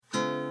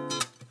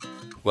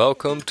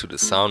Welcome to the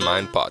Sound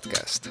Mind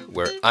podcast,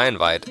 where I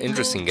invite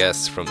interesting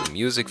guests from the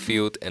music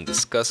field and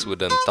discuss with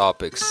them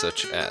topics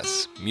such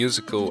as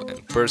musical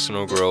and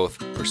personal growth,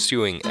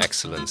 pursuing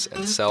excellence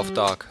and self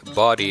talk,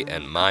 body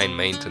and mind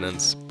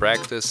maintenance,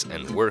 practice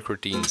and work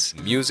routines,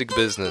 music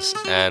business,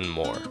 and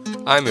more.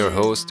 I'm your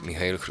host,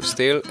 Mihail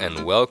Hrustel,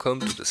 and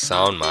welcome to the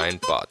Sound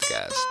Mind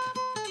podcast.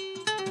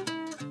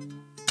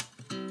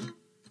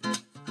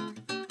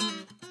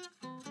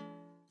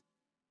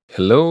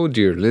 Hello,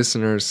 dear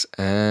listeners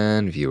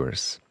and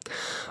viewers.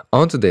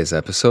 On today's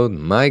episode,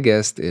 my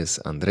guest is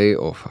Andrej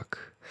Ofak,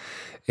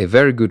 a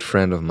very good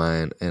friend of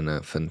mine and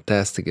a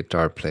fantastic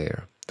guitar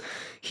player.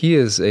 He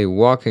is a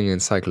walking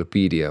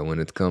encyclopedia when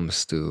it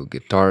comes to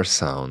guitar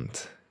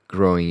sound,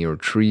 growing your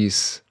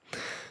trees,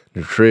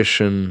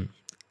 nutrition,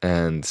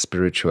 and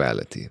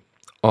spirituality.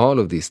 All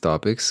of these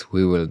topics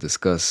we will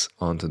discuss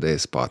on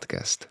today's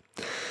podcast.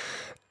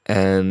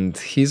 And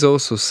he's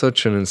also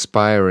such an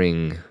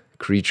inspiring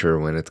creature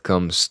when it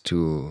comes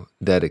to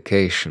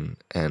dedication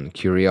and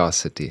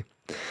curiosity.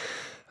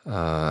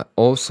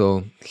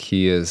 Also,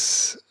 he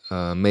is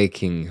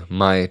making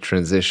my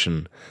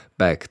transition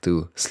back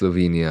to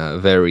Slovenia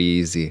very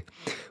easy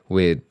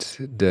with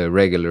the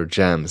regular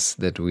jams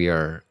that we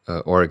are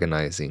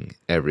organizing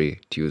every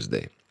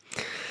Tuesday.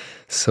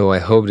 So I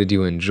hope that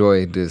you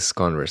enjoy this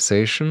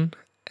conversation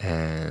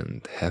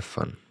and have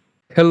fun.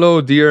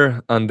 Hello,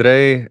 dear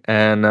Andrej,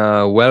 and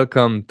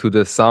welcome to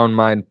the Sound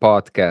Mind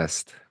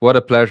podcast. What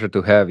a pleasure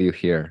to have you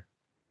here.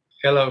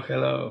 Hello.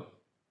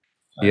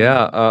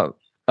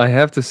 I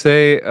have to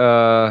say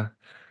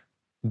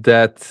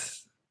that,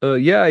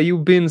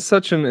 you've been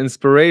such an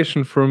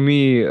inspiration for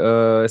me,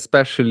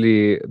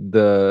 especially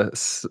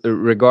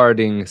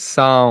regarding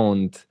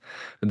sound,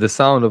 the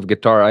sound of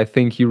guitar. I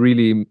think you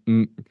really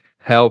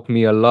helped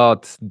me a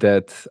lot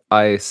that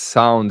I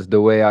sound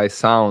the way I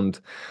sound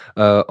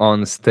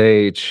on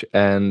stage,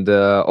 and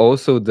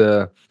also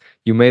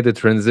you made a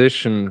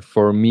transition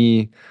for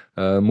me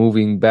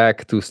moving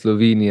back to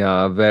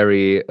Slovenia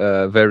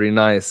very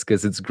nice,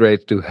 because it's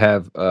great to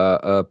have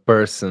a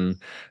person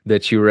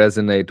that you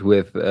resonate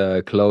with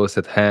close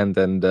at hand.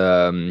 And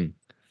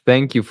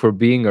thank you for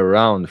being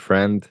around,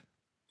 friend.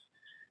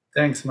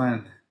 Thanks,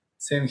 man.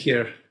 Same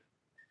here.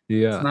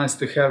 It's Yeah. nice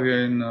to have you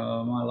in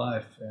my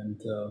life, and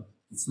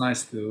it's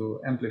nice to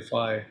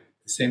amplify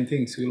the same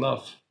things we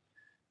love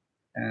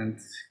and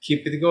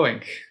keep it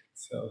going.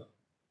 So,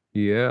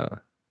 Yeah.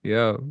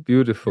 Yeah.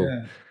 Beautiful.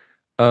 yeah.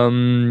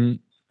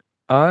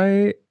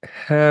 I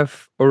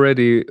have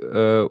already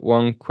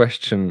one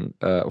question.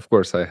 Of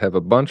course, I have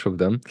a bunch of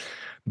them,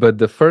 but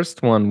the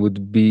first one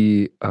would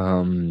be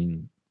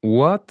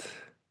what,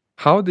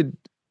 how did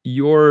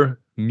your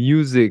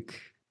music,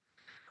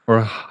 or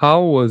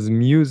how was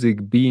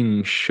music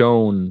being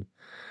shown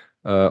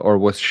or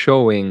was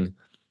showing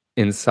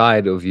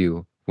inside of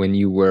you when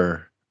you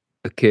were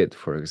a kid,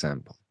 for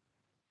example?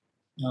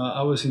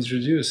 I was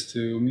introduced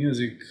to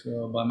music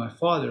by my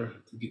father,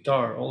 to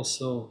guitar.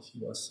 Also, he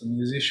was a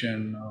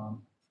musician.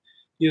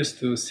 He used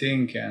to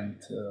sing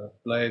and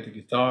play the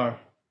guitar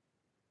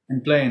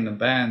and play in a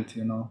band.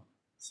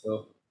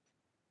 So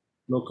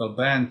local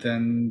band.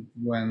 And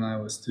when I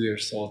was 2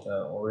 years old,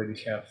 I already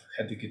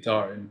had the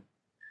guitar in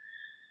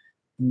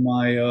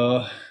my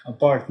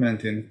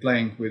apartment and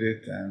playing with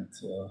it, and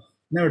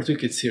never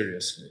took it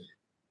seriously.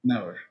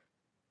 Never.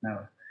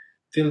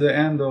 Till the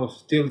end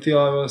of till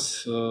I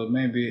was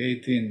maybe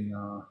 18.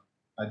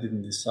 I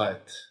didn't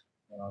decide.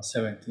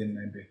 17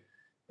 maybe.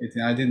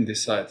 18. I didn't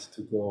decide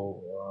to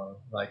go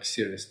like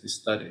seriously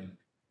studying.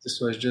 This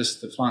was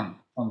just the fun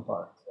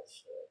part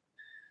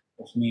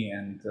of me,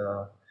 and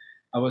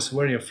I was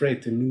very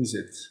afraid to lose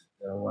it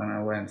when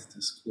I went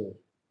to school.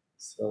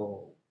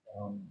 So,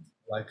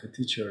 like a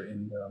teacher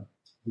in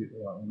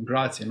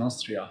Graz, in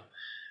Austria,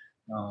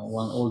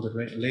 one older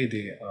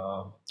lady,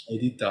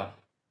 Edita,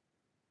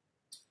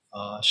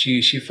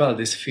 she felt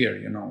this fear.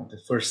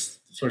 The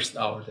first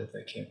hour that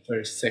I came,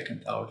 first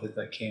second hour that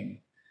I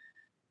came,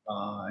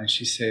 and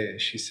she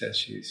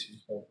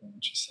told me,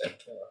 and she said,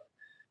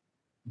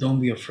 "Don't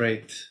be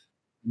afraid.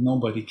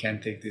 Nobody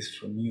can take this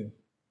from you.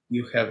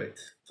 You have it.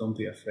 Don't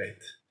be afraid."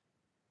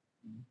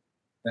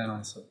 Then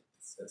I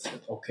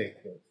said, "Okay,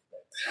 cool."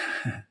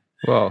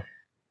 Wow.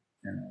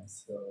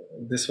 So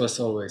this was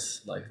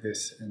always like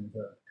this,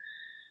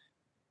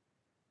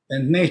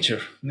 and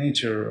nature,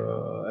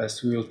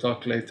 as we will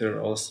talk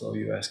later. Also,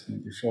 you asked me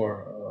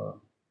before.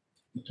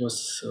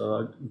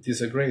 It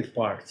is a great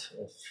part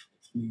of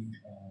me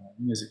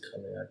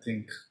musically. I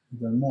think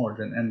even more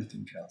than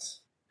anything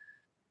else.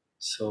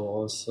 So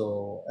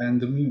also,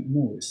 and the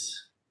movies.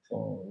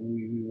 So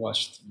we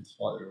watched with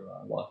father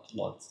a lot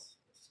of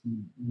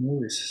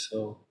movies.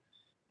 So,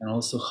 and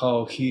also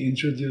how he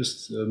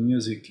introduced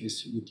music,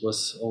 it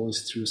was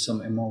always through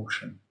some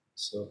emotion.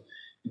 So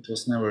it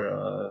was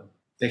never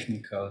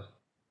technical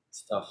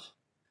stuff.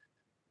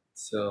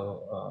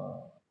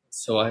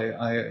 So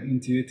I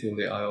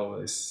intuitively, I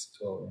always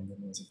go in the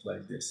music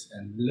like this.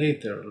 And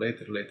later,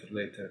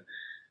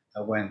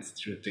 I went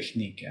through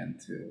technique and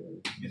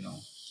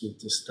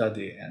to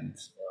study and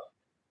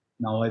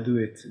Now I do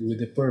it with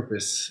the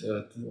purpose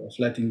of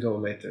letting go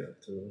later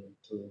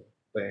to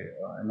play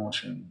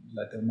emotion,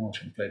 let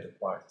emotion play the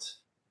part.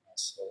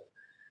 So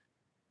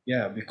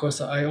yeah,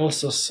 because I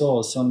also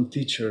saw some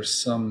teachers,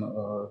 some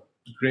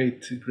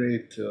great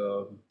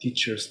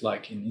teachers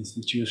like in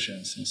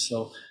institutions, and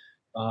so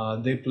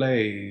they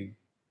play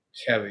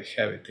heavy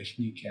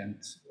technique, and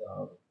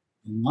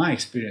in my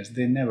experience,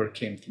 they never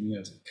came to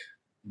music.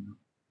 You know?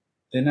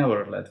 They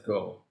never let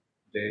go.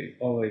 They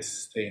always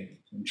stay in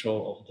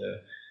control of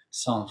the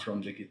sound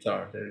from the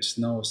guitar. There is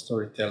no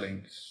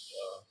storytelling,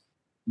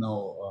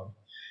 no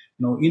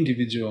no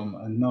individuum,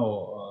 and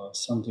no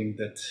something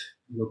that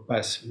would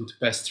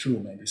pass through,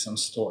 maybe some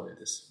story.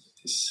 This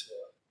is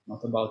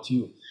not about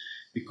you,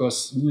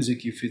 because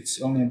music, if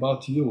it's only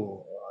about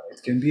you,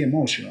 it can be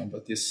emotional,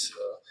 but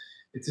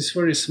it is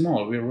very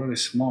small. We're really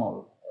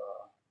small,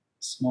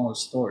 small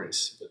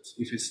stories. But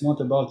if it's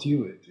not about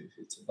you, if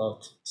it's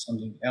about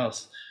something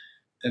else,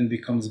 then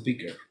becomes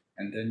bigger,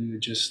 and then you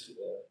just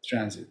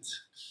transit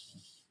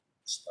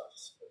stuff.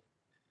 So,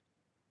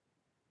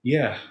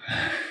 yeah.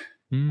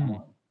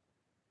 Mm.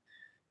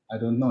 I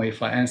don't know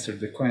if I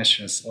answered the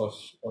questions of,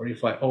 or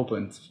if I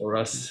opened for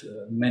us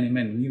many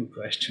new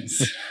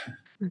questions.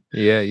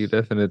 Yeah, you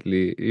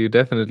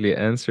definitely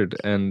answered.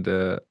 And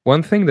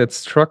one thing that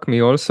struck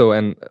me also,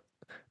 and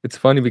it's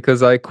funny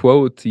because I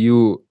quote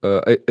you.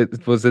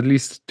 It was at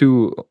least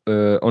two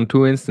on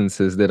two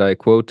instances that I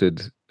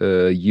quoted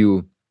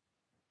you,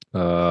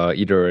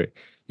 either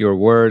your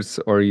words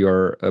or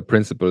your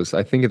principles.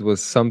 I think it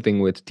was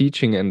something with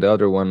teaching, and the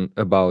other one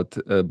about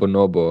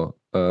bonobo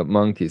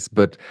monkeys.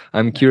 But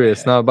I'm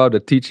curious now about the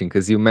teaching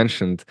because you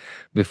mentioned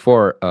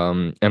before,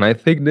 and I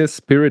think this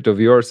spirit of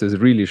yours is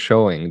really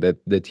showing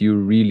that you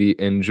really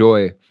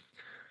enjoy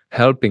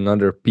helping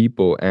other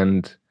people.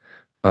 And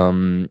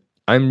I'm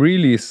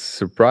really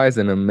surprised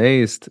and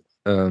amazed,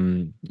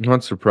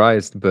 not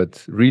surprised,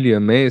 but really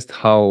amazed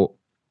how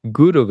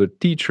good of a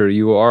teacher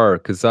you are,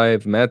 because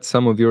I've met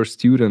some of your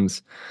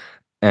students.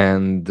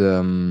 And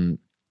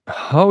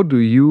how do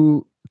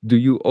you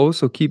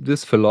also keep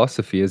this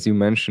philosophy, as you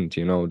mentioned,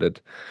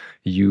 that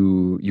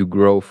you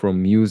grow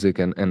from music,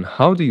 and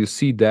how do you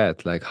see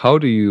that? Like, how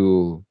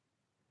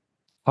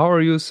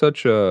are you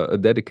such a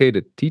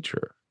dedicated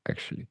teacher,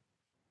 actually?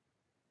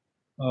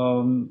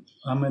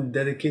 I'm a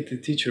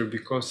dedicated teacher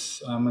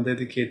because I'm a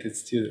dedicated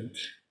student.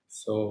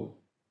 So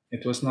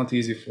it was not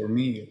easy for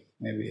me.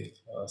 Maybe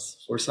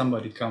for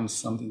somebody comes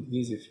something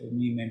easy, for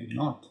me maybe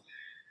not.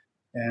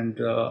 And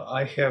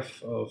I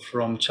have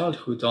from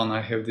childhood on,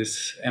 I have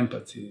this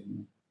empathy.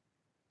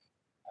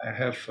 I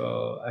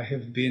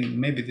have been,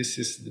 maybe this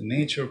is the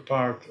nature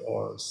part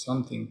or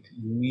something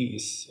in me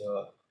is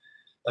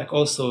like,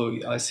 also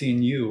I see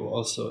in you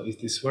also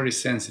it is very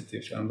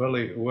sensitive and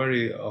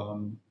very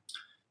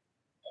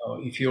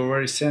if you're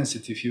very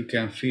sensitive, you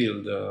can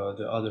feel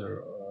the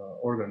other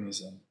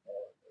organism,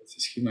 or it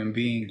is human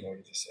being, or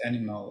it is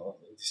animal, or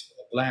it is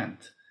a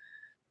plant.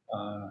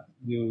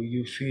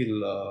 You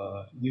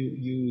feel,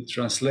 you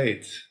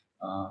translate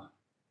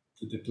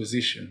to the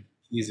position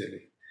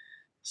easily.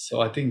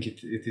 So I think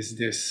it is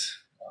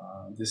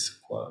this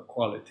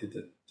quality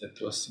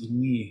that was in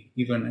me,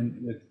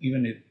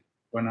 even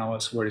when I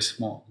was very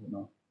small.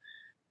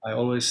 I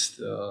always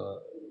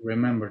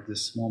remember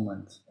this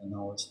moment, and I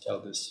always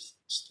tell this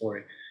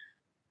story.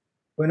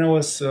 When I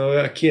was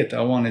a kid, I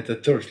wanted a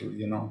turtle.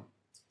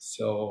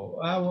 So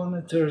I want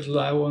a turtle,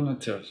 I want a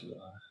turtle.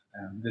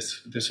 And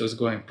this was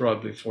going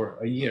probably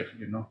for a year.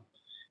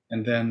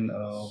 And then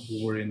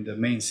we were in the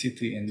main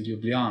city in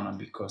Ljubljana,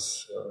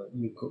 because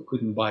you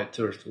couldn't buy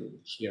turtle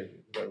here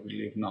where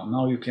we live now.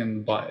 Now you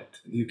can buy it.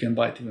 You can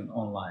buy it even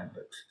online,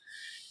 but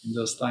in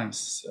those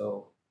times,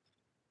 so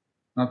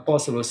not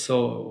possible.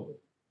 So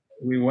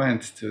we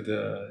went to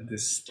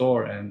this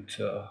store, and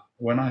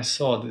when I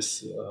saw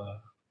this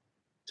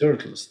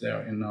turtles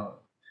there,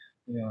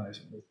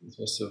 it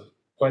was a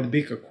quite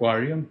big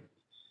aquarium,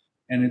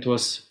 and it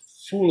was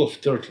full of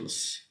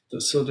turtles,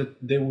 so that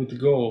they would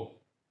go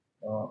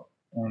uh,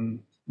 on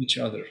each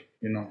other,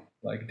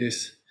 like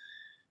this.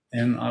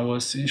 And I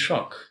was in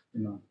shock.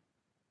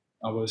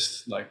 I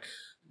was like,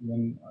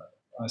 when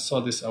I saw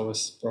this, I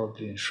was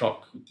probably in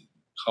shock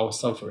how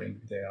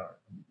suffering they are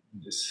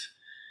this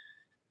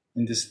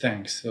in this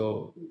tank.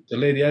 So the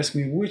lady asked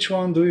me, "Which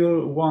one do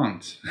you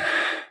want?"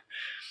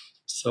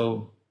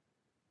 So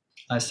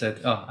I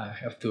said, "Oh, I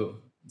have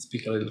to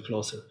speak a little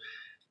closer."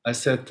 I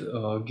said,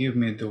 "Give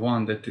me the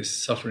one that is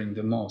suffering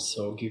the most.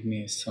 So give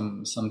me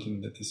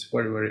something that is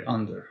very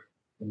under.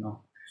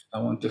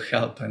 I want to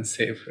help and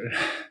save her."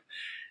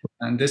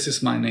 And this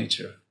is my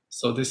nature.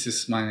 So this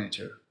is my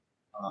nature,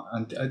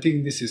 and I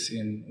think this is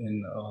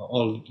in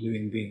all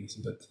living beings.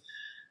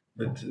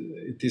 But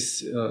it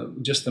is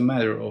just a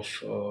matter of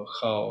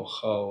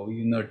how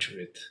you nurture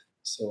it.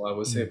 So I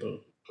was Mm. able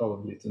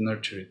probably to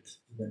nurture it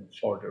even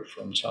further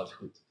from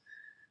childhood.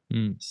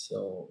 Mm.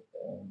 So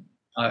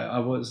I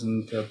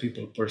wasn't a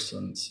people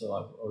person, so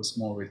I was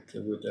more with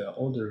the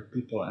older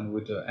people and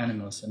with the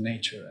animals and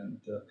nature.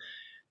 And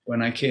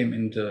when I came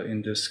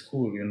in the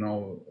school,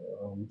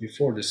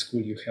 before the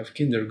school you have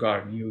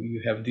kindergarten,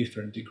 you have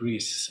different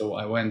degrees. So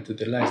I went to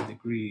the last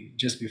degree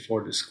just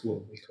before the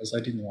school because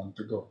I didn't want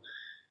to go,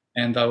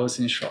 and I was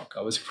in shock.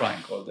 I was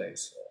crying all day.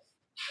 So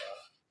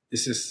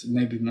this is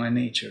maybe my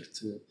nature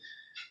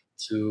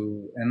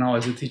and now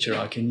as a teacher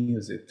I can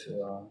use it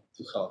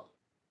to help.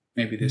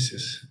 Maybe this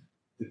is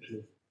the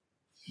truth.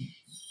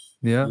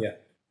 Yeah. Yeah.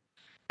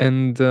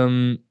 And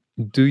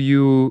do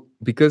you,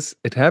 because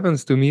it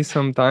happens to me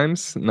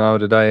sometimes now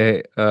that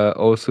I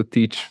also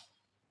teach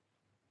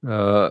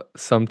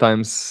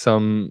sometimes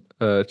some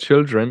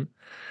children,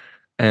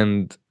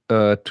 and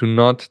to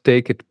not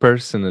take it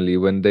personally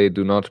when they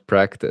do not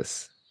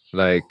practice.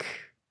 Like,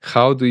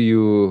 how do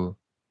you,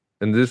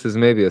 and this is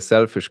maybe a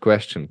selfish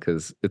question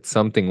because it's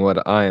something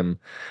what I am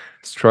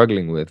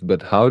struggling with,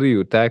 but how do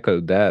you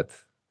tackle that?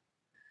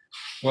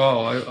 Well,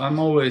 I'm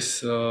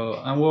always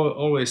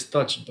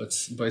touched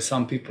by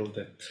some people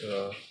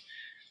that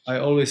I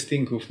always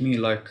think of me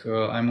like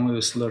I'm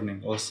always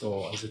learning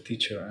also as a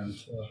teacher. And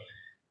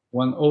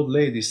one old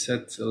lady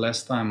said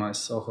last time I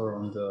saw her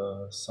on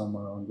the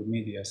somewhere on the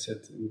media,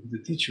 said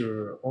the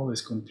teacher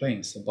always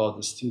complains about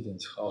the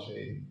students, how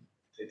they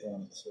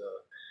don't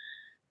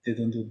they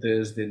don't do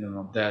this, they don't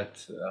know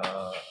that.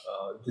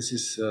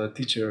 This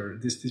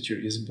teacher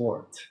is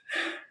bored.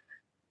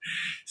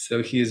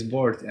 So he is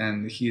bored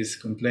and he is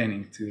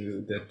complaining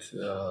to that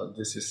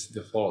this is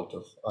the fault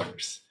of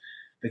others.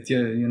 But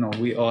yeah,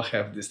 we all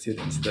have the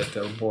students that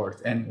are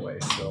bored anyway.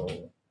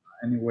 So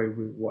anyway,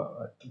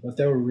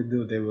 whatever we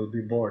do, they will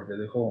be bored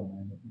at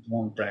home and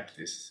won't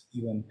practice.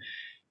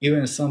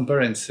 Even some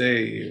parents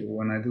say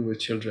when I do with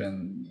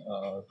children,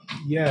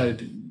 yeah,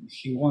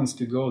 he wants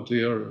to go to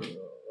your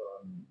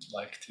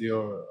like to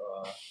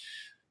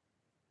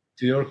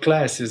your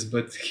classes,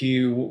 but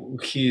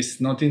he's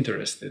not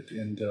interested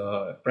in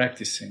the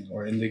practicing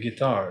or in the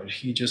guitar.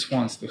 He just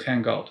wants to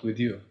hang out with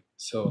you.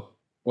 So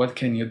what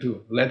can you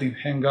do? Let him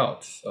hang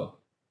out. So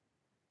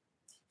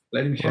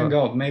let him hang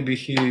Well, out. Maybe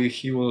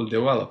he will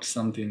develop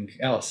something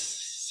else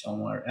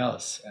somewhere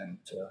else, and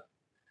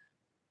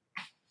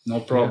no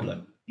yeah,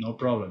 problem. No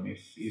problem.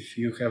 If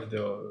you have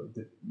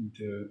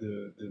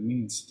the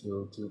means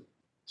to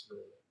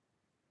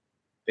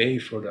pay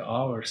for the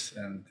hours,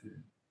 and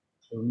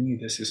for me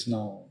this is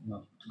not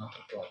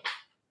a problem.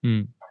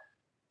 mm,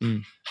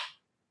 mm.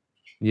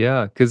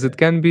 Yeah, because Yeah. it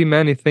can be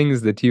many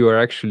things that you are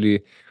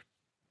actually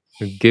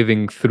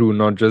giving through,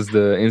 not just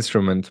the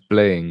instrument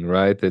playing,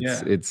 right?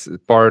 It's Yeah. it's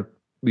part,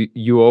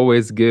 you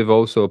always give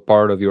also a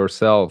part of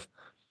yourself,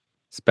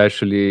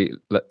 especially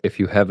if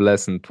you have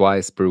lesson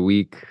twice per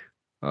week.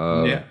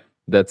 uh Yeah.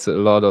 that's a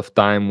lot of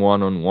time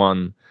one on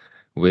one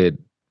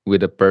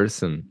with a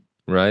person,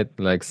 right?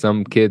 Like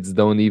some kids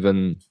don't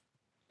even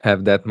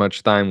have that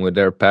much time with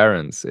their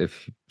parents,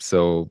 if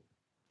so.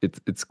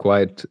 It's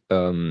quite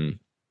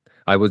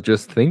I was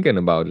just thinking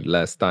about it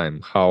last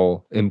time,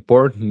 how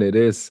important it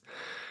is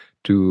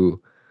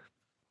to,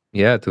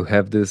 yeah, to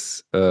have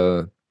this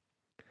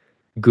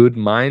good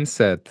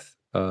mindset,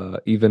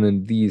 even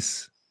in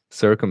these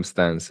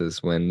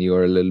circumstances when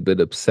you're a little bit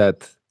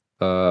upset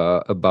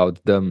about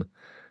them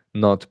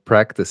not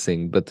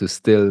practicing, but to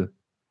still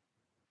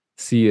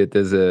see it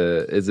as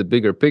a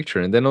bigger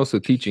picture. And then also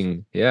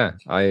teaching, yeah,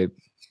 I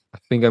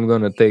think I'm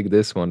gonna take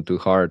this one to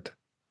heart.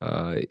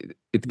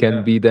 It can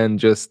Yeah. be then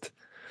just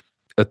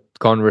a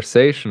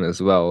conversation as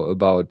well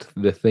about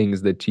the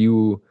things that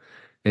you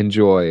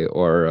enjoy,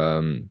 or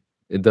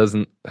it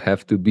doesn't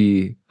have to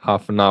be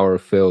half an hour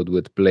filled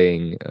with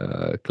playing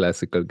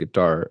classical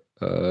guitar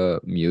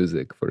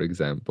music, for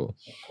example.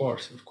 Of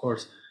course, of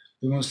course.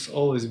 We must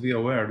always be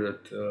aware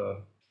that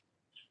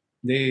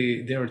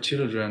they are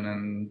children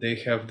and they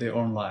have their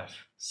own life.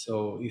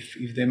 So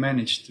if they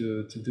manage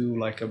to do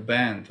like a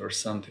band or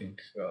something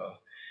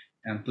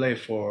and play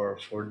for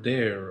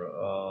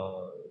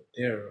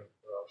their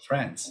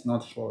friends,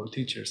 not for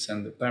teachers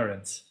and the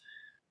parents,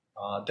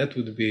 that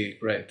would be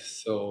great.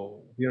 So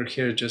we are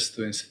here just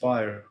to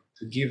inspire,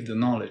 to give the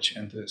knowledge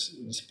and to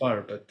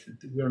inspire, but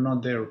we are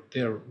not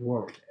their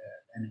world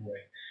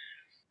anyway.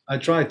 I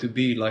try to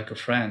be like a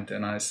friend,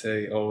 and I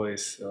say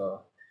always,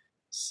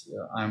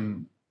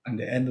 I'm at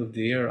the end of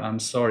the year. I'm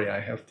sorry, I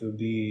have to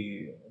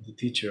be the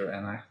teacher,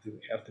 and I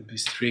have to be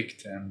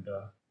strict, and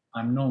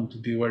I'm known to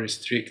be very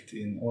strict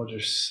in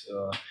orders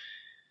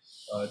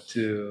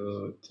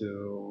to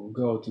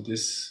go to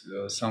this.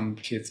 Some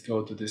kids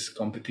go to these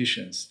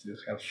competitions to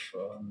have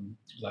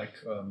like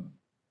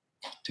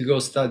to go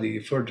study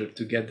further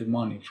to get the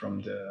money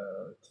from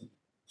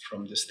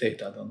the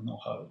state. I don't know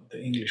how the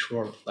English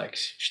word, like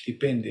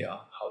stipendia.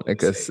 How do we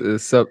Like a say?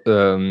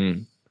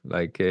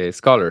 like a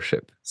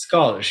scholarship.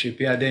 Scholarship?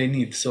 Yeah, they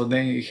need. So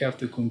they have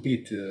to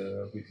compete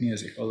with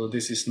music. Although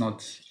this is not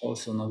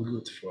also not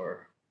good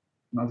for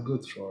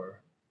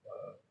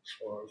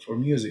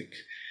music.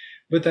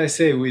 But I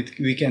say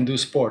we can do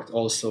sport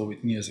also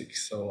with music.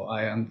 So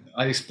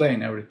I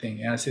explain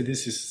everything. And I say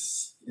this is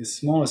a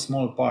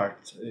small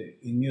part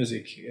in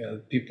music.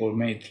 People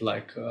made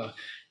like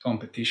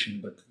competition,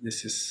 but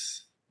this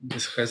is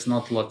this has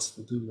not lots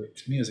to do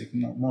with music,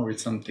 more with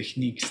some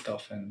technique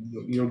stuff, and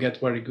you'll get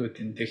very good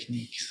in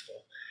techniques. So,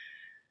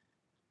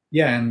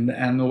 yeah,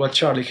 and what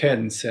Charlie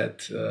Haddon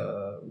said,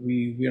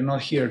 we are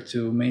not here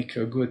to make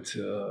a good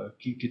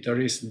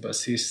guitarists,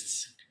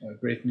 bassists,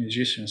 great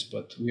musicians,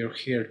 but we are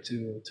here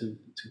to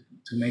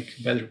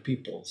make better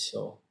people.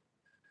 So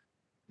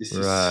this is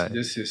Right.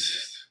 this is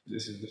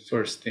this is the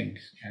first thing,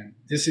 and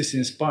this is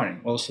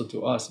inspiring also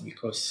to us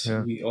because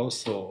Yeah.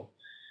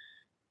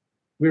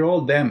 we're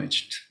all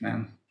damaged,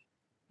 man.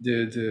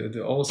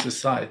 The whole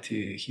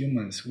society,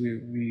 humans,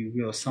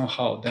 we are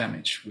somehow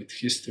damaged with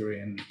history,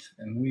 and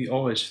we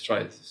always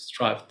try to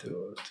strive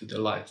to the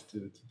light,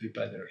 to be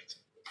better,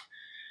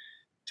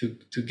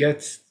 to get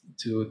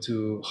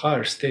to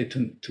higher state,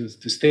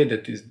 to state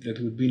that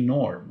would be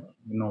norm.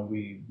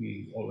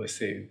 We always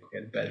say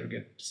get better,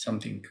 get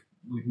something.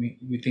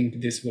 We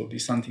think this will be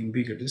something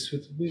bigger. This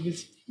would be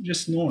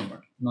just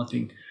normal,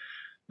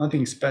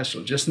 nothing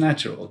special, just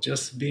natural,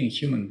 just being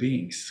human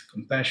beings,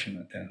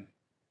 compassionate and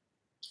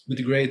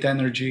with great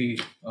energy,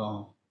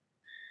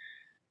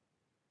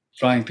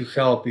 trying to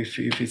help if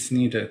it's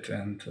needed,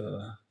 and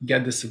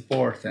get the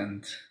support,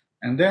 and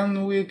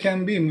then we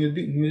can be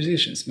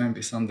musicians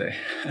maybe someday.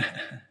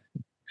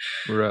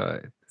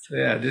 Right. So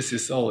yeah, this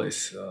is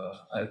always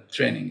a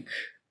training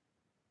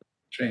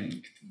to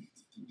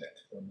do that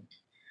for me.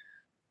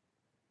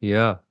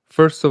 Yeah.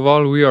 First of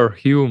all, we are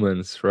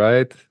humans,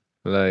 right?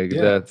 Like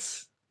Yeah,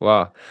 that's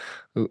wow.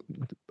 Uh,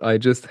 I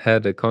just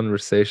had a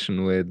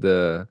conversation with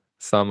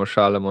Samo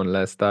Shalamon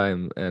last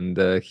time, and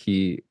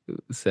he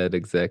said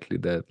exactly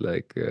that.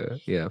 Like,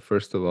 yeah,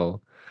 first of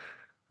all,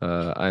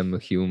 I'm a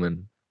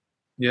human,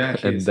 yeah,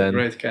 he and is a then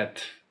great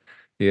cat.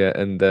 yeah,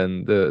 and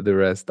then the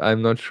rest.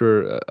 I'm not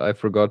sure. I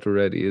forgot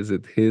already. Is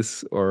it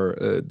his or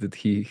did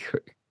he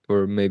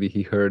or maybe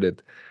he heard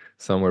it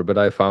somewhere? But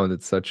I found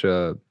it such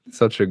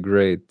a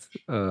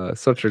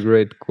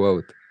great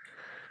quote.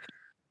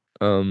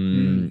 Um,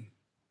 Mm.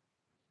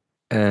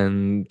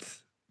 and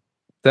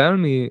tell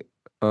me,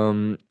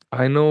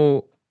 I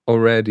know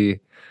already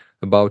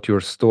about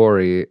your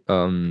story,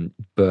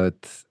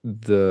 but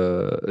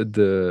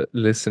the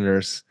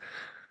listeners,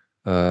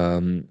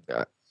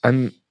 I-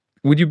 I'm.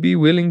 Would you be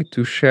willing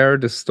to share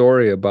the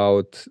story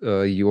about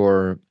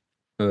your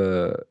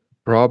uh,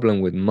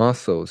 problem with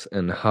muscles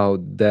and how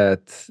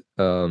that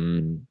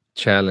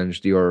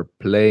challenged your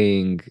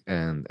playing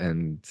and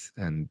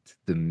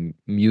the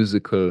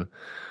musical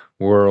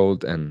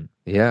world? And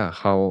yeah,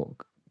 how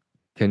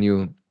can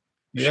you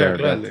Yeah, share that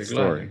gladly.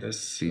 story,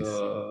 This please?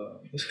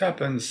 this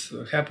happened.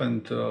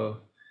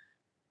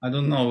 I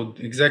don't know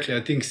exactly.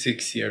 I think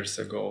 6 years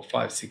ago,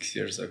 5 6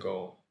 years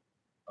ago.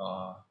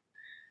 Uh,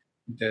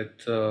 that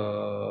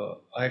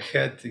I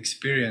had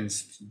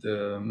experienced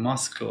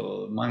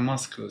my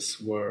muscles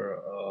were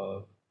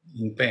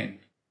in pain,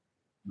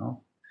 you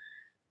know,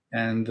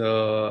 and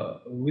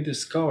we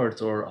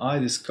discovered, or I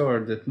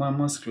discovered, that my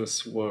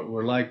muscles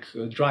were like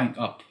drying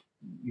up.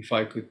 If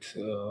I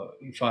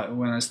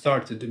when I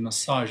started the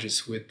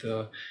massages with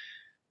the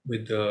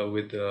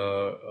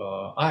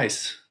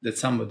ice that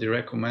somebody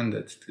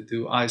recommended to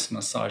do ice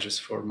massages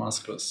for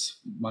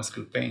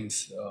muscle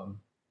pains.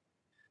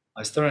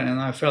 I started and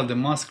I felt the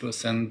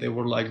muscles and they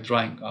were like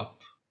drying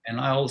up. And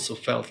I also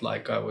felt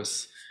like I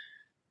was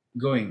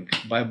going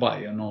bye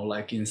bye,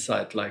 like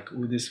inside, like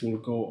oh, this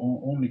will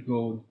only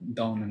go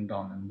down and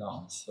down and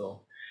down.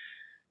 So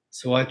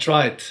I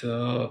tried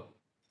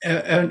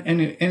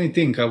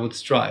anything I would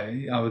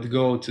try. I would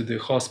go to the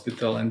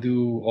hospital and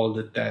do all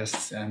the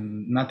tests,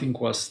 and nothing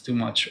was too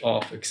much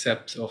off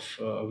except of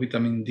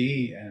vitamin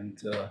D, and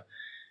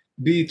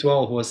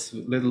B12 was a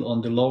little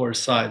on the lower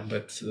side,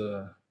 but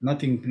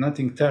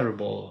nothing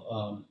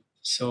terrible.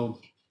 So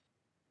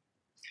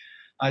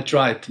I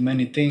tried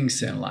many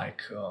things, and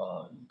like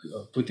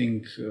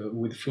putting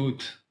with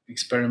food,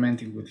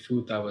 experimenting with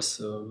food. I was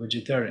a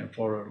vegetarian,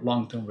 for a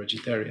long-term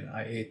vegetarian.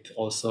 I ate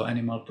also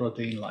animal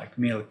protein like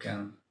milk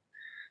and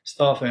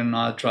stuff, and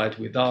I tried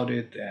without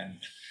it, and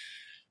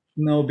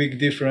no big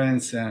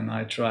difference. And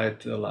I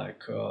tried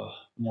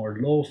more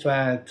low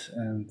fat,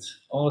 and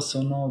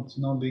also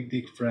no big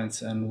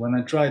difference. And when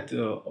I tried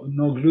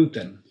no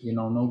gluten,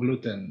 no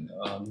gluten,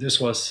 this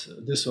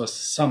was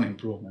some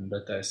improvement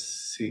that I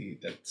see,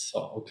 that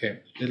saw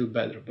okay, a little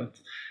better. But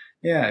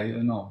yeah,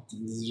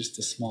 it's just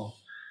a small.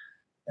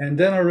 And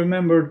then I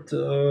remembered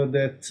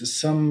that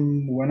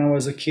some when I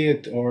was a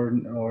kid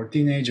or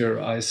teenager,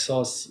 I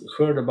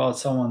heard about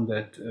someone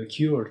that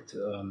cured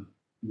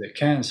the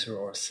cancer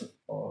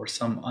or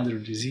some other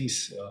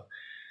disease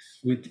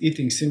with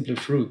eating simply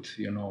fruit.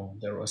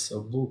 There was a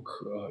book.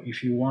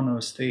 If you want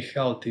to stay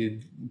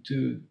healthy,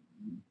 to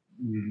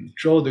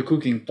throw the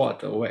cooking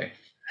pot away.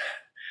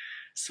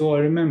 So I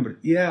remembered.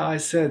 Yeah, I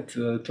said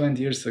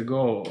 20 years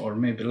ago, or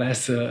maybe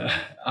less.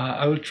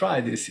 I will try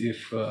this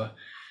if.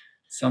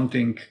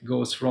 Something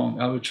goes wrong,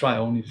 I will try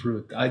only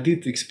fruit. I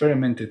did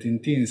experiment it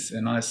in teens,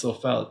 and I so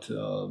felt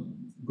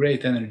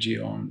great energy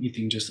on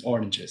eating just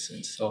oranges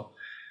and so.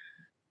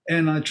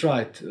 And I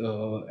tried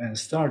and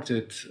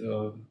started.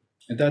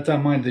 At that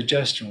time, my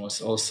digestion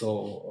was also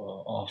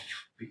off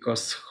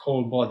because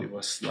whole body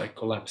was like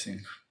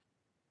collapsing.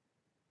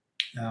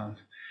 Uh,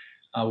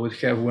 I would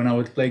have when I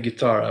would play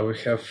guitar, I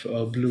would have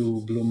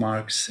blue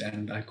marks,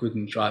 and I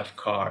couldn't drive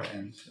car,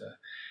 and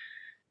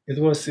it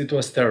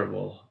was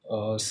terrible.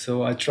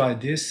 So I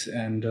tried this,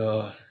 and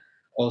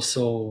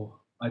also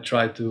I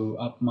tried to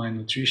up my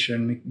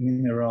nutrition,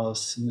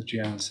 minerals,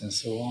 nutrients, and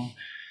so on.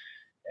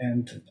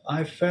 And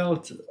I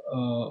felt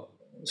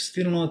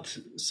still not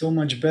so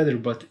much better,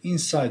 but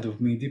inside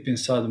of me, deep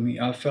inside of me,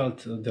 I felt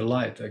the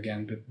light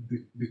again,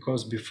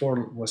 because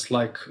before was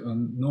like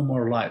no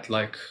more light.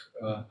 Like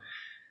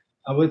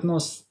I would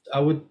not,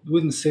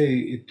 wouldn't say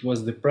it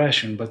was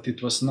depression, but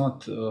it was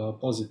not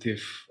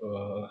positive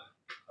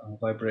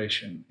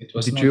vibration. It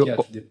was Did not you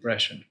yet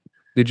depression.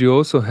 did you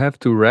also have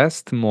to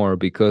rest more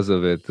because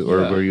of it, or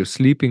Yeah, were you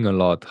sleeping a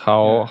lot?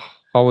 yeah.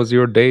 How was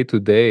your day to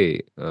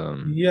day?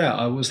 Yeah,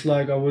 I was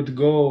like, I would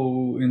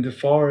go in the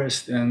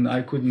forest and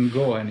I couldn't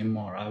go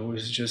anymore. I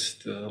was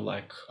just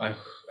like,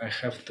 I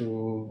have to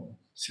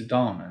sit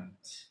down, and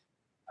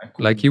I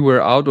Like couldn't. you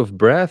were out of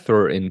breath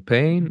or in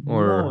pain, No,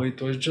 or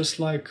it was just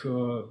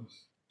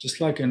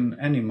like an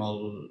animal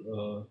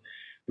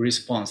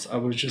response. I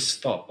would just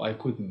stop. I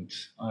couldn't.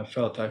 I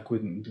felt I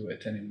couldn't do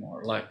it anymore,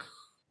 like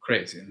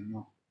crazy, you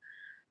know.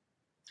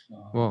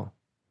 well,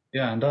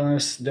 Yeah, and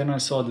then I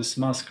saw this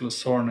muscular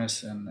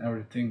soreness and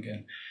everything,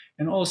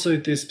 and also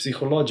it is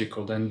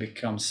psychological. Then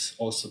becomes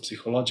also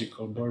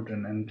psychological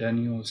burden, and then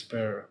you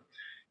spare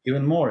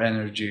even more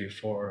energy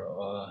for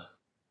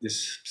this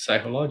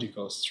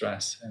psychological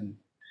stress, and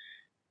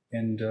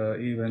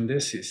even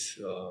this is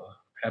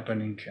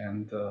happening,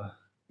 and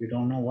we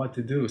don't know what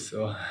to do.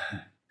 So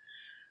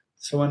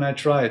so when I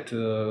tried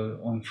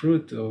on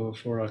fruit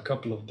for a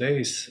couple of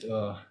days,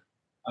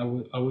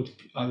 I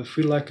would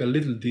feel like a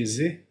little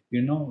dizzy,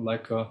 you know,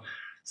 like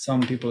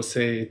some people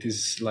say it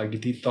is like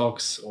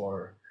detox,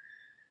 or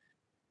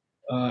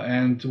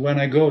and when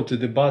I go to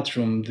the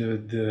bathroom,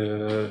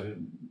 the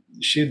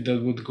shit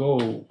that would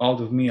go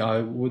out of me,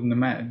 I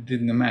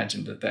didn't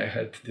imagine that I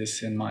had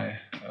this in my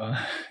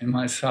in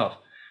myself,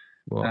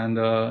 well, and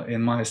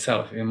in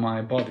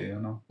my body, you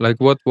know. like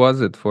what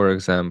was it, for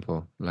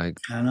example? Like,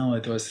 I know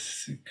it was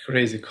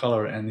crazy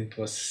color, and it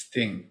was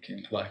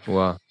stinking like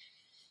wow,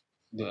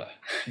 bleh,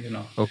 you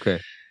know. okay.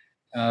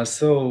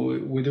 So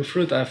with the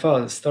fruit, I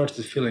felt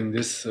started feeling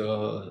this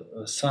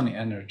sunny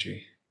energy,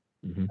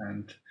 Hmm.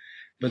 and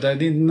but I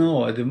didn't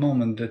know at the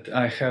moment that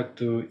I had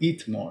to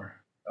eat more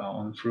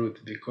on fruit,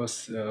 because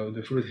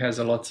the fruit has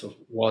a lot of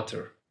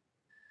water.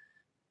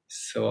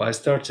 So I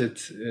started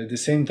at the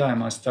same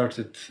time. I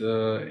started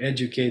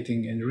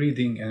educating and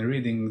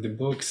reading the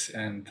books,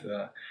 and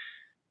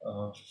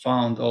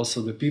found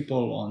also the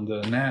people on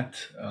the net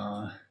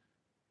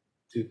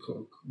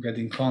to get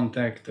in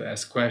contact, to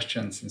ask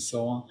questions, and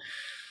so on.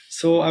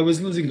 So I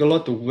was losing a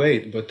lot of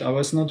weight, but I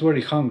was not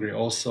very hungry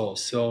also.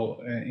 So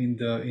in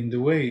the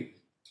way,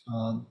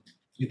 uh,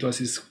 it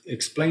was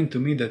explained to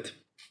me that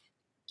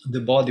the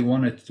body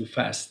wanted to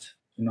fast,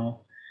 you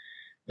know,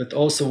 but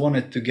also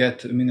wanted to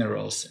get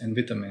minerals and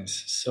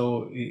vitamins.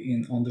 So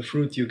in on the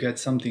fruit you get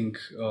something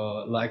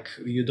like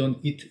you don't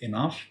eat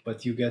enough,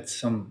 but you get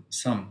some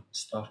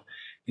stuff.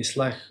 It's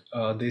like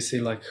they say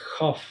like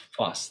half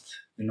fast,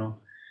 you know.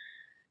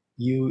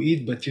 You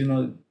eat, but you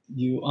know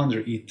you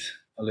undereat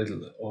a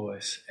little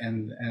always,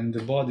 and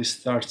the body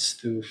starts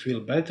to feel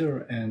better,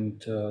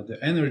 and the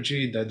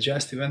energy,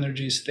 digestive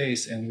energy,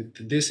 stays, and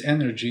with this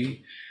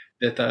energy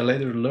that I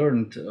later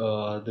learned,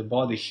 the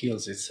body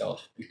heals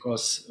itself,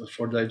 because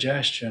for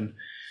digestion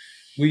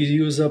we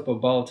use up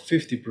about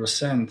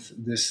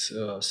 50% this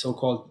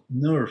so-called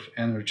nerve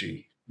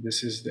energy.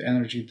 This is the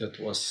energy that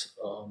was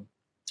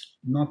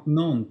not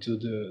known to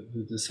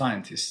the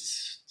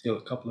scientists till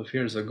a couple of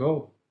years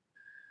ago,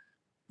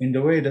 in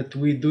the way that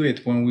we do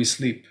it when we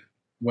sleep,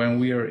 when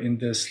we are in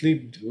the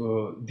sleep,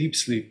 deep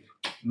sleep,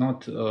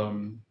 not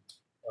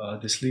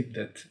the sleep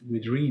that we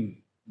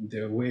dream.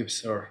 The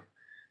waves are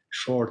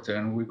short,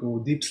 and we go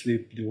deep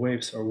sleep. The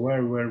waves are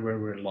very, very, very,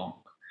 very long.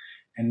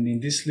 And in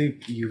this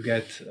sleep, you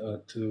get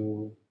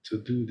to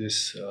do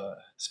this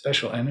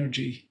special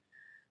energy.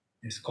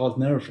 It's called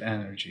nerve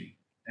energy.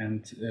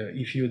 And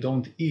if you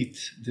don't eat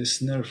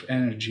this nerve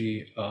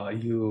energy,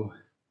 you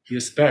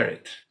spare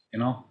it. You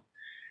know,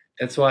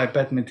 that's why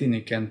Pat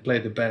Metheny can play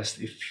the best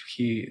if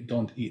he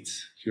don't eat.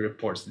 He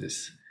reports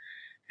this,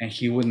 and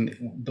he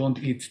wouldn't don't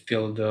eat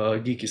till the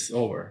gig is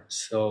over.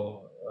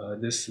 So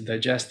this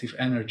digestive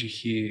energy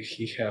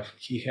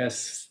he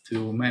has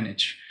to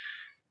manage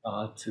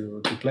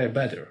to play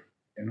better,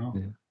 you know.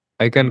 Yeah.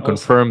 I And can also,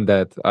 confirm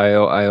that.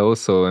 I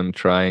also am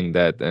trying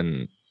that,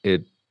 and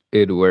it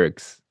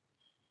works.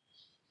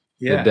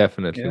 It yeah,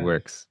 definitely yeah,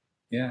 works.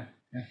 yeah,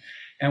 yeah.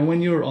 And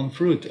when you're on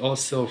fruit,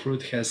 also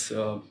fruit has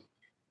a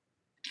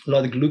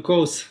lot of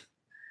glucose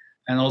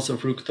and also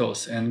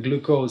fructose. And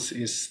glucose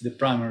is the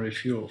primary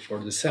fuel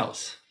for the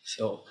cells.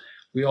 So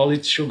we all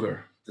eat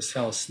sugar. The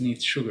cells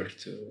need sugar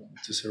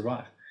to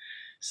survive.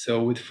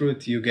 So with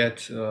fruit, you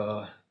get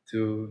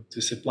to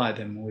supply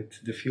them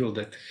with the fuel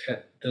that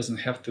doesn't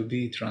have to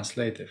be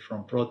translated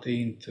from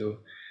protein to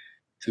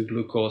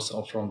glucose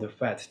or from the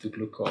fat to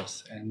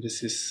glucose. And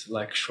this is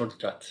like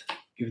shortcut.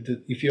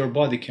 If your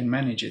body can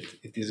manage it,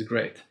 it is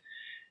great.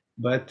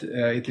 But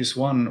it is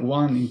one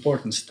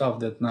important stuff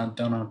that not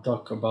don't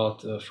talk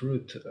about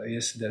fruit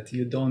is that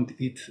you don't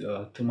eat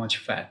too much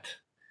fat,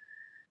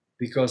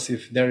 because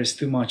if there is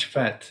too much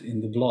fat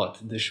in the blood,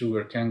 the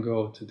sugar can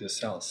go to the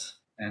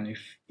cells, and if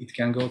it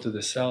can go to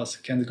the cells,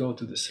 can't go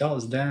to the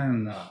cells,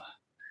 then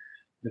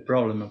the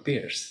problem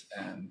appears,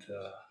 and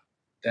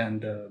then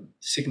the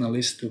signal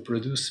is to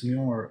produce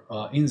more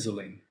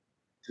insulin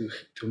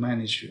to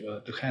manage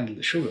to handle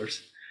the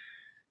sugars.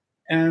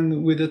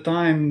 And with the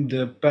time,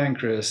 the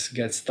pancreas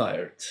gets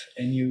tired,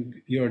 and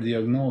you're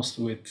diagnosed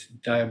with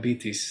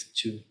diabetes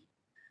too,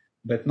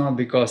 but not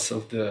because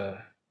of the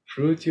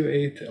fruit you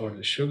ate or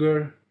the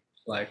sugar,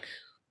 like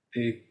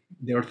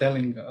they're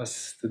telling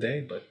us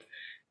today, but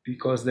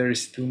because there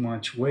is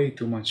way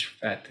too much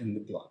fat in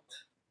the blood.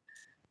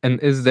 And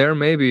is there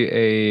maybe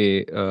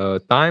a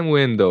time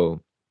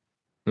window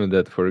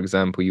that, for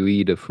example, you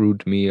eat a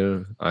fruit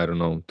meal, I don't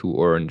know, two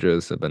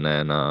oranges, a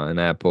banana, an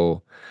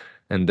apple,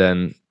 and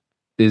then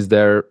is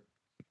there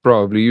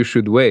probably you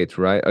should wait,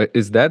 right?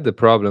 Is that the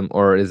problem,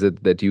 or is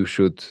it that you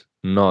should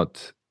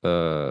not,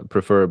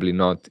 preferably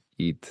not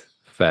eat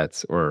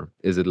fats, or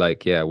is it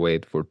like, yeah,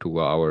 wait for 2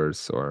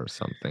 hours or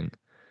something?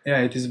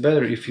 Yeah, it is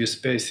better if you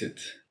space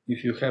it.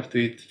 If you have to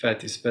eat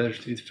fat, it's better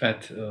to eat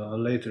fat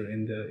later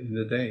in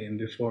the day and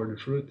before the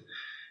fruit.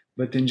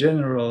 But in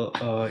general,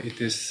 it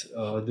is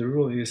the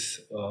rule is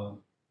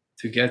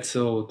to get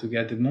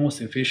the most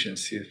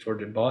efficiency for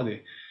the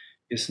body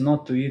is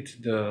not to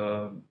eat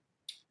the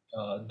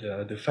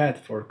fat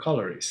for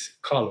calories.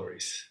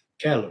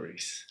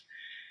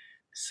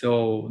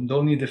 So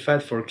don't eat the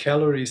fat for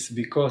calories,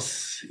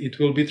 because it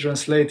will be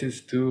translated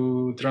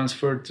to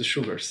transferred to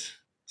sugars.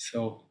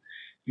 So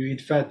you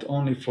eat fat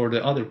only for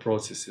the other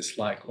processes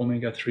like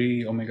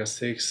omega-3,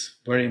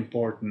 omega-6, very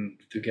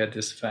important to get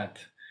this fat,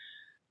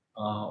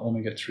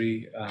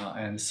 omega-3,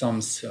 and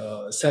some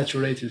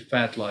saturated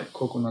fat like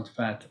coconut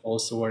fat,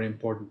 also very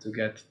important to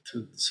get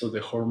to, so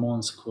the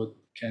hormones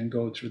can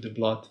go through the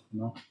blood,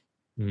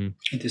 Mm.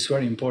 It is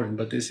very important,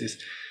 but this is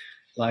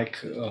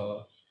like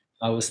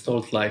I was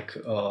told like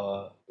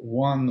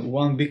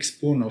one big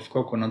spoon of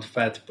coconut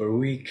fat per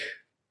week,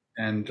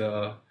 and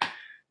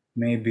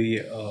maybe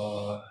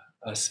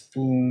a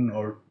spoon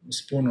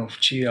of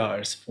chia, or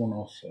a spoon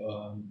of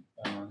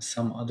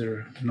some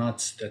other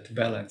nuts that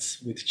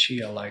balance with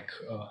chia, like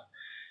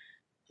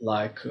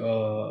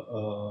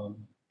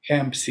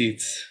hemp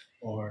seeds,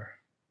 or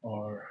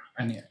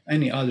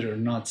any other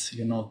nuts,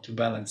 to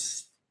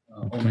balance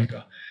Mhm.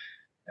 omega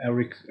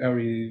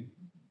every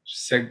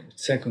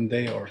second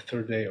day or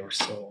third day or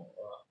so,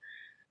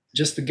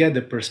 just to get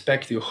the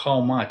perspective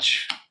how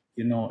much,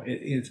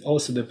 it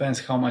also depends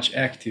how much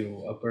active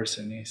a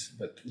person is,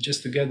 but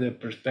just to get the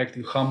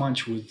perspective how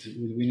much would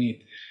we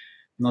need,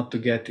 not to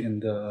get in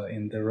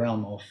the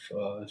realm of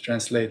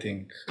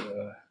translating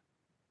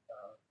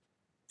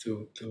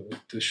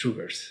to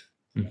sugars.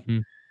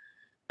 Mhm.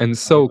 And Because,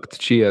 soaked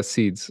chia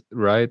seeds,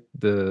 right?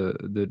 The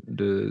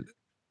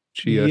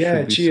chia should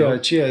yeah, be chia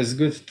soaked. chia is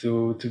good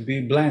to be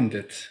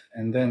blended,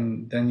 and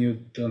then you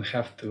don't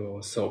have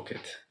to soak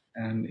it.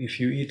 And if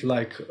you eat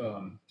like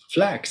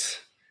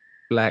flax,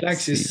 Flax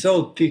flax is seeds.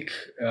 so thick.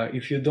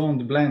 If you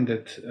don't blend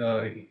it,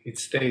 it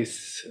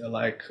stays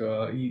like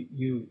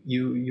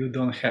you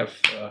don't have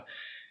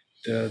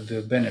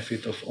the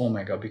benefit of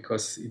omega,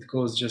 because it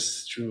goes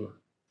just through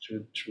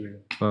you.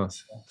 Oh.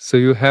 So So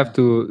you have yeah,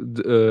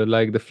 to,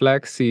 like the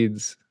flax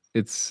seeds,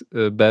 it's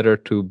better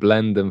to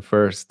blend them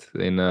first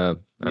in I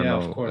don't yeah,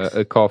 of know, course,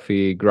 a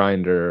coffee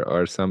grinder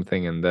or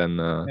something, and then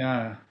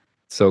yeah,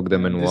 soak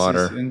them yeah. in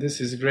water. This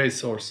is a great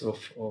source of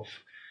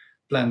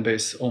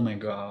plant-based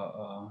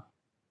omega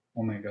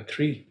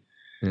 3.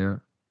 Yeah.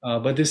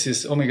 But this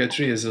is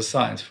omega-3 is a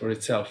science for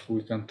itself.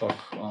 We can talk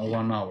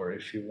 1 hour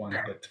if you want,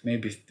 but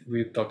maybe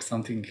we talk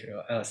something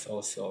else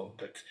also.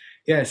 But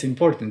yeah, it's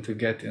important to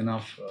get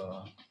enough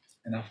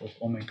of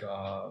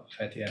omega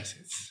fatty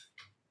acids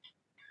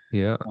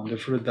Yeah. on the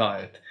fruit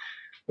diet.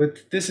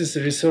 But this is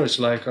research.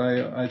 Like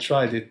I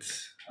tried it.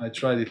 I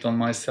tried it on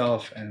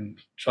myself and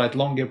tried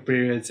longer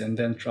periods, and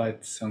then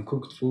tried some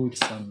cooked food,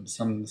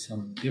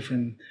 some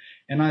different.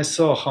 And I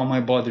saw how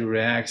my body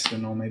reacts.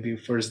 Maybe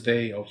first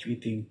day of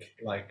eating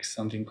like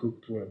something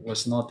cooked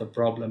was not a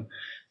problem,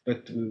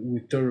 but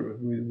with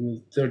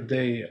third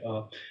day,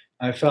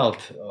 I felt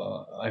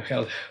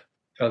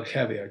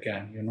heavy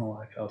again.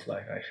 I felt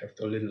like I have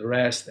to a little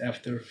rest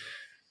after.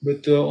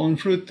 But on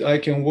fruit, I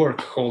can work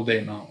whole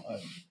day now.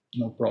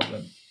 No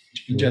problem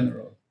in Yeah.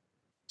 general.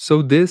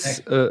 So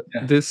this Yeah.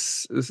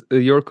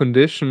 your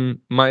condition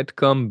might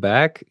come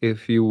back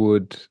if you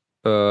would,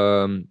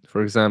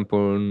 for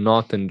example,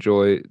 not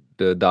enjoy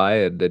the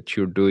diet that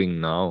you're doing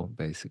now,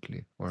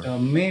 basically. Or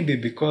Maybe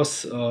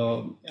because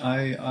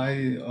I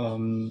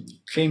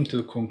came to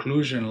a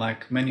conclusion,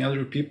 like many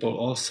other people,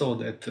 also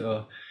that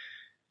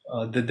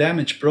the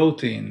damaged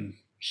protein,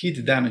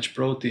 heat damaged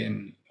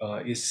protein,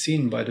 is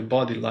seen by the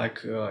body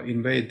like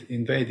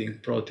invading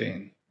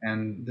protein,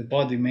 and the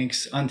body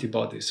makes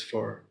antibodies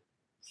for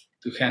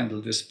to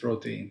handle this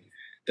protein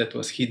that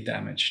was heat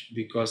damaged,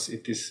 because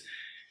it is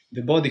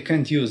the body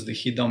can't use the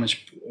heat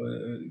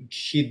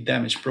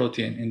damaged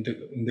protein in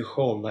the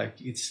whole.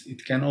 Like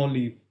it can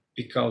only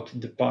pick out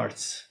the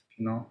parts,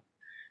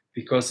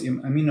 because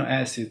amino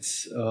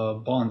acids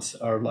bonds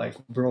are like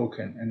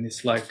broken, and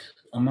it's like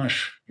a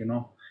mush,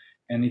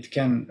 and it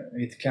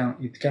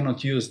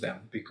cannot use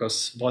them,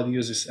 because body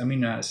uses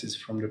amino acids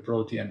from the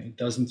protein. It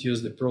doesn't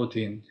use the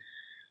protein.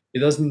 It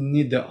doesn't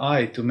need the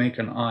eye to make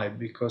an eye,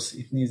 because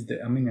it needs the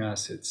amino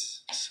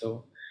acids.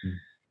 Mm.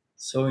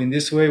 So in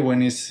this way,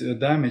 when it's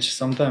damaged,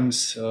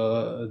 sometimes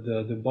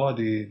the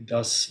body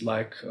does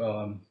like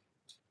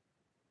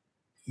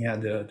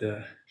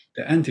the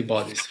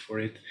antibodies for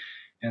it,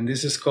 and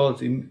this is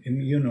called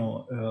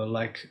autoimmune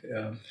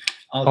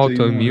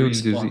Autoimmune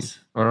disease response.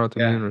 or Yeah,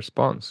 autoimmune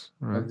response,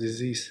 or right?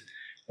 disease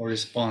or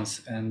response.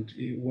 And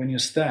when you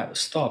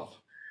stop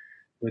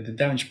with the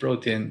damaged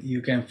protein,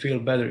 you can feel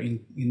better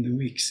in the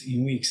weeks.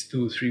 In weeks,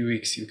 2 3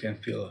 weeks, you can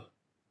feel,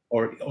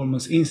 or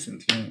almost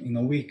instantly. In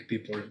a week,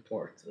 people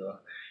report.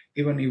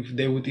 Even if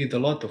they would eat a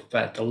lot of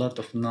fat, a lot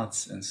of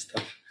nuts and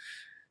stuff,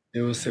 they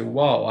will say,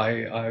 "Wow,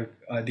 I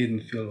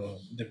didn't feel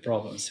the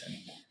problems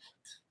anymore."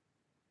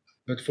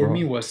 But for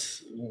me, Wow.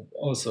 was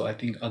also, I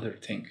think, other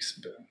things.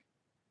 But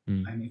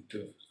Mm.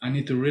 I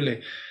need to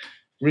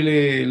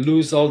really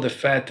lose all the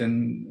fat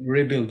and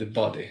rebuild the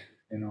body.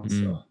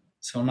 Mm.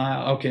 So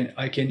now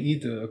I can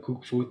eat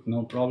cooked food,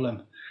 no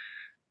problem.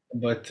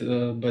 But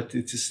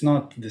it is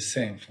not the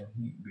same for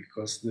me,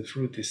 because the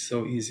fruit is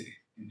so easy.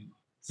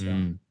 So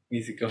Mm.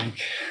 easy going.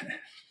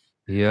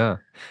 Yeah.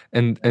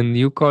 And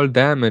you call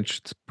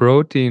damaged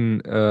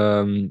protein,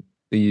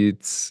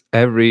 it's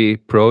every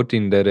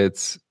protein that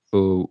it's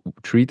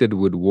treated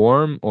with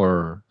warm,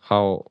 or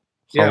how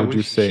Yeah, would with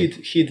you say?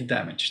 heat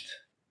damaged.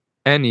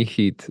 Any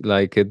heat,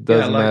 like it Yeah,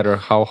 doesn't like, matter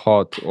how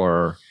hot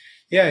or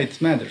yeah,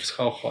 it matters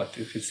how hot.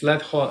 If it's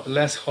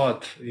less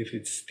hot, if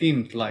it's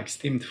steamed, like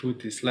steamed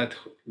food is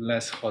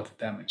less hot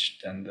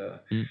damaged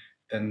mm,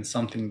 than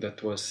something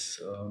that was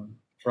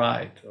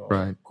fried or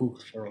right.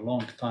 cooked for a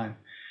long time.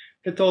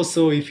 But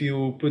also, if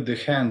you put the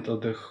hand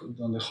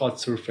on the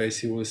hot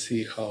surface, you will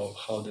see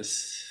how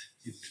this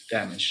it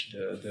damaged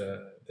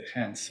the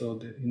hand. So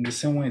in the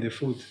same way, the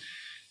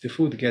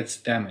food gets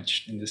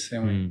damaged in the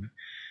same way. Mm.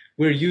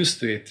 We're used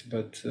to it,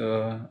 but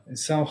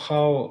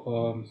somehow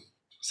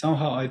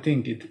I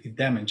think it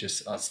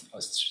damages us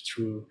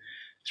through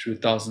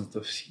thousands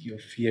of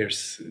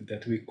years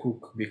that we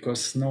cook,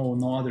 because no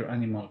other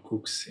animal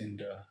cooks in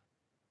the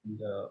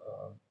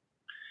uh,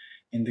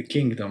 in the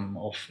kingdom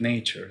of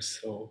nature.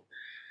 So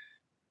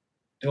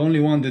the only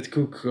one that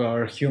cook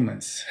are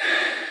humans.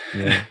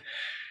 Yeah.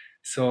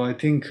 So I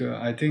think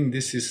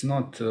this is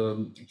not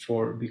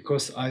for,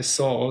 because I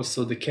saw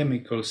also the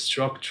chemical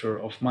structure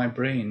of my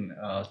brain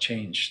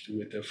changed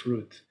with the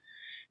fruit.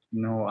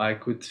 I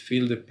could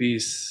feel the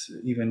peace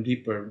even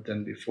deeper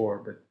than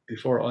before. But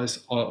before, I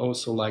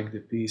also liked the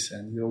peace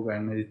and yoga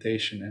and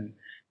meditation,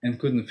 and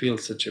couldn't feel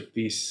such a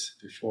peace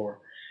before.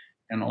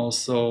 And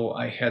also,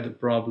 I had a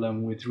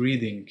problem with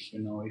reading.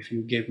 If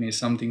you gave me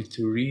something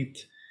to read,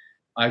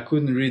 I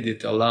couldn't read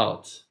it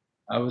aloud.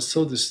 I was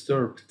so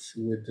disturbed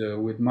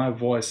with my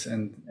voice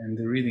and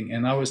the reading,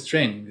 and I was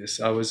training this.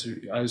 I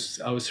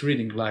was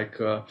reading like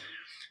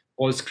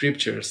all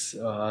scriptures,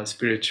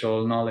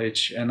 spiritual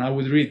knowledge, and I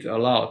would read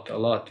aloud a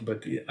lot,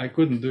 but I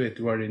couldn't do it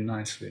very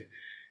nicely.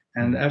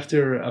 And Mm.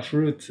 after a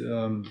fruit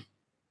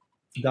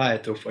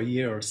diet of a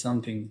year or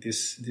something,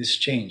 this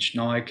changed.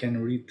 Now I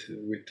can read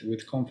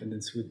with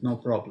confidence, with no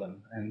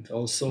problem. And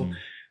also, Mm.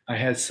 I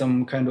had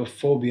some kind of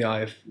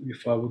phobia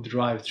if I would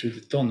drive through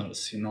the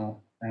tunnels,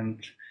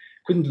 and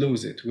couldn't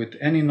lose it with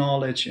any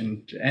knowledge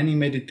and any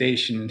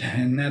meditation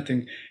and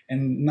nothing.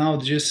 And now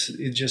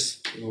it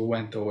just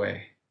went away.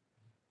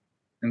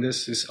 And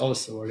this is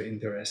also very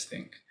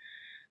interesting.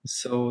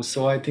 So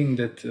I think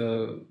that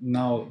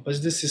now,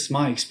 but this is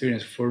my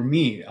experience. For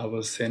me, I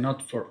will say,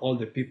 not for all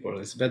the people.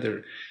 It's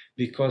better,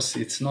 because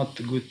it's not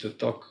good to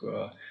talk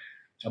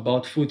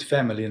about food,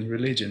 family, and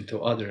religion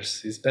to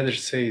others. It's better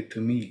to say it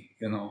to me.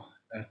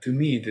 To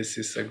me, this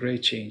is a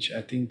great change.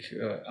 I think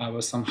I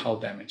was somehow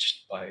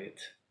damaged by it.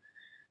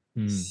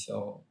 Mm.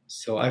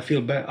 So I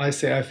feel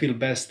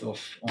best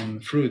of on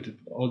fruit,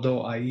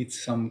 although I eat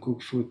some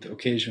cooked food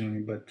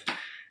occasionally, but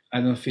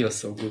I don't feel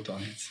so good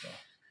on it. So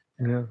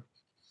Yeah.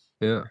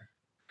 Yeah.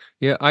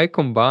 Yeah, I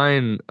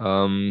combine,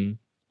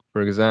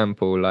 for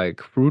example,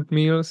 like fruit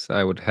meals.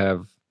 I would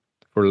have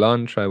for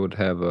lunch. I would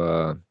have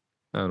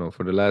I don't know.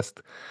 For the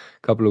last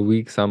couple of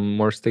weeks, I'm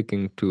more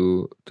sticking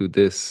to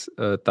this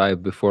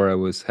type. Before I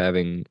was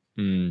having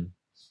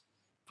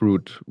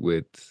fruit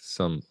with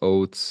some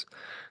oats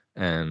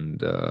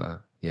and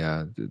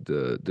yeah,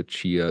 the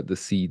chia, the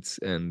seeds,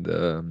 and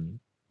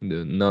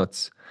the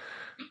nuts.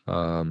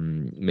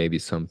 Maybe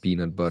some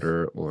peanut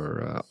butter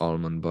or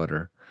almond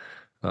butter.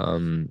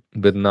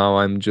 But now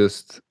I'm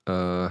just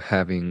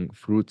having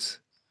fruits.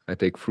 I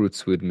take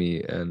fruits with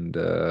me, and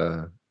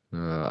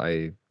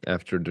I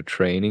after the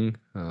training,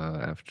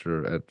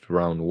 after at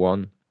round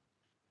one,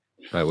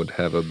 I would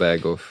have a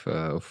bag of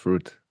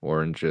fruit,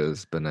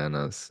 oranges,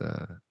 bananas,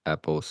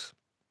 apples.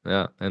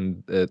 Yeah,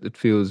 and it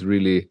feels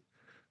really.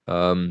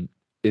 Um,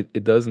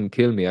 it doesn't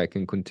kill me. I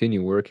can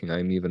continue working.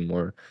 I'm even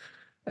more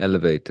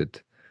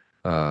elevated.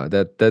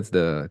 That's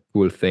the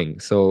cool thing.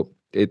 So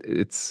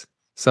it's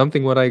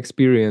something what I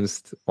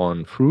experienced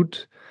on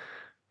fruit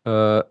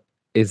uh,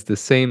 is the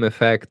same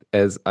effect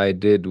as I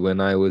did when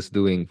I was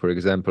doing, for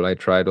example, I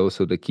tried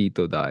also the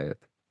keto diet,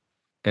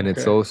 and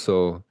it's Okay.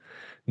 also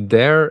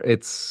there.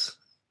 It's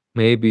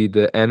maybe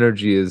the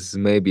energy is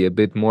maybe a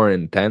bit more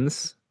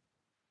intense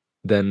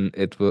than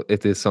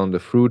it is on the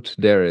fruit.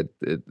 There,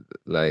 it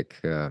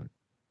like.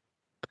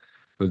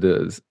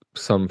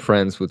 Some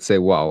friends would say,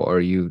 "Wow, are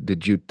you?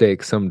 Did you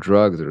take some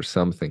drugs or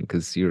something?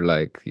 Because you're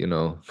like,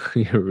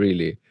 you're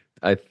really."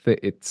 I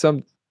think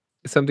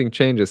something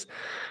changes,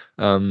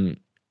 um,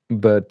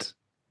 but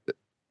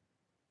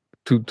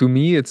to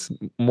me, it's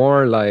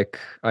more like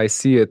I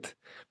see it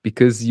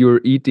because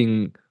you're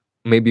eating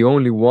maybe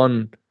only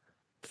one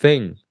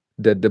thing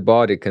that the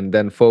body can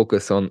then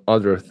focus on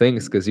other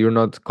things because you're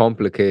not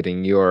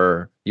complicating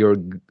your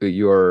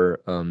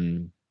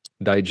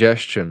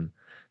digestion,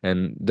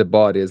 and the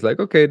body is like,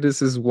 okay,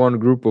 this is one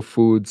group of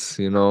foods,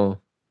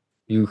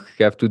 you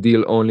have to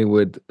deal only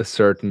with a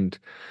certain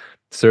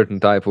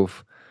type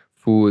of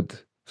food,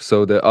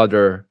 so the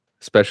other,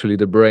 especially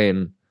the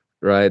brain,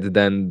 right,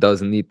 then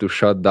doesn't need to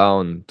shut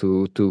down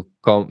to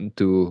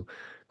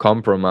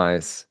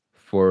compromise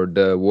for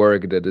the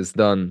work that is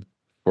done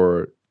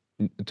for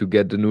to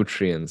get the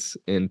nutrients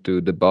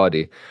into the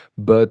body.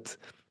 But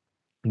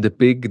the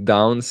big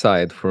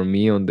downside for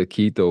me on the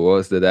keto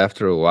was that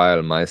after a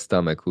while my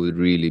stomach would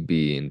really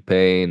be in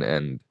pain,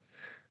 and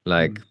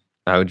like Mm.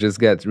 I would just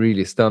get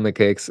really stomach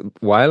aches.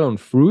 While on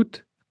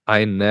fruit,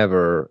 I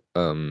never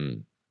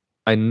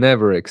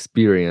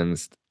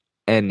experienced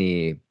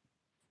any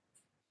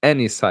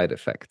any side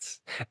effects.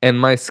 And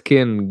my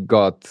skin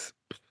got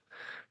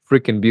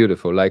freaking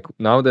beautiful. Like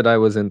now that I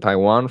was in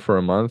Taiwan for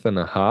a month and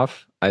a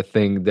half, I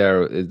think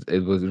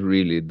it was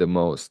really the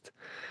most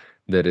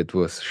that it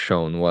was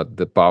shown what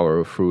the power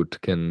of fruit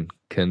can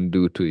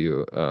do to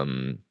you.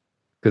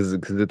 Because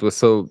it was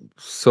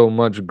so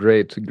much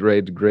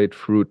great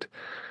fruit,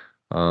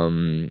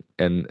 and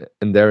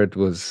there it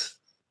was,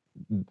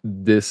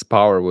 this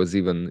power was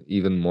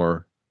even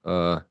more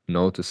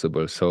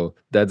noticeable. So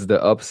that's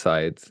the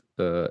upside,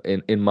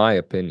 in my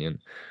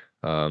opinion.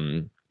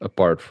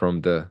 Apart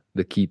from the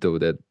keto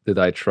that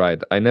I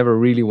tried, I never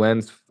really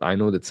went. I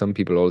know that some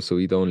people also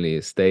eat only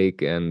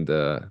steak and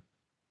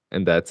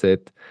that's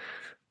it.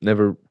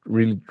 Never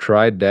really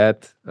tried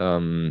that.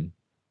 And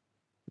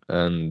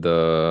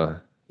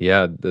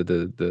yeah,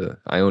 the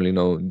I only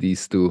know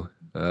these two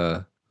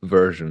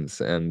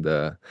versions. And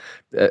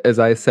as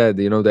I said,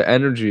 the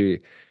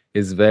energy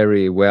is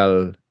very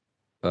well,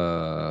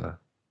 uh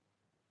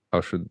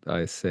how should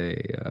I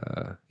say,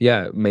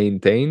 yeah,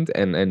 maintained,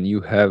 and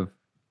you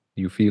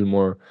feel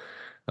more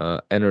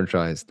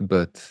energized.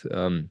 But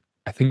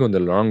I think on the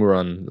long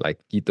run, like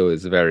keto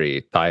is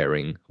very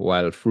tiring,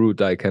 while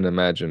fruit, I can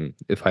imagine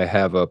if I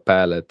have a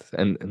palate.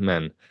 And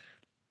man,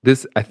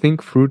 this, I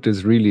think fruit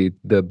is really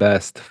the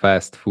best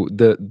fast food,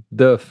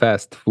 the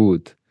fast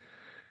food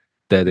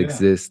that Yeah.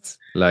 exists.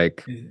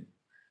 Like, It-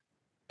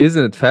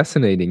 isn't it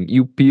fascinating?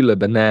 You peel a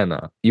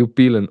banana, you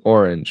peel an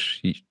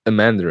orange, a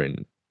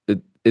mandarin.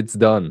 It's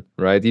done,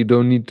 right? You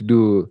don't need to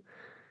do.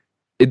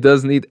 It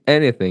doesn't need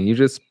anything. You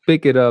just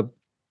pick it up.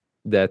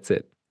 That's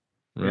it,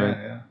 right?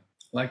 yeah, yeah.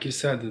 Like you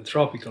said, the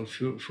tropical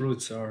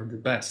fruits are the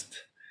best.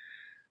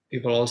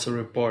 People also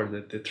report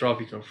that the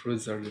tropical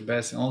fruits are the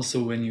best. And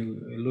also, when you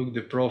look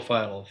the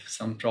profile of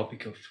some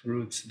tropical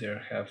fruits, they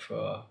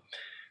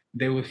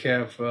will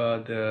have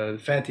the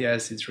fatty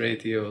acids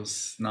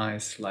ratios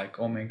nice, like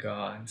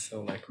omega, and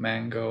so like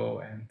mango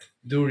and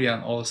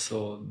durian.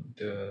 Also,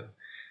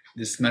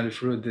 the smelly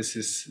fruit. This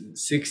is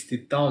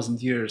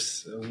 60,000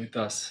 years with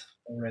us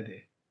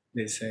already,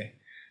 they say.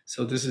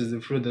 So this is the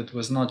fruit that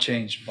was not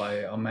changed by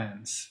a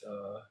man's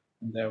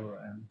endeavor.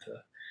 And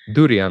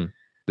Durian,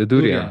 the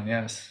durian. durian,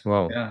 yes,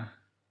 Wow. yeah,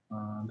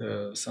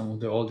 the some of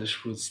the oldest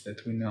fruits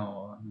that we know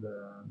on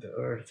the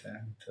earth.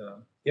 And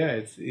yeah,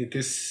 it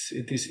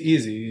is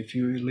easy if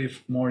you live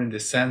more in the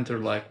center,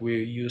 like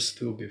we used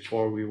to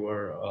before we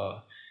were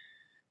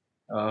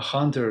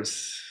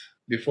hunters.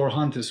 Before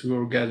hunters, we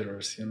were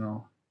gatherers,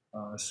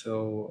 so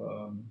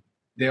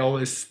they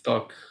always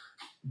talk.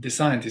 The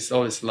scientists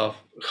always love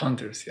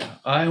hunters. Yeah,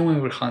 and we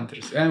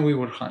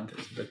were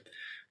hunters, but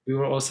we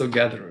were also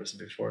gatherers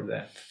before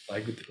that,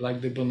 like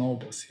the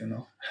bonobos,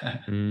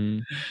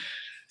 Mm.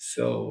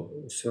 So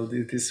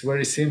it is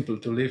very simple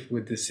to live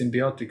with the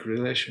symbiotic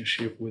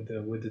relationship with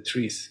the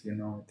trees.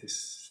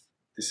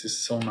 This is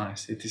so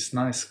nice. It is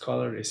nice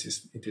color.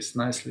 It is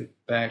nicely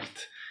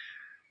packed.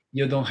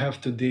 you don't have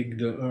to dig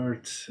the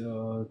earth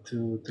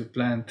to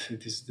plant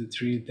it is the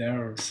tree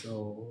there.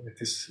 So it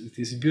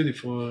is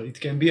beautiful. It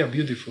can be a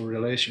beautiful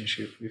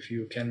relationship if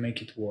you can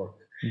make it work.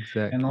 And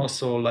Exactly.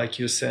 also, like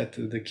you said,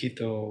 the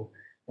keto,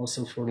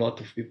 also for a lot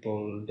of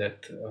people that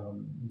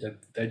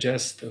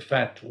digest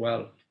fat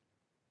well,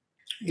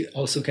 it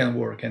also can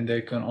work, and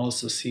they can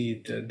also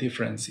see the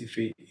difference if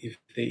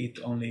they eat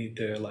only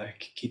the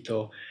like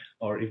keto,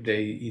 or if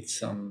they eat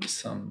some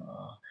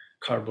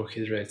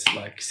carbohydrates,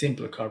 like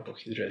simple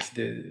carbohydrates.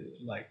 They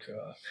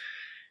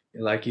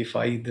like if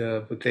I eat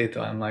the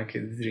potato, I'm like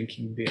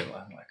drinking beer.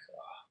 I'm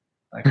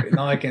like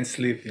now I can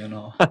sleep.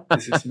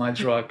 This is my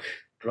drug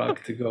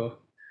to go.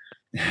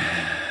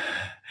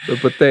 The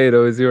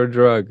potato is your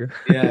drug.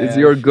 Yeah, It's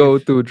yeah. your If if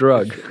go-to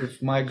drug.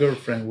 if my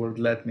girlfriend would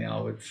let me, I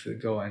would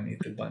go and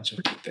eat a bunch of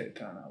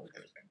potato, and I would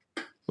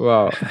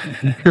Wow.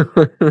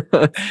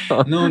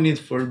 no need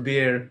for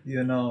beer,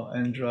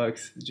 and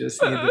drugs.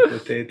 Just eat the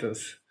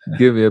potatoes.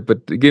 Give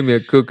me a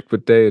cooked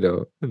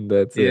potato, and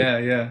that's it. Yeah,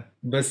 yeah.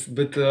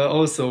 But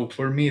also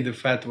for me, the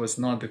fat was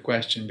not the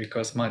question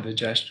because my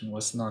digestion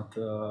was not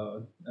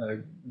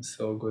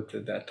so good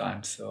at that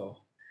time. So,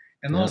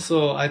 and Yeah. also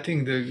I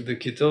think the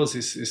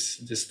ketosis is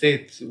the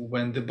state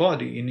when the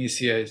body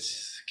initiates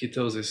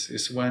ketosis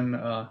is when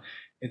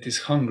it is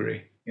hungry,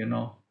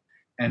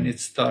 and Mm. it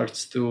starts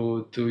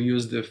to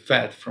use the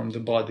fat from the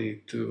body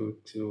to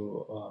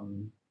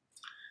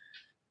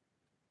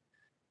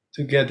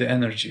get the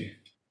energy,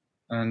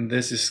 and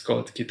this is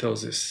called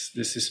ketosis.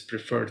 This is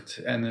preferred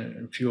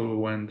fuel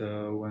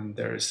when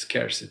there is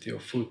scarcity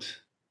of food.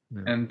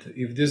 Yeah. And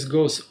if this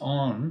goes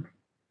on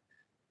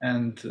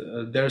and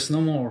there's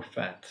no more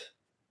fat,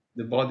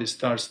 the body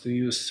starts to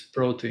use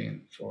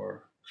protein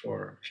for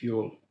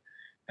fuel.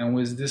 And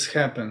when this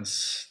happens,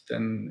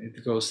 then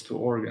it goes to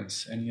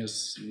organs and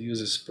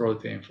uses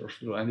protein for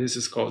fuel. And this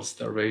is called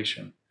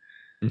starvation.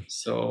 Mm.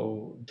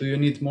 So, do you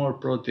need more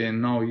protein?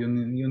 No, you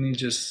need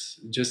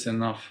just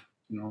enough,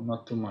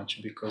 not too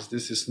much, because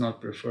this is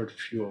not preferred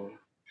fuel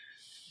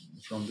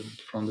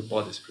from the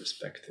body's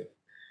perspective,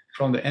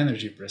 from the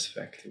energy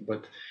perspective.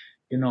 But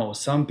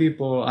some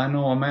people. I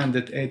know a man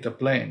that ate a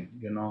plane.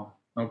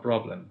 No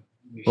problem.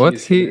 What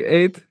He's he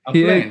ate? a He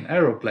ate. plane,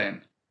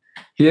 aeroplane.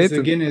 He He's ate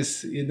a it.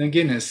 Guinness in the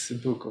Guinness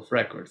Book of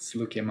Records.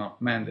 Look him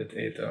up. Man that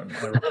ate an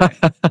aeroplane.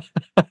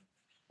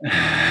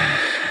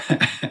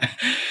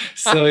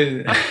 so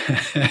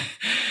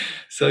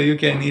so you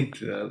can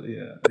eat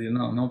yeah,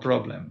 no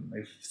problem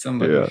if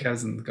somebody Yeah.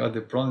 hasn't got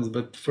the problems.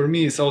 But for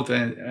me it's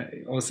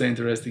also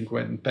interesting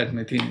when Pat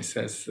Metini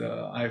says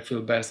I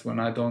feel best when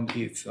I don't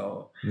eat.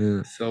 So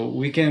Yeah.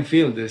 we can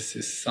feel this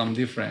is some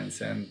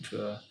difference.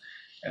 Yeah.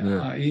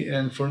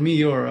 And for me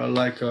you're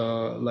like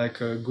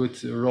a good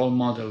role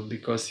model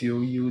because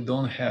you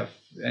don't have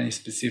any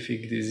specific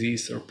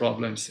disease or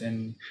problems,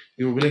 and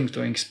you're willing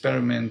to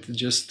experiment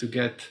just to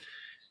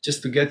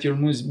get your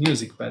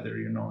music better,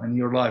 and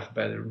your life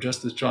better, just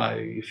to try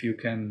if you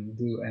can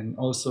do, and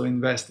also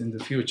invest in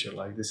the future.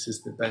 Like, this is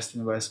the best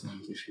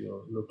investment if you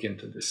look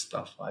into this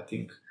stuff. I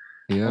think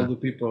all Yeah. the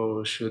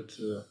people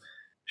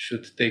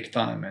should take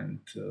time and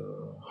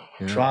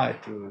Yeah. try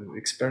to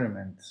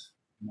experiment,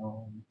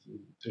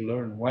 to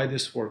learn why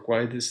this work,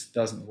 why this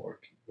doesn't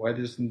work, why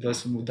this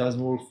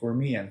doesn't work for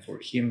me and for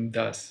him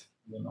does,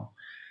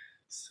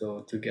 so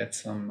to get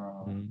some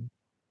Mm.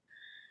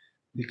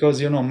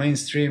 because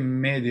mainstream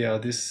media,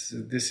 this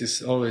is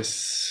always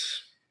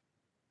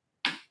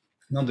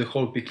not the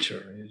whole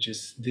picture.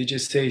 They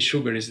just say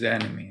sugar is the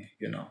enemy,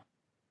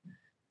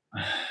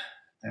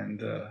 and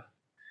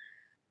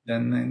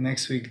then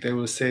next week they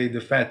will say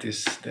the fat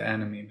is the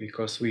enemy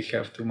because we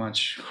have too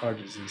much heart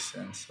disease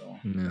and so.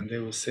 Yeah. And they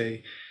will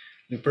say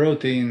the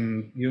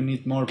protein, you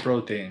need more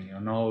protein,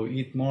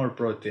 eat more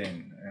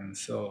protein. And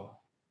so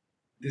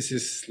this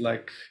is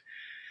like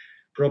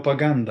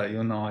propaganda.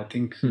 I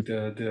think Hmm.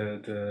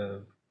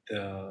 the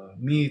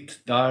meat,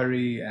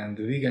 dairy, and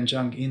the vegan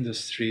junk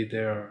industry,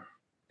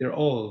 they're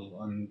all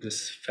on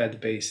this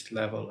fat-based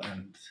level.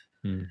 And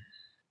Mm.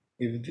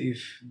 if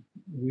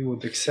we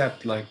would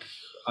accept, like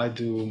I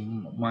do,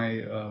 my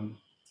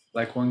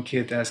like one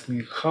kid asked me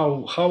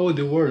how would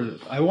the world,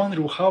 I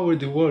wonder how would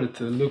the world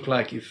look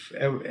like if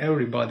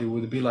everybody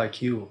would be like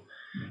you.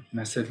 And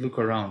I said, look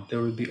around,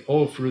 there would be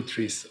all fruit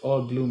trees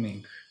all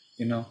blooming,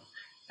 you know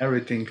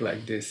everything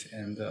like this.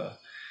 And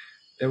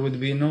there would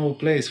be no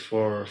place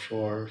for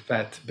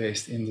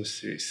fat-based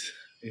industries,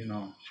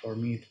 for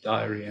meat,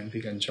 dairy, and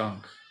vegan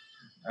junk.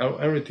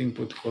 Everything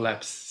would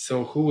collapse. So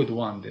who would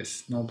want this?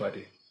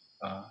 Nobody.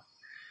 uh,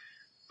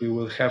 we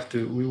would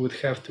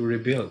have to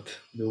rebuild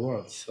the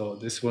world. So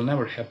this will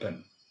never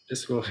happen.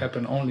 This will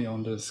happen only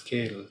on the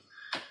scale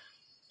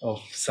of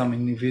some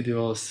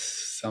individuals,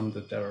 some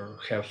that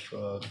have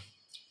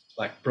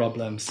like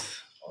problems,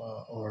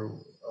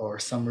 or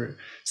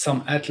some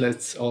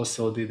athletes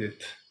also did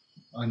it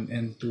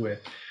and do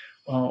it,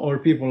 or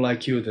people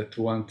like you that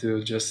want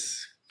to just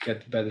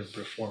get better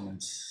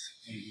performance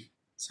in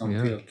some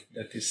Yeah. field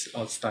that is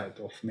outside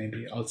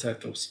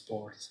of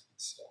sports.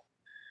 So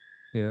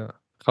Yeah.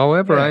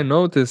 However, I Yeah.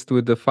 noticed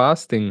with the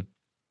fasting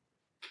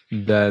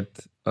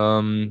that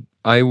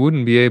I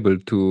wouldn't be able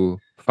to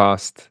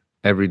fast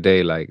every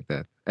day like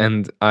that.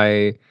 And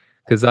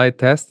because I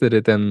tested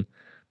it, and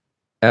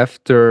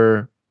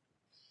after,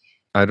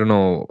 I don't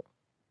know,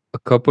 a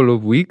couple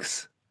of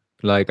weeks,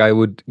 like I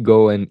would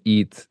go and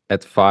eat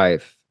at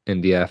 5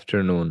 in the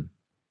afternoon.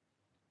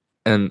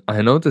 And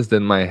I noticed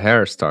that my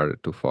hair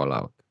started to fall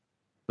out.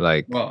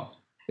 Like Wow.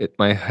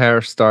 my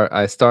hair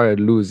I started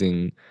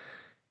losing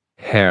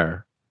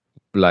hair.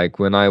 Like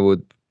when I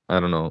would, I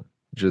don't know,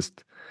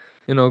 just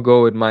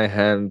go with my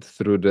hand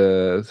through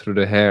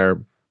the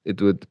hair,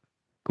 it would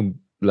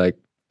like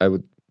I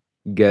would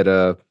get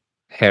a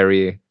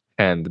hairy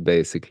hand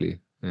basically.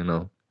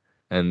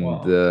 And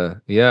Wow.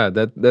 yeah,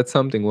 that's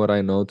something what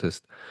I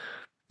noticed,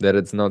 that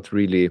it's not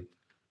really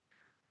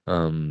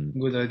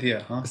Good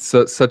idea, huh?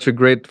 such a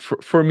great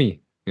for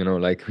me,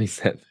 like we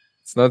said,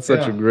 it's not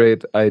such a Yeah.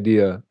 great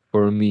idea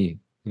for me.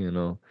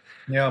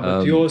 Yeah,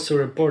 but you um also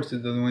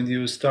reported that when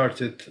you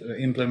started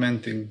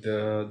implementing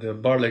the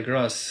barley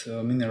grass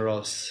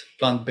minerals,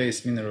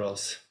 plant-based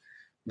minerals,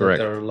 that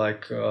are correct.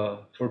 like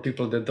for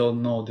people that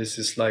don't know, this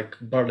is like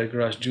barley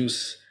grass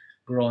juice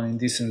grown in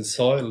decent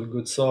soil,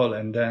 good soil,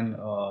 and then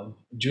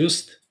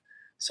juiced,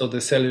 so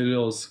the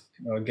cellulose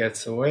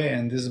gets away,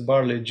 and this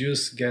barley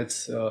juice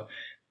gets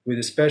with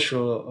a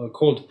special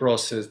cold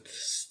process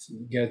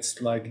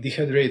gets like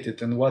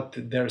dehydrated, and what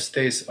there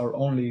stays are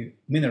only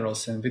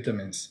minerals and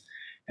vitamins,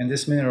 and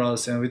these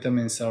minerals and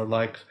vitamins are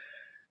like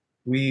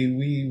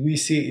we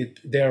see it,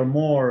 they are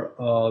more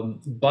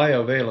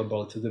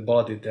bioavailable to the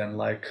body than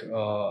like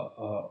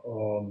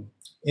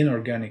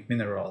inorganic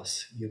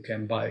minerals you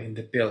can buy in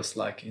the pills,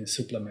 like in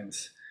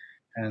supplements.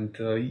 And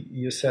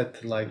you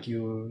said like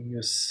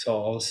you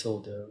saw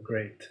also the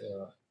great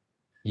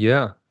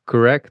Yeah,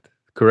 correct.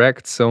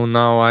 So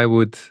now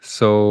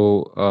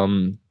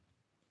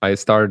I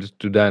started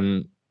to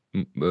then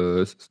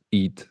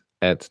eat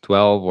at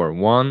 12 or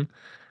 1.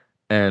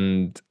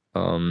 And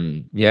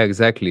yeah,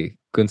 exactly,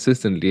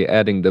 consistently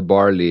adding the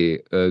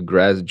barley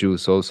grass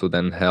juice also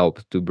then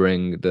helped to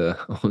bring the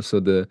also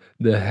the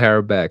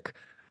hair back.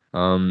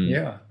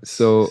 yeah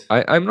So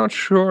I'm not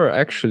sure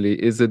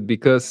actually, is it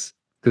because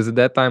at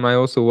that time I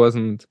also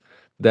wasn't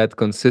that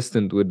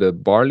consistent with the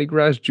barley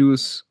grass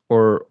juice,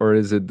 or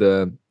is it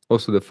the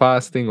also the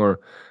fasting, or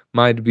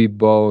might be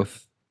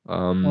both.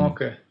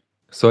 okay.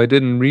 So I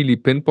didn't really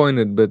pinpoint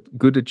it, but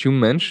good that you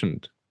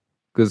mentioned,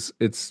 because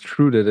it's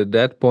true that at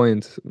that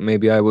point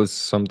maybe I was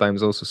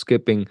sometimes also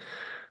skipping,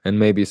 and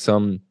maybe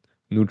some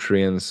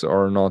nutrients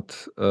are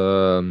not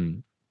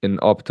in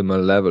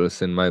optimal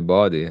levels in my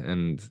body.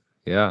 And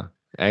yeah,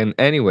 and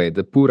anyway,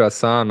 the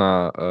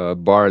purasana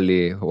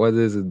barley, what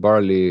is it,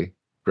 barley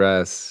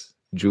grass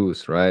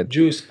juice, right?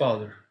 Juice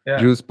powder, yeah.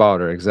 Juice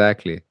powder,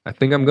 exactly. I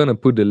think I'm Yeah, gonna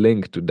put the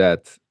link to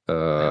that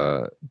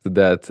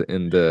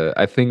in the.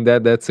 I think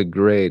that's a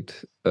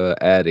great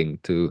adding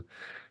to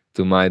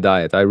my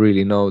diet. I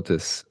really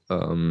notice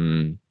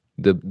the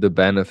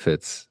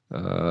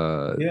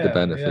yeah, yeah.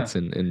 benefits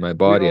in my we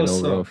body and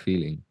overall also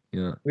feeling.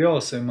 Yeah, we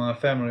also in my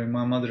family,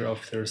 my mother,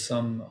 after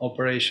some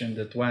operation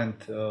that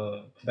went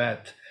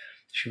bad,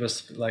 she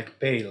was like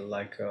pale,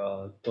 like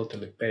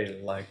totally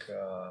pale, like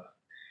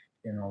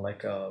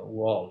like a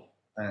wall.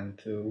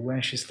 And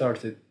when she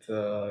started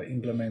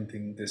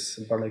implementing this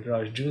barley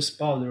grass juice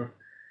powder,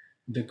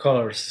 the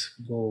colors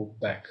go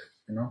back,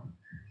 you know.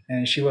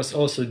 And she was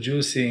also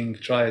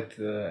juicing, tried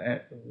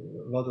a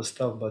lot of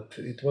stuff, but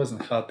it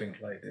wasn't helping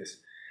like this.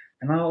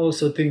 And I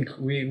also think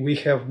we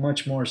have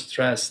much more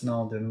stress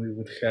now than we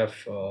would have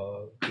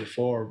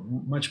before.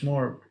 Much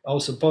more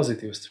also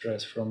positive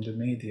stress from the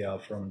media,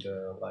 from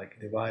the like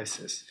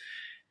devices,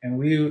 and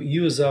we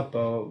use up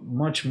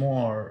much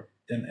more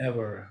than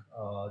ever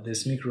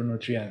these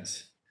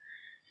micronutrients.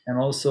 And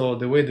also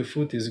the way the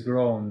food is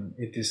grown,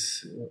 it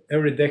is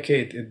every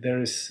decade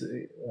there is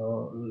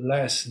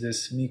less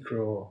this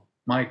micro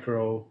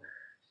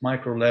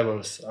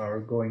levels are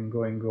going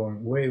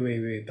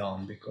way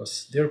down,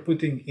 because they're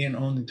putting in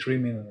only three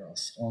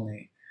minerals,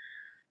 only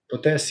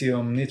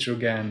potassium,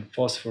 nitrogen,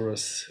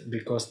 phosphorus,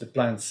 because the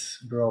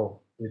plants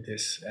grow with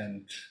this.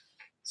 And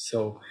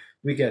so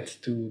we get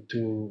to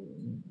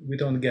we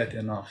don't get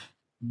enough,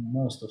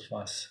 most of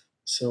us.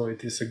 So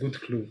it is a good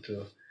clue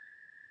to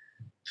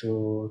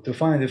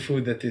find a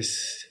food that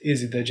is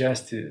easy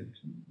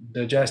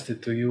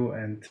digested to you,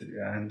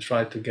 and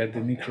try to get the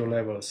micro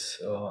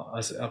levels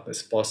as up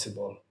as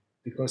possible.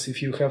 Because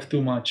if you have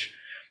too much,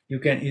 you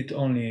can eat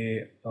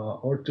only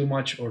or too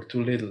much or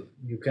too little.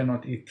 You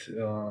cannot eat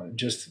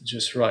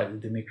just right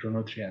the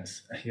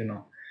micronutrients,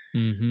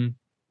 mm-hmm.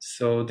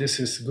 so this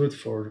is good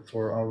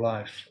for our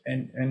life,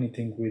 and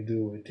anything we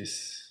do, it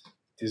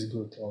is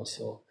good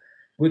also,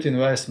 good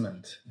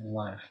investment in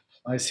life.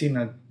 I see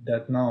not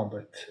that now,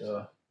 but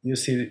you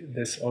see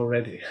this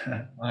already.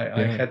 I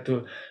Yeah, had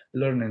to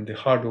learn in the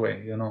hard way,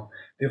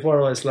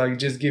 before I was like,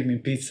 just give me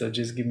pizza,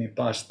 just give me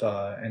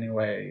pasta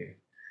anyway,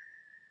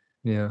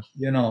 yeah.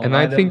 And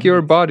I I think don't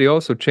your need. body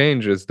also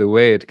changes the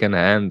way it can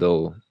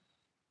handle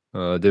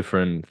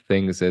different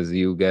things as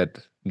you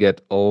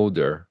get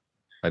older.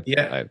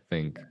 Yeah, I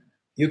think.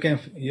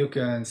 you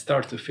can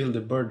start to feel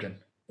the burden,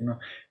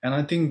 and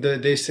I think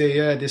that they say,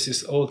 yeah, this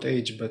is old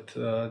age, but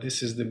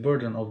this is the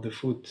burden of the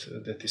food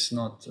that is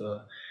not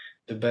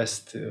the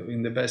best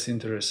in the best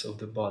interest of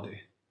the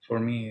body. For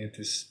me it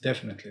is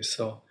definitely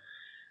so,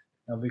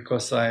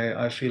 because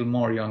I feel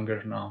more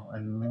younger now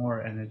and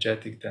more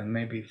energetic than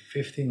maybe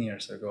 15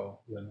 years ago.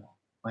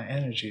 My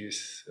energy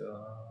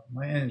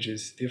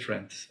is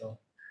different,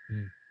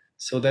 Mm.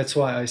 so that's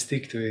why I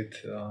stick to it.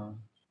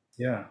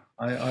 Yeah,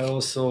 I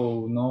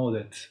also know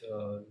that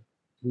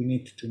we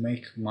need to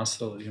make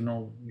muscle.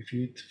 If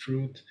you eat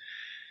fruit,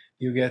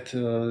 you get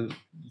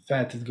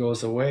fat, it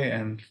goes away,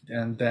 and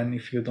then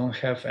if you don't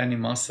have any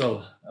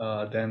muscle,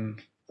 then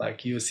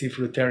like you see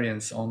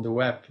fruitarians on the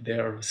web, they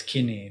are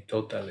skinny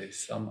totally,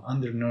 some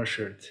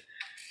undernourished,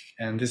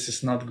 and this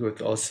is not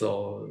good.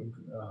 Also,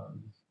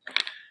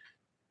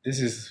 this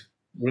is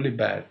really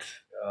bad,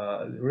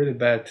 really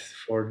bad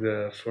for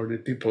the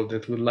people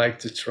that would like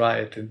to try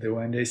it, and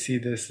when they see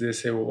this they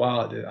say,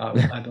 wow,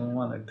 I don't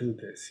want to do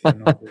this,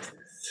 this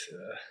is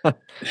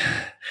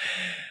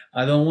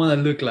I don't want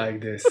to look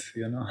like this.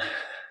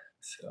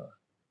 So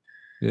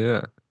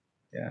Yeah,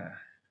 yeah.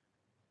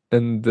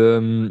 and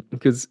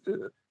because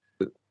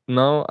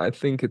now I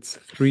think it's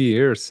 3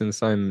 years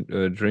since I'm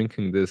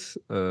drinking this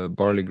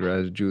barley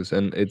grass juice,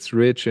 and it's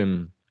rich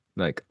in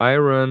like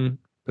iron,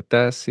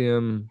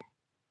 potassium,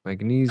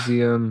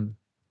 magnesium,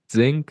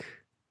 zinc.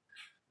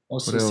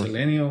 What Also else?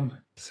 selenium.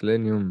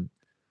 Selenium.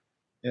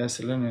 Yeah,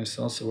 selenium is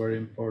also very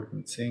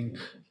important. Zinc.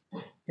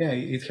 Yeah,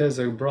 it has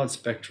a broad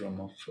spectrum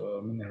of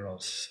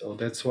minerals, so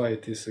that's why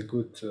it is a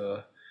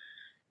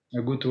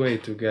good way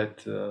to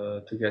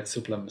get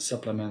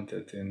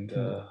supplemented in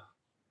Mm.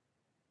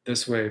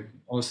 this way,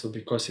 also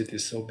because it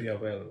is so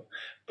available.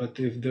 But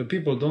if the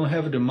people don't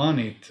have the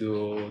money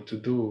to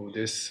do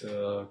this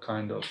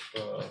kind of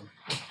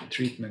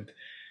treatment,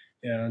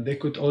 yeah, they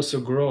could also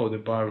grow the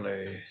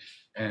barley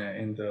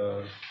in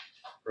the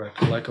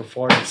like a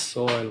forest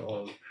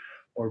soil,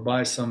 or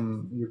buy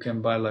some. You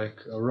can buy like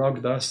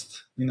rock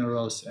dust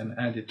minerals and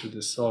add it to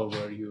the soil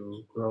where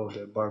you grow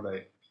the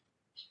barley,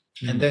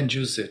 and Mm. then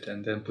juice it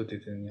and then put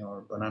it in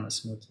your banana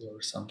smoothie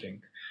or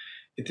something.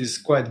 It is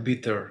quite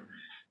bitter,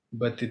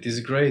 but it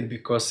is great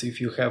because if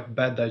you have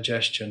bad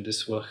digestion,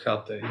 this will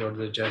help your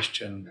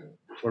digestion.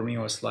 For me, it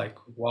was like,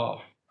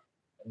 wow,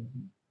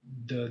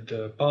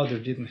 the powder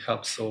didn't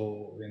help so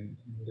in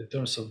the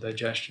terms of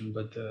digestion,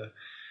 but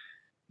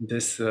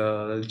this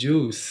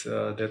juice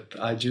that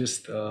I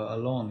juiced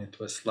alone, it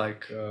was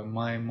like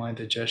my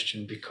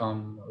digestion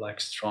become like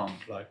strong,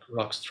 like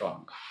rock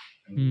strong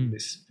in Mm.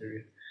 this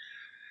period.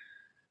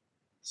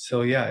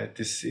 So yeah, it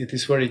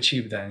is very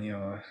cheap. Then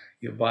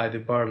you buy the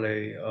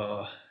barley,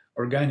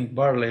 organic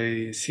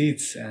barley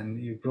seeds, and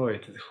you grow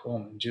it at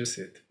home and juice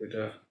it with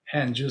a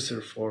hand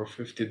juicer for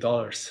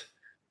 $50,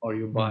 or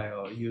you Mm. buy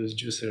a used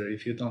juicer.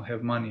 If you don't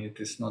have money, it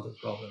is not a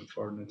problem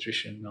for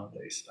nutrition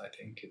nowadays. I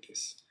think it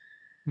is.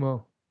 Well,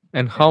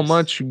 and It how is.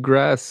 much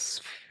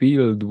grass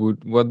field would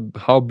what?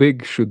 How big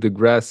should the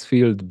grass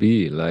field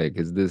be? Like,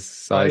 is this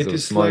size It of a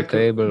is small like a,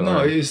 table no,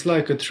 or? it's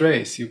like a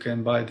trace. You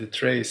can buy the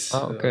trace,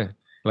 Ah, okay,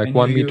 like and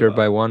you 1 meter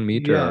by 1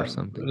 meter or yeah,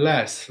 something.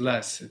 less.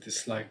 It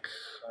is like,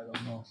 I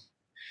don't know,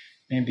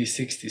 maybe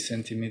 60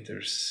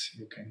 centimeters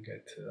you can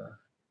get,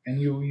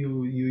 and you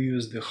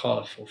use the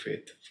half of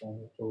it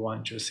for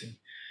one juicing.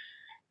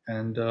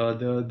 And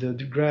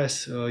the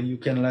grass you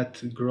can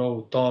let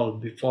grow tall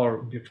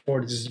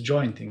before this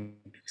jointing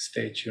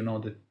stage,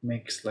 that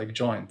makes like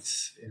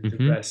joints in the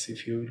Mm-hmm. grass.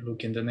 If you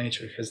look in the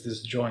nature, it has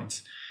these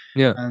joints,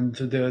 Yeah. and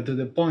to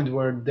the point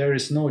where there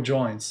is no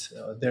joints,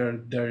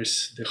 there is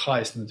the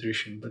highest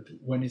nutrition. But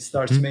when it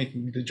starts Mm-hmm.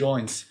 making the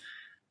joints,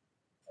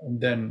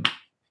 then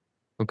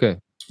Okay.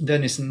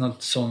 then it's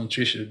not so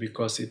nutritious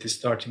because it is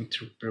starting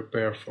to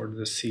prepare for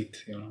the seed.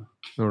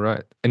 All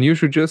right. And you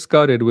should just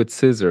cut it with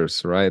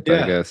scissors, right? I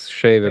Yeah, guess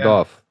shave it yeah,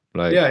 off.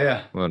 Like,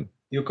 yeah. what?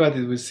 You cut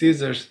it with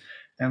scissors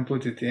and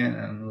put it in,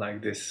 and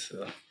like this.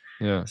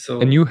 Yeah. And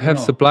So you have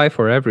supply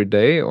for every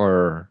day,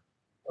 or?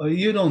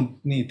 you don't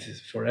need it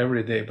for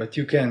every day, but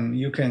you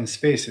can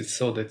space it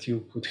so that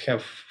you could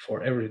have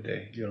for every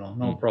day.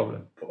 No Mm.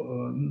 problem.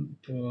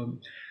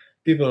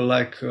 People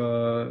like,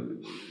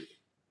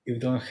 if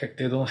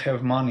they don't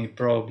have money,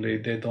 probably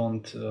they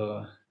don't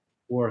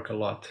work a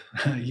lot.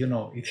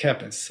 It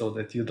happens so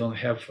that you don't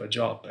have a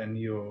job, and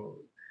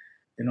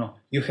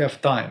you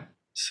have time,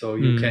 so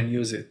you Mm. can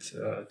use it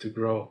to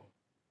grow.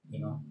 you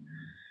know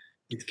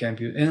it can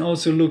be, and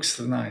also looks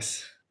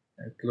nice.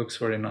 It looks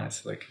very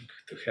nice, like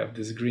to have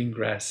this green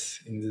grass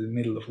in the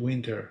middle of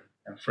winter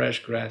and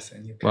fresh grass,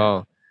 and you can.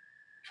 Wow.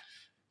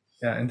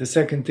 Yeah, and the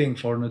second thing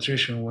for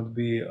nutrition would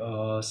be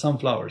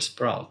sunflower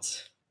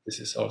sprouts. This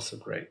is also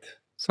great.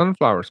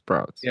 Sunflower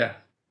sprouts. Yeah,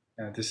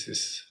 yeah. This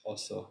is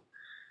also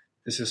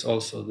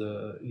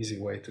the easy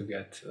way to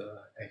get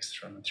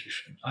extra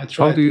nutrition. I How do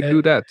tried you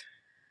do that?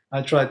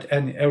 I tried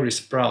every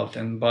sprout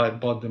and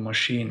bought the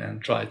machine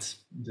and tried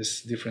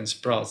this different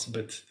sprouts,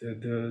 but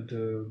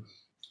the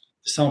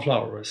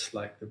Sunflower is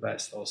like the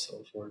best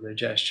also for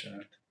digestion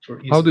and for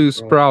How easy do you growth.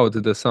 sprout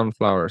the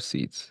sunflower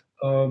seeds?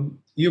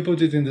 You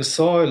put it in the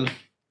soil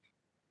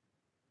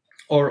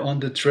or on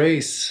the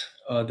trays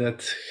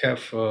that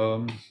have.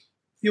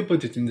 You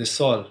put it in the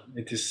soil.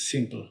 It is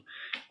simple,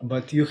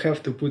 but you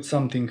have to put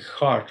something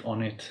hard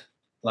on it,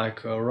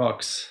 like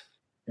rocks.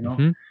 You know,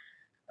 Hmm.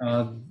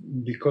 uh,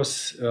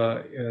 because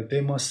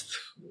they must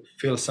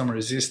feel some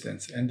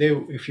resistance. And they,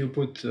 if you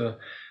put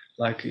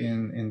like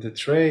in the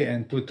tray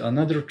and put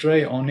another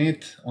tray on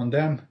it on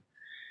them,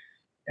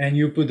 and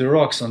you put the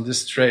rocks on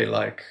this tray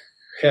like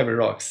heavy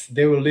rocks,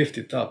 they will lift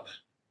it up.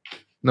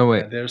 No Yeah,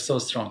 way. they're so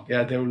strong.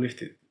 Yeah, they will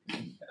lift it.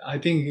 I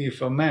think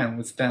if a man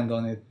would stand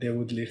on it, they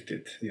would lift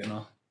it.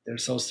 They're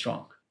so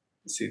strong.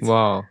 Seeds.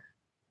 Wow.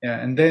 Yeah,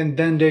 and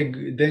then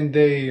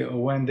they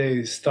when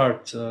they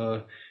start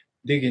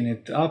digging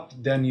it up,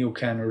 then you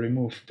can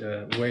remove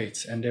the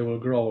weights and they will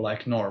grow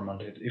like normal.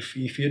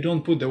 If you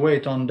don't put the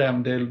weight on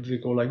them, they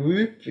go like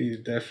whoop,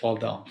 they fall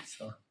down.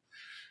 So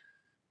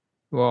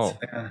Wow.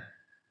 yeah,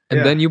 And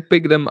yeah. then you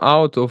pick them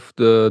out of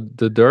the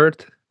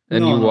dirt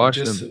and No, you no, wash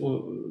just them.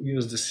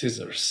 use the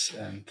scissors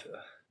and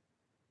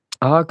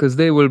Ah, because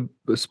they will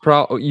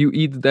sprout. You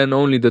eat then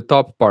only the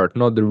top part,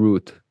 not the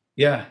root.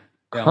 yeah,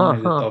 yeah, Huh,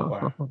 only the huh, top huh, huh,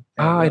 one. huh.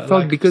 Yeah, Ah, I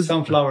thought like because.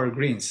 sunflower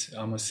greens.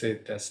 I must say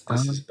Ah,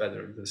 this is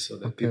better so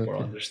that okay, people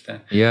okay.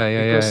 understand. Yeah, yeah,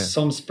 yeah, Because yeah.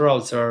 some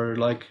sprouts are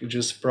like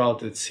just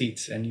sprouted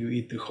seeds and you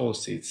eat the whole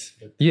seeds.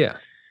 But Yeah.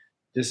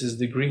 this is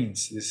the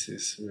greens. This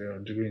is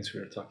the greens we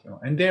are talking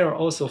about, and they are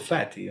also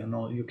fatty.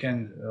 You can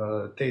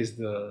taste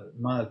the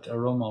mild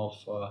aroma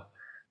of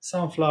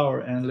sunflower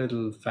and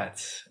little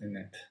fats in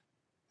it.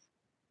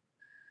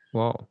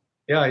 Wow.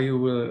 Yeah, you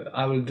will.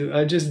 I will do.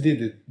 I just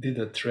did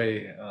a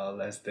tray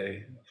last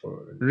day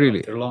for Really?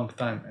 after a long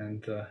time,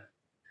 and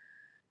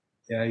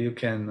yeah, you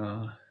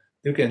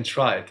can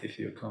try it if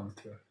you come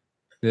to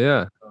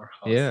Yeah. our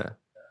house. Yeah.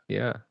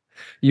 Yeah.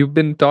 You've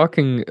been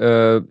talking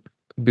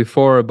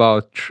before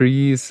about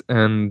trees,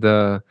 and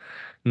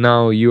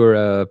now you're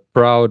a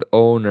proud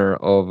owner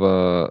of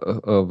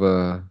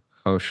a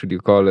how should you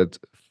call it,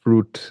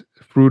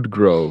 fruit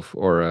grove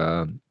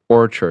or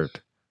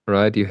orchard,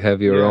 right? You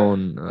have your Yeah.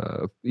 own.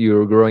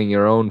 You're growing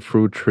your own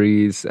fruit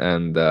trees,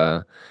 and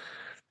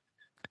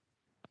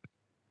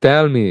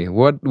tell me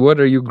what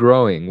are you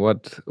growing?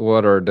 What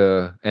are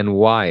the and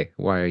why?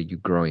 Why are you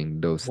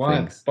growing those Why?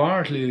 things?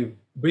 Partly,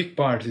 big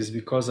part is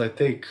because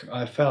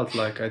I felt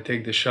like I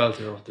take the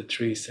shelter of the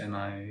trees, and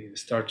I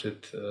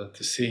started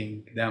to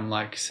seeing them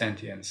like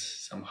sentience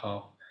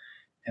somehow.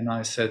 And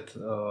I said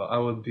I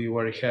would be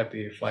very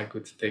happy if I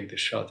could take the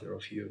shelter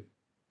of you,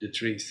 the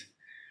trees.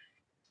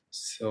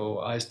 So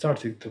I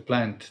started to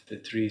plant the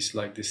trees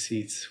like the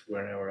seeds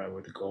wherever I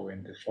would go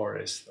in the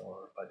forest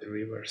or by the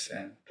rivers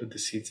and put the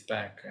seeds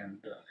back and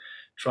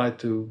try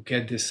to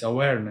get this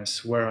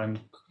awareness where I'm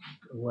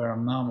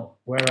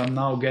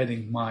now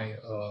getting my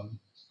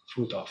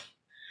food off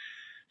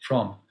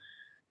from.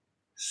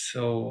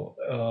 So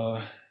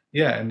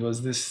yeah, and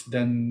was this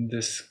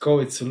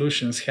COVID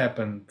solutions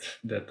happened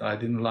that I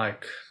didn't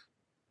like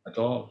at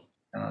all,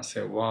 and I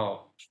said,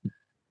 wow,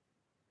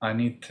 I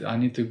need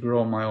to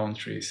grow my own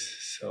trees.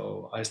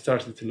 So I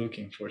started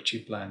looking for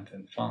cheap land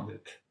and found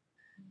it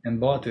and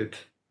bought it.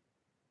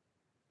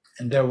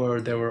 And there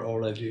were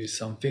already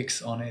some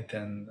figs on it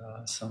and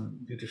some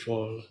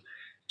beautiful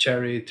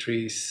cherry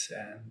trees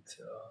and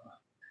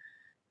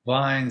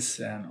vines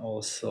and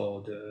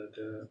also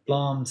the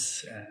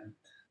plums and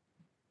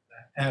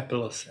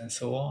apples and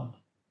so on.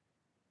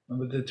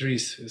 But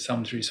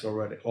some trees were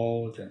already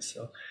old and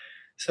so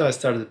I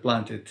started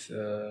planted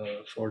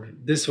for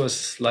this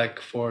was like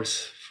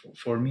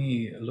for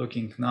me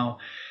looking now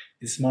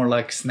it's more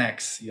like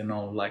snacks,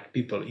 like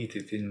people eat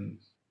it in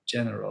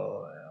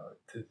general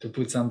to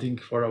put something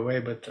for away,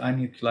 but I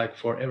need like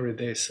for every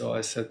day. So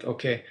I said,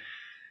 okay,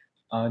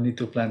 I need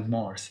to plant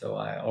more. So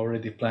I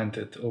already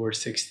planted over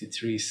 60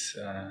 trees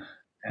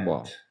and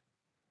Wow.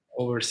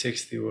 over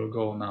 60 will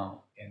go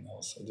now in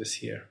also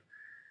this year.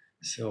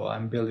 So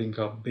I'm building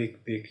a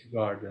big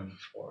garden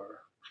for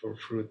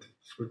fruit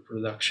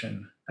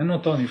production, and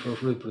not only for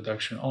fruit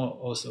production,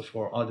 also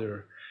for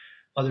other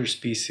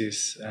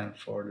species and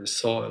for the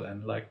soil.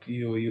 And like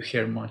you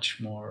hear much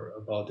more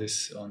about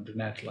this on the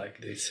net,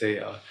 like they say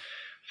a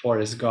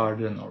forest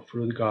garden or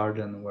fruit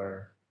garden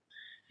where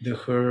the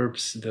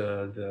herbs,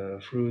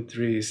 the fruit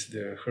trees,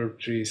 the herb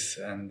trees,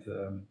 and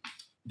the,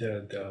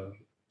 the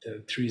the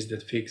trees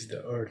that fix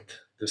the earth,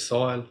 the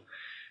soil,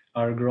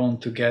 are grown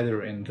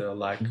together in the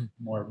like Mhm.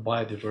 more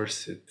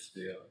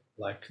biodiversity,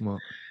 like Wow.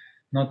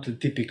 not the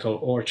typical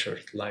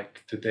orchard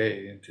like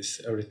today. It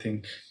is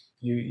everything.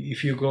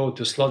 If you go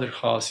to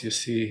slaughterhouse, you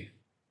see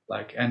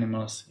like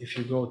animals. If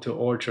you go to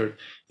orchard,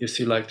 you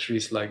see like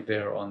trees like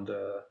they're on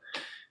the,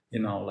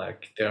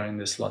 like they're in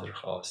the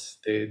slaughterhouse.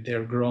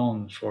 They're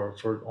grown for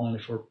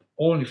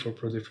only for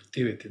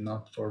productivity,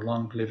 not for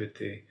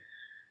longevity,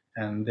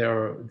 and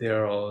they're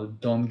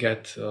don't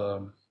get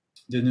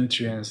the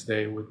nutrients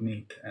they would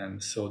need,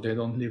 and so they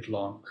don't live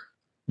long.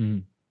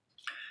 Mhm.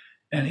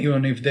 And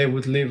even if they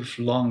would live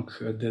long,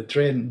 the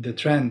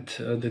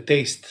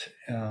taste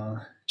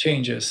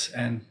changes,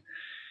 and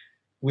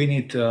we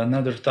need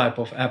another type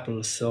of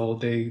apple. So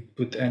they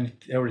put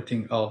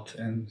everything out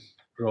and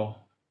grow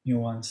new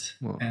ones.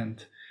 Well,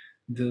 And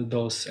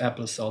those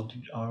apples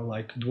are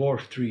like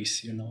dwarf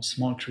trees,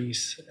 small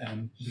trees,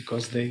 and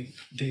because they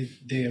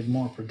are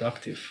more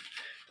productive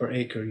per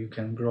acre, you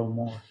can grow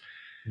more.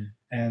 mm,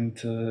 And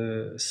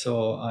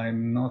so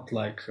I'm not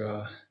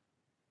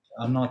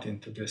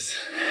into this.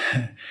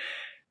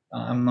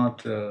 I'm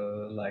not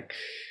like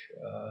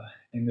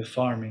in the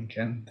farming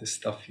and this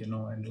stuff,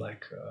 and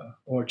like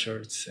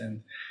orchards,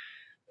 and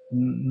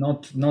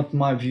not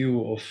my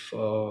view of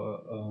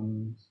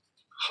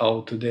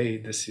how today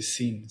this is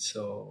seen.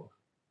 So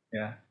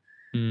yeah,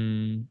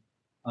 mm,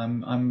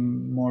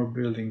 I'm more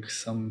building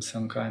some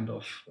kind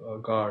of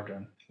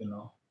garden,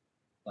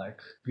 like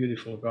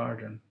beautiful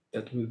garden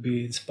that will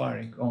be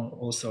inspiring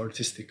also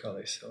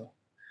artistically. So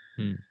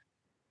mm.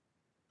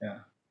 yeah.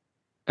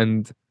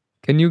 And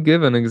can you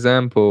give an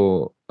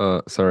example?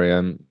 Sorry,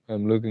 I'm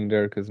looking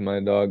there because my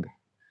dog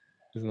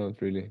is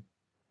not really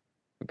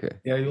okay.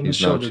 Yeah, you must He's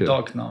show now the chill.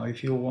 dog now.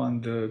 If you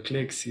want the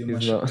clicks, you He's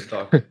must show now the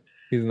dog.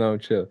 he's now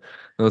chill.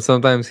 No,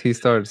 sometimes he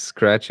starts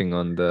scratching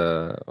on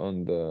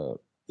the.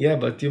 Yeah,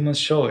 but you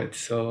must show it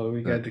so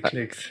we get the I,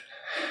 clicks.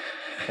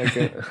 I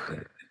can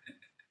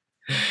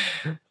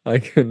I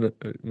can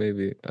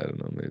maybe I don't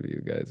know. Maybe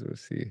you guys will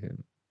see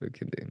him. Look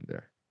at him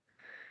there.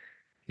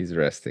 He's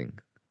resting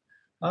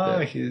Ah,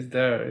 there. he's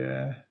there.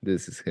 Yeah,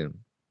 This is him.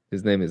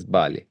 His name is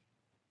Bali.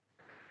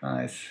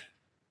 nice.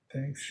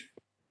 Thanks.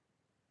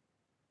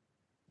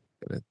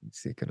 Let me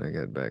see. Can I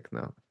get back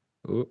now?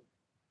 Oh,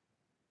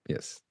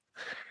 yes.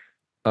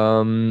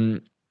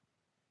 Um.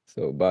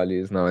 So Bali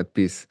is now at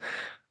peace.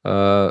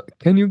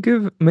 Can you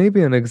give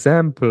maybe an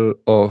example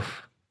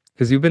of,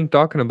 because you've been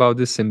talking about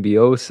this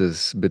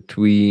symbiosis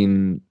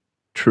between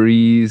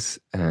trees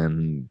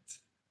um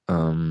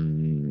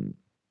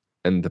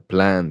and the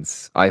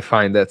plants. I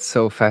find that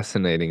so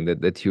fascinating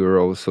that you're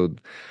also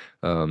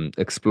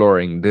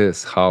exploring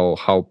this,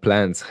 how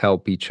plants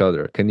help each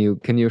other. Can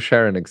you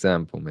share an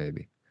example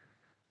maybe?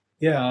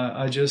 Yeah,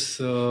 I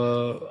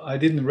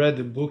didn't read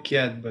the book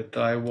yet, but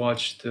I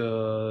watched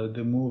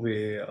the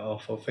movie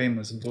of a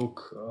famous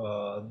book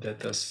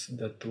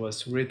that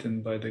was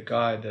written by the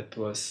guy that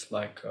was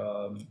like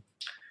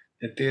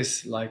that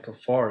is like a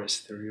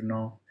forester,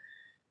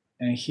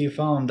 and he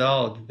found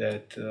out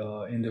that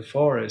in the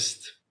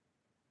forest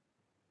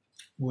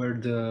where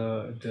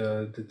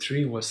the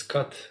tree was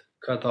cut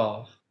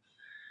off,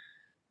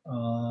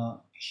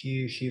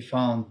 he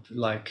found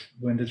like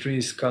when the tree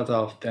is cut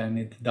off, then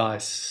it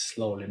dies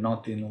slowly,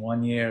 not in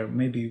 1 year,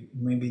 maybe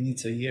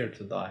needs a year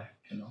to die,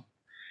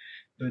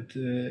 but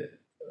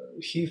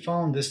he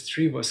found this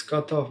tree was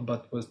cut off,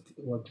 but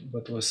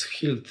was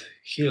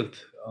healed,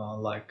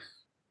 like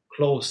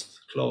closed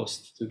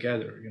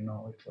together,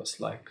 it was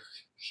like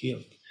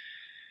healed.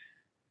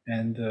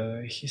 And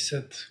he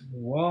said,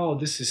 wow,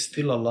 this is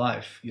still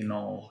alive.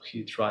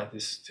 He tried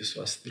this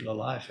was still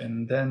alive.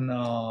 And then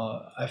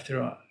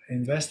after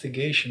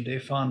investigation, they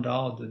found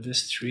out that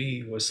this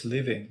tree was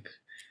living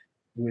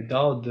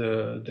without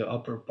the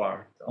upper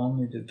part,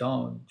 only the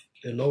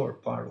lower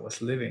part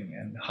was living.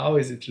 And how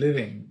is it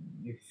living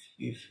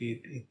if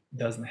it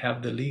doesn't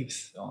have the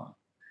leaves on?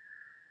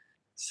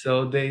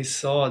 So they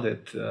saw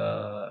that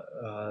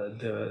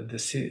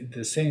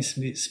the same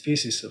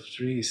species of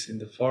trees in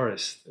the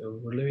forest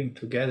were living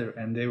together,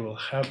 and they will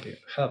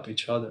help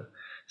each other.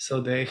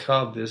 So they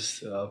help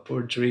this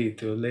poor tree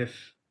to live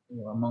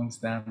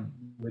amongst them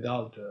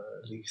without the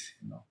leaves,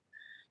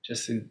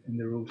 just in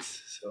the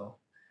roots. So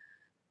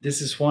this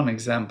is one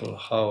example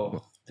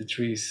how the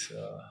trees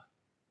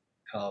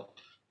help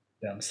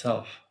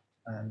themselves,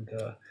 and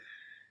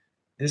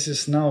this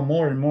is now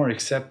more and more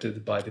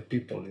accepted by the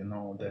people.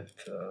 That.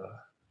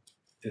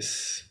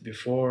 This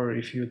before,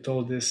 if you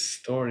told this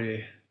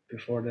story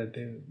before that,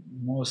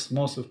 most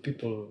of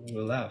people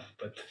will laugh,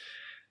 but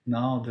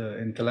now the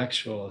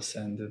intellectuals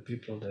and the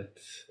people that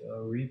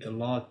read a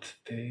lot,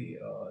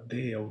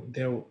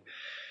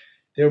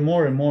 they're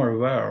more and more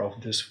aware of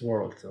this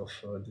world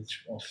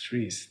of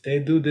trees. They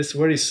do this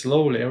very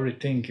slowly,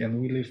 everything, and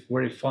we live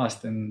very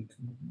fast. And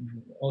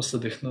also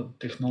the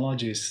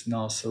technology is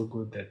now so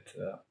good that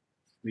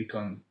we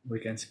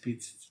can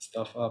speed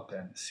stuff up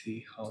and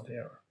see how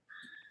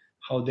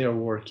they're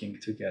working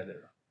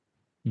together.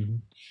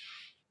 Mhm.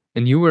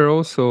 And you were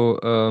also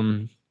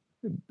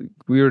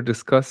we were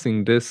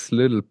discussing this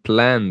little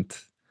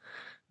plant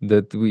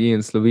that we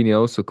in Slovenia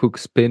also cook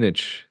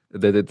spinach,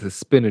 that it's a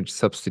spinach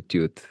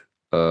substitute.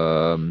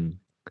 Um,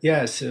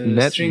 Yes,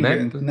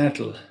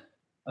 nettle? a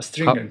How?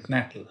 stringent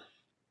nettle,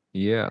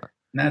 Yeah,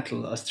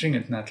 a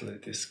stringent nettle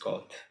it is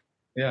called.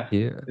 Yeah,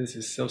 yeah. this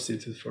is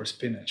substitute for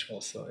spinach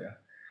also. Yeah,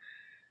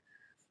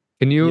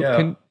 Can you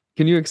yeah.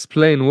 can you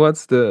explain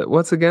what's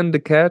again the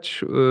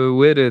catch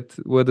with it?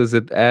 What does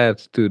it add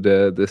to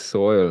the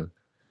soil?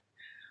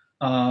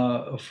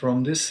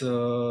 From this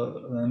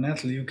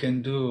nettle, you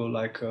can do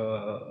like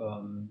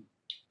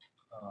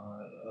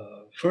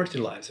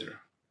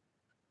fertilizer.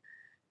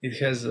 It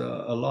has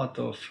a lot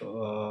of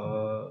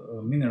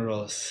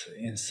minerals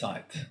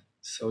inside,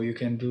 so you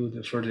can do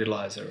the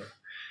fertilizer,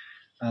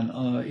 and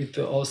it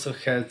also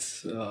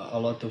has a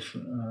lot of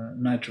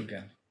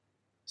nitrogen.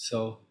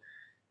 So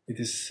it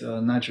is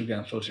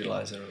nitrogen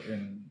fertilizer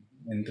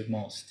in the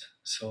most.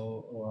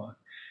 So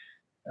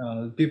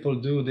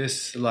people do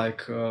this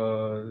like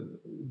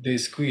they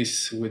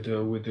squeeze with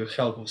the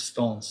help of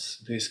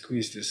stones. They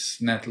squeeze these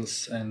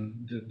nettles,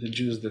 and the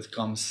juice that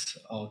comes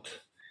out,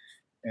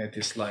 it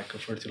is like a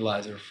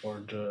fertilizer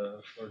for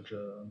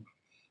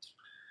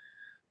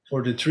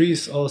the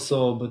trees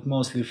also, but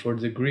mostly for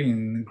the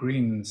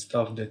green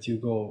stuff that you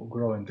go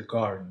grow in the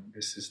garden.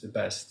 This is the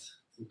best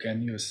you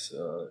can use.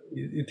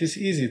 It is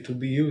easy to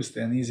be used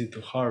and easy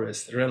to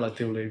harvest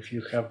relatively if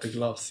you have the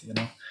gloves, you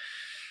know.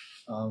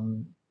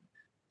 Um,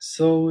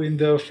 so in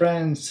the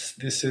France,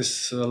 this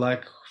is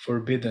like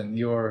forbidden.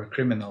 You're a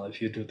criminal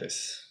if you do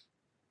this.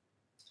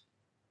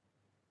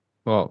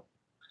 Wow,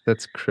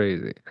 that's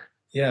crazy.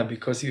 Yeah,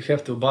 because you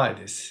have to buy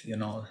this, you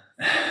know.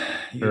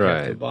 You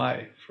have to Right.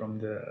 buy from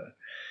the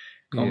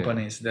Yeah.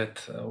 companies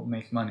that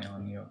make money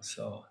on you.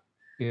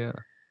 Yeah.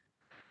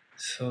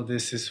 So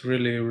this is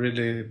really,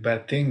 really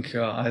bad thing.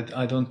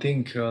 I don't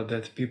think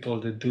that people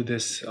that do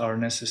this are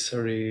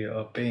necessarily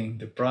paying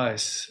the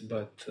price,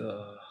 but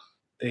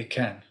they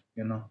can,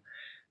 you know.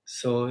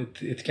 So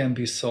it can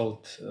be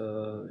sold.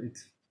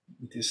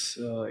 It is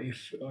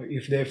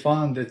if they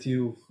found that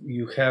you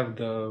have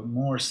the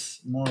more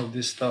of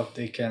this stuff,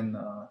 they can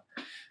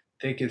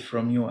take it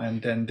from you,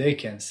 and then they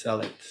can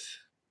sell it,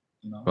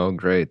 you know, Oh,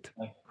 great.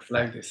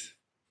 like this,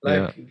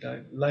 Yeah.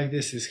 like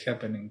this is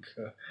happening.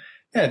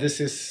 Yeah, this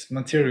is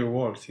material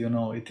world, you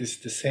know. It is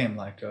the same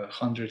like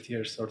 100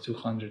 years or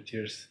 200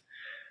 years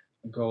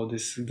ago.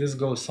 This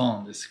goes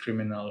on. This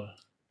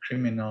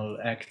criminal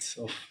acts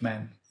of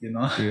men, you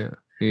know. Yeah.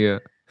 Yeah.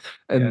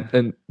 Yeah,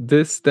 And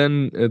this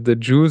then the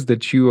juice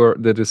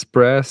that is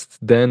pressed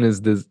then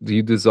is this,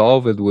 you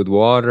dissolve it with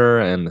water.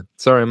 And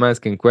sorry, I'm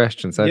asking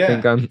questions. I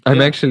think yeah, I'm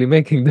yeah. actually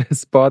making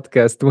this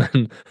podcast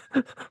when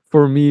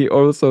for me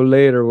also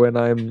later Of when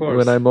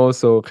course, I'm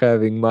also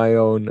having my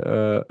own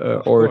of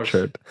course.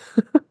 orchard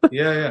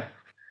Yeah, yeah.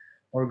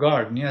 Or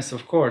garden, yes,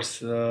 of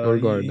course. or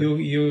garden.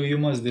 You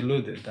must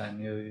dilute it,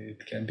 and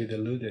it can be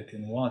diluted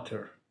in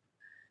water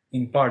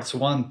in parts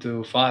 1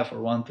 to 5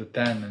 or 1 to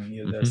 10, and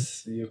Hmm.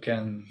 you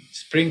can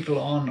sprinkle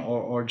on,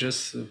 or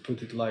just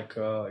put it like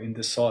in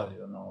the soil,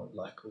 you know,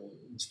 like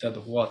instead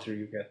of water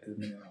you get the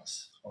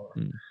minerals. Or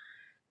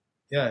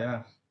yeah,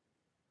 yeah.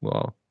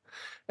 Wow.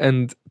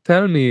 And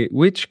tell me,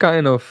 which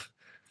kind of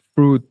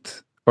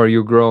fruit are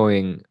you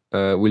growing?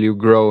 Will you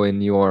grow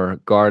in your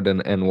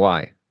garden and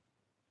why?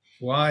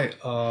 Why?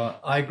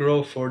 I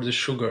grow for the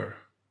sugar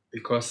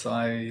because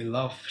I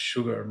love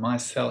sugar. My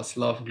cells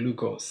love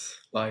glucose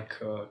like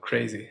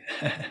crazy.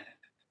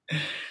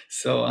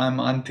 So I'm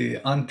anti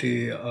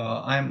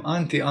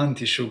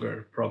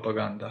sugar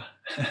propaganda.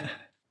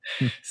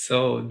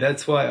 So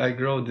that's why I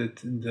grow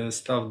the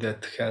stuff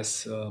that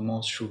has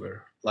most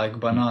sugar. Like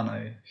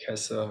banana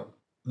has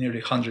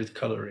nearly 100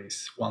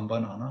 calories, one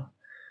banana,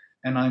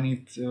 and I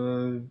need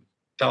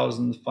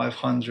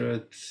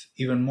 1,500,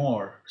 even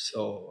more.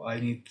 So I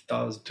need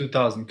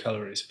 2,000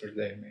 calories per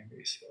day,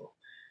 maybe. So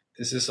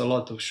this is a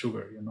lot of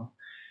sugar, you know.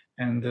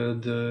 And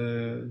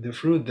the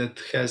fruit that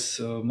has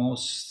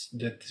most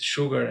that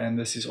sugar, and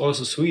this is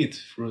also sweet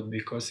fruit,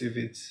 because if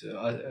it's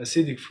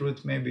acidic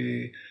fruit,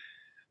 maybe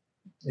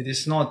it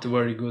is not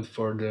very good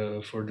for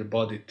the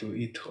body to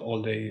eat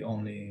all day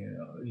only.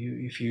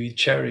 If you eat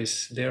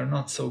cherries, they are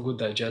not so good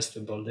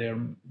digestible.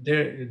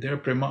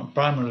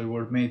 Primarily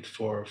were made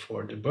for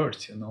the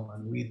birds, you know,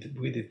 and we did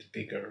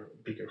bigger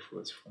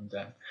fruits from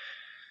them.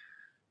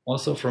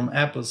 Also from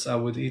apples, I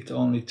would eat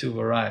only two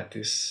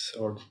varieties,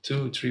 or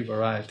three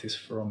varieties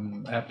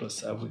from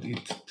apples. I would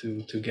eat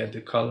to get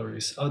the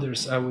calories.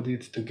 Others I would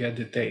eat to get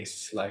the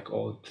tastes, like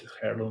old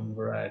heirloom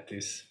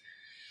varieties.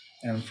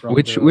 And from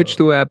Which the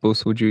two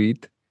apples would you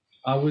eat?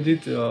 I would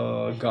eat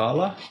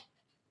gala,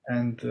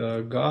 and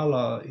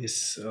gala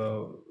is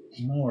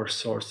more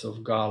sorts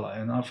of gala.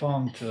 And I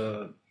found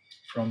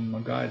from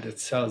a guy that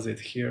sells it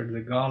here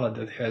the gala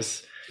that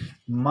has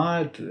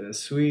mild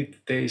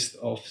sweet taste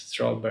of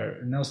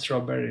strawberry, no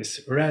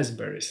strawberries,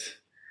 raspberries.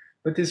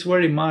 But it's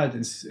very mild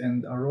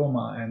and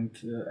aroma, and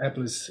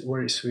apple is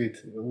very sweet.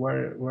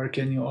 Where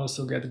can you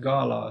also get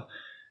gala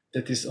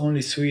that is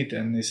only sweet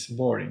and is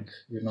boring,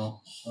 you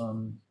know?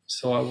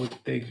 So I would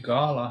take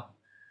gala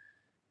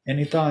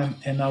anytime,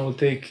 and I will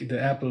take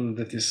the apple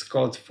that is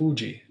called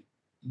Fuji.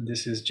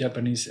 This is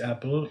Japanese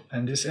apple,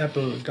 and this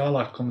apple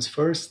gala comes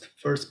first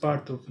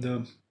part of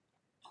the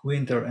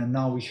winter, and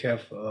now we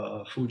have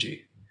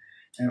Fuji.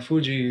 And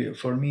Fuji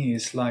for me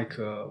is like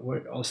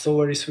also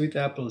very sweet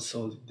apple,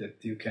 so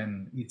that you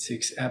can eat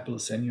 6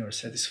 apples and you're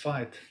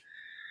satisfied,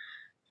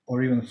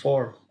 or even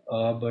 4.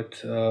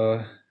 But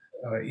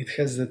it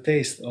has the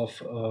taste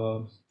of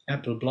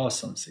apple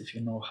blossoms, if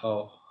you know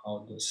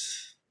how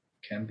this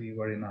can be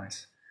very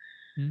nice.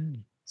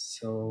 Mm.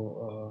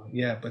 So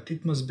yeah, but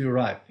it must be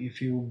ripe.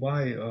 If you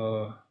buy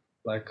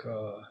like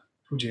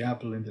Fuji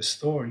apple in the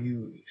store,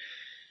 you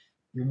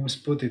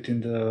must put it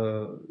in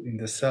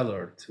the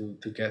cellar to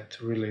get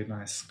really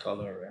nice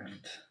color, and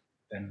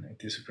then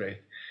it is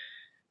great.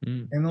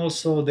 Mm. And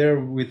also there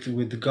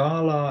with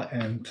gala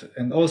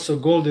and also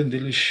golden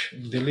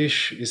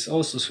delish is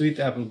also sweet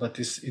apple, but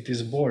it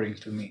is boring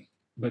to me.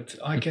 But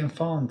I can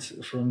found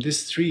from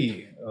these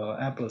three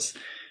apples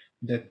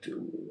that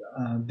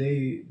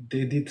they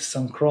did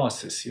some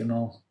crosses,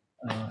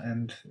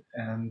 and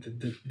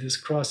these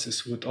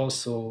crosses would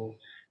also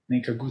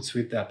make a good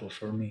sweet apple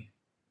for me.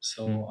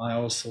 So Mm. I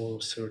also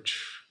search.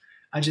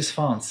 I just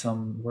found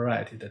some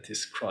variety that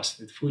is crossed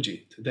with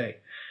Fuji today,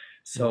 Mm.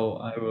 so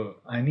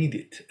I need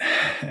it.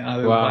 I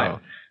will buy it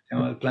Wow.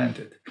 and I'll plant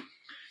it.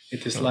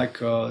 It is Oh. like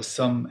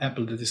some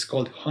apple that is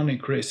called honey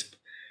crisp.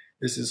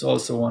 This is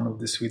also one of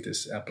the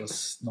sweetest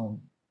apples known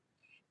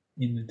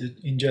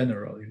in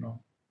general.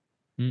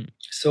 Mm.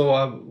 So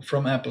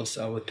from apples,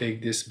 I would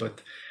take this,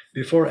 but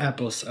before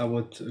apples, I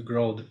would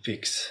grow the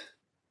figs.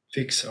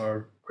 Figs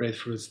are great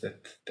fruits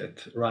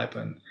that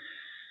ripen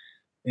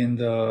in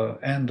the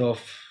end of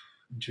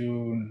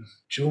June,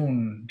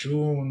 July,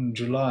 June,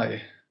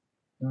 July.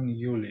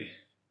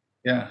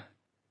 Yeah,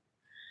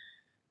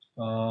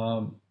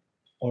 um,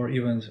 or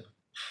even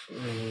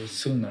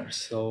sooner.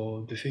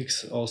 So the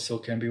figs also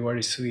can be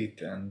very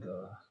sweet and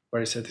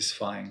very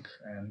satisfying.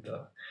 And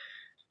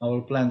I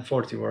will plant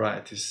 40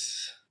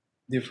 varieties,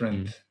 Mm.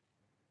 different,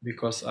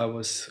 because I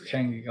was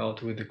hanging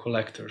out with the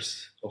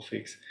collectors of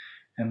figs,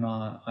 and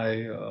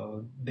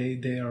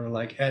they are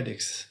like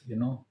addicts.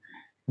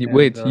 And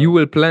Wait, you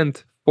will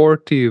plant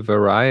 40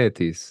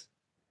 varieties.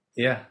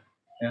 yeah,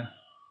 yeah,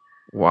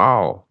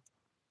 Wow.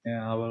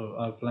 yeah.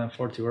 I'll plant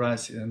 40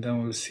 varieties, and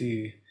then we'll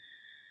see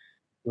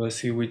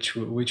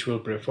which will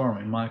perform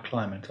in my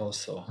climate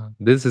also.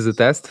 This is a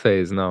test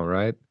phase now,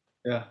 right?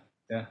 Yeah,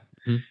 yeah.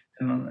 Mm.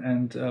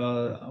 And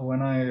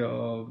when I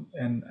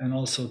and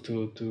also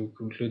to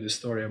conclude the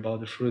story about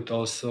the fruit,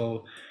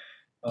 also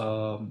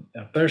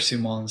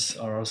persimmons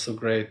are also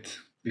great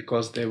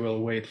because they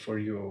will wait for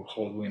you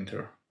whole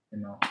winter,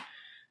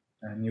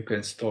 and you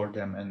can store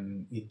them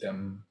and eat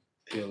them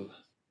till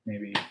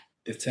maybe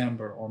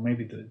December or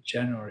maybe the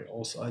January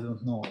also. I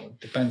don't know. It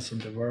depends on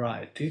the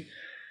variety.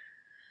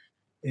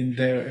 In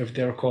there, if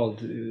they're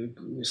cold,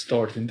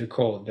 stored in the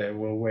cold, they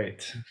will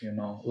wait,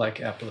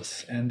 like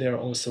apples, and they're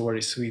also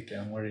very sweet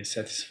and very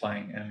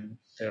satisfying. And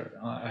there,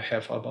 I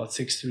have about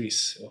 6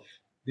 trees of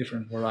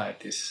different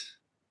varieties.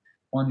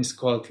 One is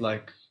called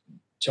like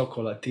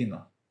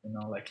chocolatino,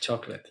 like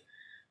chocolate.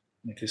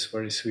 It is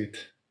very sweet.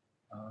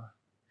 Uh,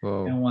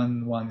 Whoa.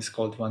 and one is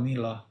called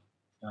vanilla.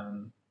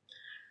 And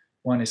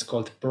one is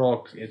called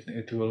Prog.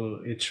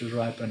 It should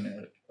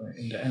ripen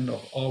in the end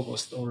of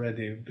August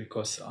already,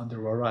 because other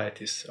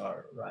varieties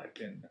are ripe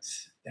in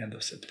end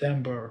of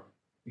September,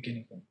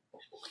 beginning of Mm.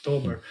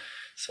 October.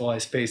 So I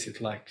space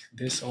it like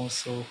this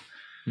also.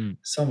 Mm.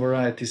 Some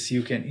varieties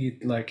you can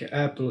eat like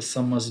apples.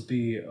 Some must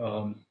be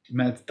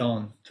made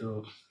down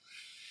to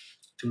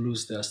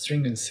lose the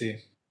astringency,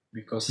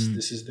 because Mm.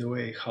 this is the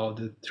way how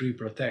the tree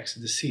protects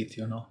the seed.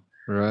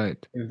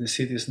 Right. If the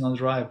seed is not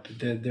ripe,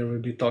 there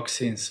will be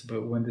toxins.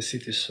 But when the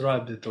seed is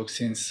ripe, the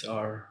toxins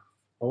are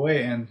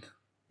away, and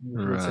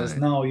the fruit says,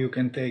 Right. "Now you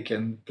can take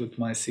and put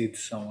my seed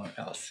somewhere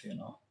else."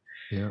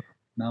 Yeah.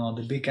 Now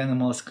the big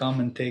animals come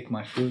and take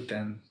my fruit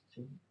and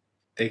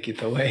take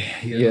it away.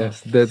 Yeah,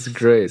 that's So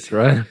great, this is,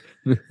 right?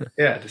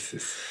 yeah, this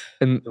is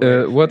And the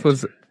way of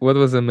nature. what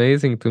was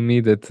amazing to me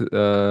that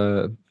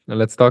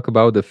let's talk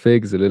about the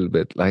figs a little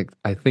bit. Like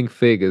I think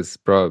fig is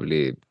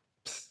probably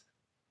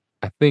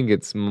I think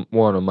it's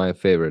one of my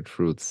favorite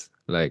fruits.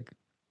 Like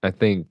I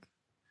think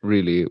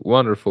really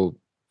wonderful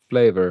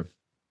flavor.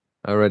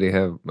 I already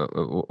have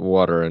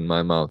water in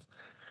my mouth.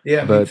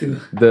 Yeah, me But too.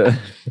 the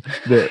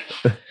the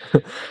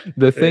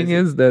the thing Crazy.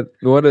 is that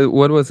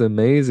what was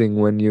amazing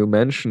when you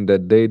mentioned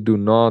that they do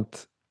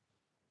not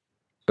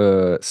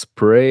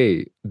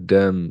spray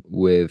them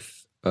with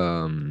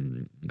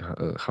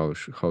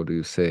how do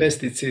you say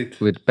Pesticide,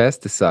 with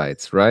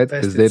pesticides, right?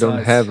 Because they don't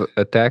pesticides. have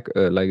attack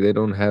like they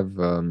don't have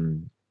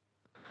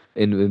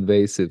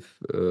invasive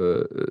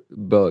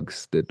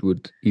bugs that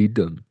would eat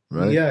them,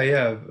 right? Yeah,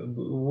 yeah.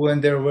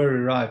 When they're very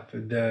ripe,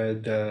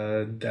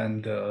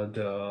 then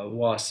the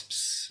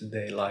wasps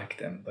they like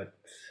them,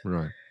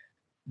 Right.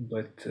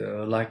 but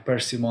like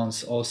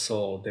persimmons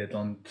also they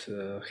don't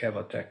have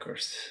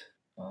attackers.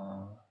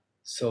 Uh,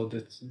 so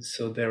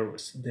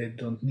they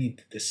don't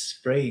need the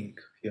spraying,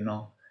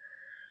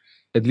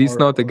 At least or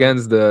not or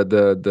against the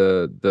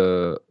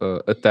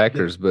the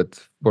attackers, but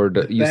for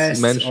the the you pests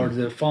or mentioned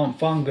the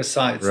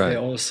fungicides they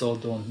right. also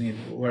don't need.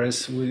 Whereas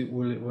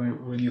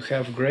when you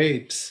have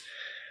grapes,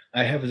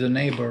 I have the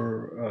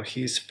neighbor.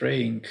 He's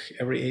spraying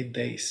every 8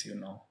 days,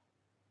 and if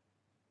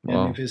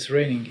Wow, it's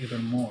raining,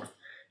 even more.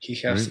 He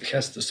has really?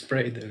 has to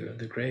spray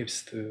the grapes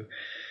to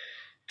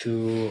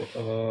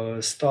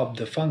stop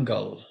the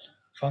fungal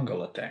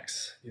attacks.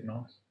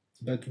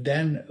 But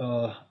then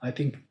I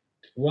think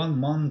 1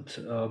 month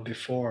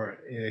before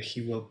he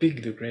will pick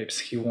the grapes,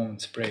 he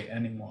won't spray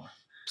anymore.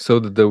 So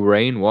that the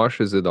rain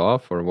washes it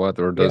off, or what?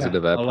 Or does it Yeah,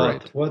 a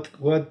lot. evaporate?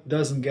 What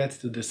doesn't get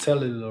to the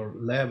cellular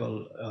level,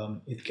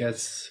 it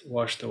gets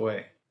washed away.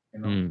 You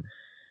know, Mm.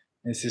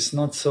 this is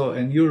not so.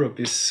 And Europe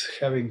is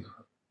having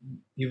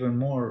even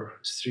more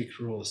strict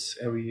rules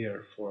every year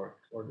for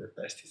the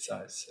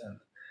pesticides and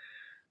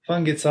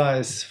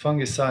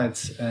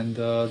fungicides, and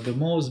the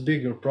most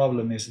bigger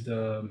problem is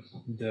the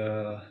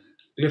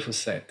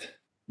glyphosate.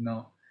 You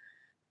know,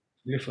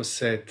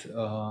 glyphosate,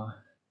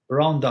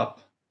 Roundup.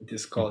 It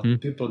is called. The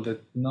Hmm. people that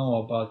know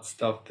about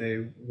stuff, they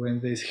when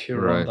they hear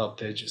Right. Roundup,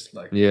 they just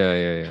like, Yeah,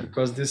 yeah, yeah.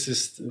 because this is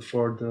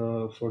for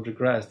the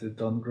grass that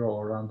don't grow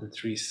around the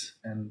trees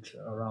and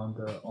around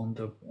on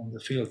the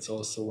fields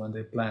also when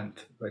they plant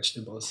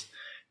vegetables,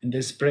 and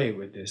they spray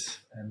with this,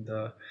 and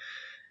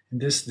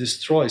this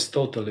destroys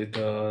totally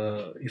the,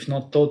 if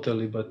not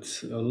totally, but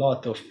a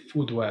lot of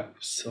food web.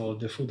 So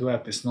the food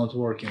web is not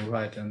working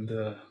right, and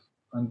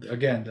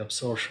again the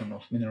absorption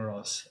of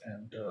minerals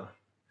and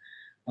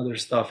other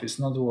stuff is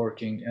not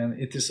working, and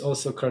it is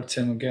also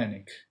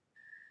carcinogenic.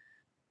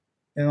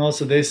 And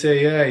also they say,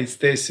 yeah, it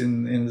stays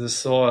in the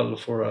soil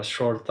for a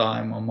short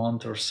time, a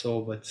month or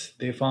so, but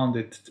they found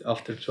it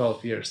after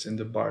 12 years in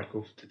the bark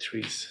of the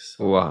trees.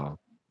 So Wow.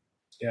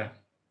 yeah,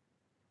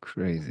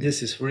 Crazy.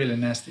 this is really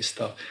nasty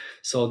stuff.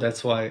 So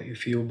that's why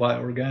if you buy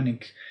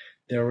organic,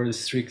 there are really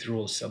strict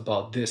rules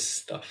about this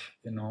stuff.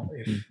 You know,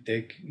 Mm.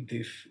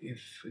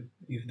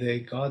 if they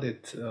got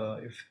it,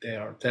 if they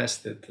are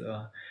tested,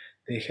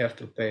 they have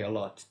to pay a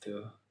lot to,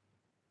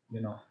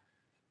 you know,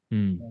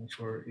 Mm.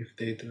 for if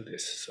they do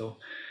this.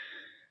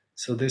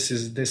 So this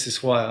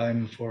is why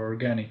I'm for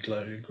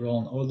organically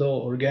grown.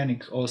 Although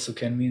organic also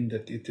can mean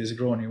that it is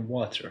grown in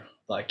water.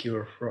 Like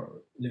you're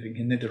living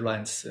in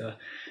Netherlands,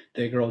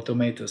 they grow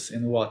tomatoes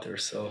in water.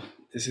 So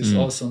this is Mm.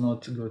 also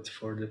not good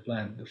for the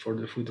plant, for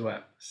the food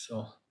web. So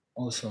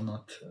also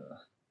not.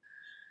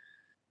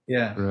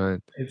 Yeah.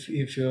 Right.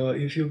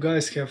 If you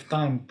guys have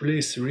time,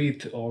 please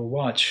read or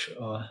watch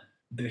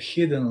The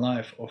Hidden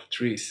Life of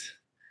Trees.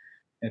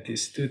 It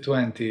is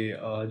 220,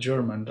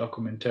 German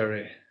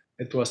documentary.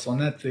 It was on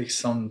Netflix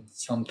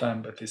some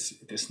time, but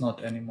it is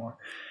not anymore.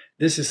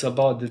 This is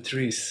about the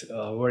trees.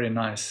 Very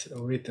nice,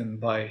 written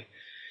by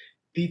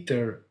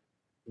Peter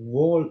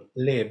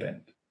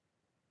Wohlleben.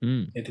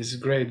 Mm. It is a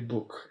great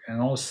book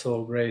and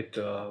also great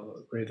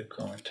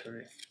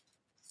documentary.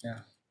 Yeah,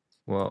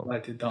 Wow.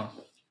 write it down.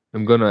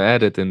 I'm gonna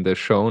add it in the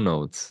show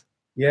notes.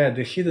 Yeah,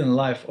 The Hidden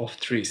Life of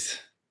Trees.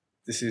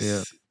 This Yeah.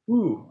 is.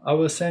 Ooh, I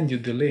will send you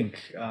the link.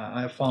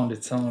 I found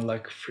it somewhere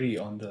like free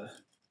on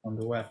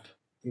the web.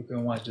 You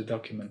can watch the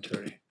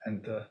documentary,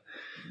 and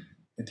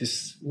it is.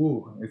 Ooh,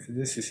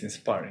 this is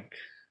inspiring.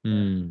 Yeah.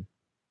 Mm.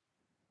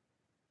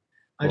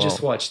 I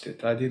just Wow. watched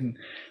it. I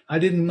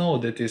didn't know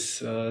that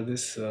this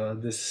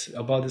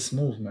about this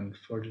movement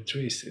for the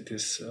trees. It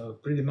is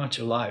pretty much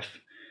alive.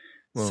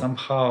 Well,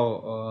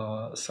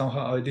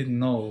 Somehow I didn't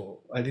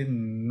know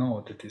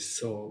that it's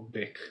so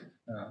big.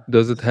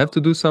 does it have So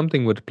to do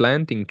something with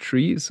planting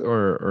trees,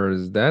 or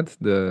is that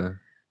the?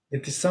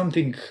 it is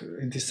something.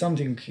 It is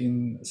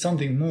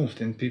something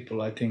moved in people.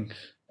 I think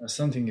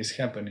something is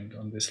happening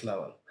on this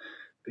level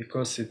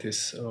because it is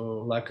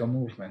like a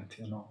movement.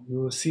 You know, you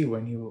will see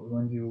when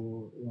you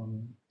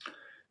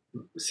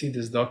see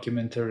this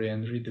documentary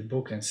and read the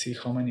book and see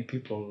how many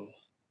people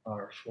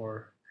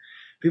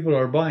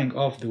are buying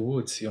off the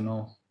woods. You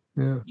know,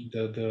 Yeah.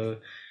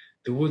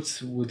 the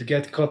woods would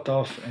get cut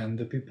off and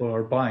the people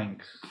are buying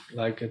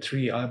like a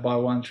tree. I buy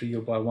one tree,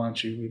 you buy one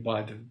tree, we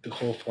buy the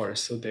whole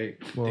forest, so they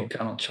Well.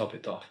 cannot chop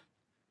it off.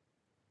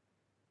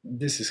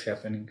 This is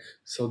happening,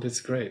 so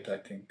that's great, I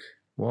think.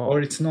 Or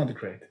Wow. it's not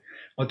great,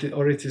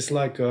 or it is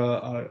like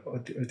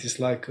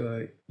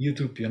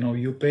YouTube. You know,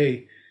 you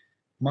pay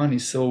money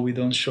so we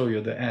don't show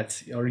you the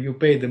ads, or you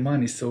pay the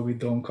money so we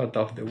don't cut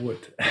off the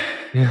wood.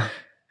 Yeah.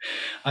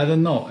 I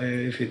don't know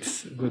if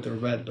it's good or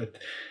bad,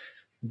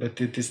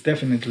 but it is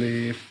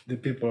definitely, if the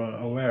people are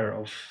aware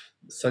of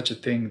such a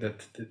thing, that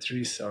the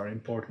trees are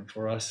important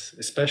for us,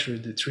 especially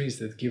the trees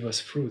that give us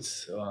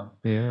fruits.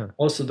 Yeah.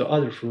 Also the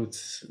other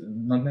fruits,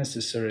 not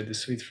necessarily the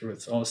sweet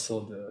fruits, also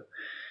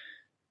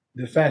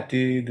the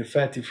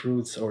fatty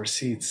fruits or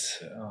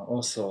seeds.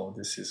 Also,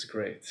 this is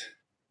great.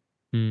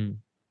 Mm.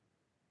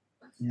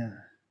 Yeah,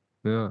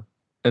 Yeah.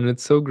 And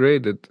it's so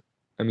great that,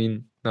 I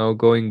mean, now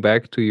going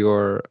back to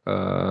your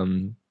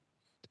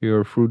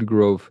fruit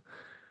grove,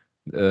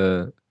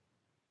 uh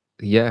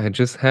yeah,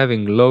 just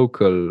having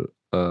local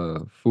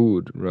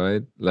food,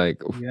 right?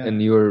 Like yeah,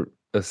 and you're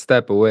a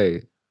step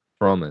away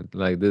from it.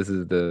 Like this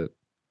is the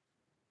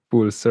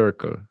full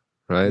circle,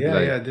 right? yeah,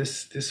 Like yeah.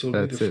 This will be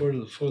the that's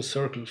it. full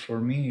circle for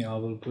me. I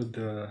will put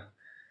the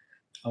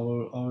I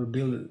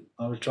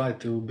will try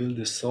to build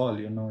the soil.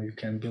 You know, you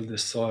can build the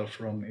soil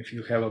from, if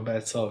you have a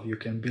bad soil, you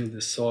can build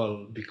the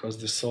soil because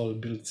the soil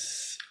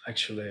builds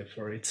actually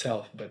for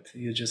itself. But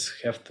you just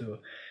have to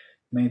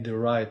make the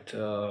right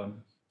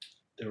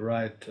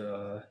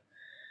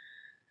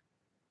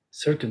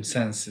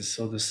circumstances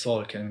so the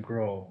soil can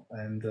grow.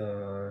 And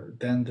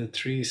then the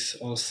trees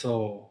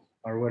also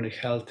are really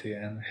healthy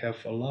and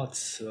have a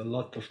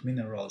lot of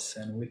minerals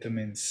and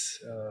vitamins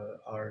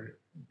are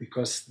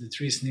because the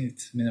trees need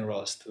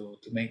minerals to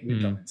make Mm.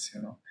 vitamins,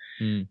 you know.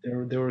 Mm.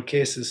 There were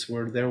cases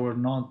where there were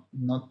not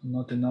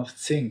enough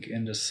zinc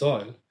in the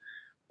soil,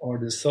 or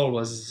the soil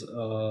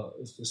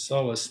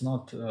was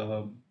not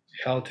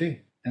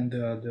healthy, and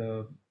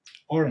the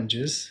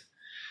oranges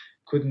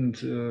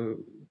couldn't uh,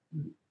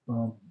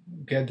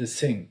 get the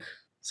zinc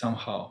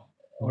somehow,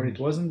 or Mm. it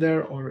wasn't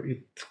there, or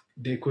it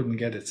they couldn't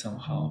get it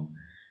somehow,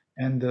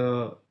 and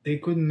they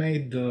couldn't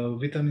make the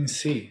vitamin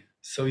C.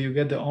 So you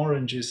get the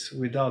oranges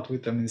without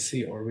vitamin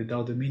C or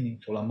without the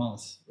meaningful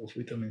amounts of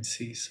vitamin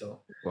C.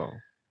 So Wow.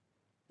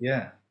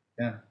 yeah,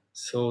 yeah.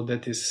 So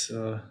that is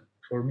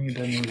for me.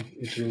 Then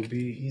it will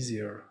be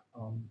easier.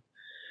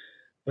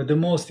 But the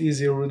most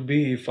easier would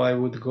be if I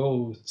would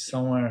go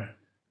somewhere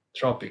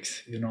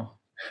tropics. You know.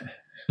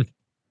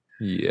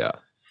 Yeah.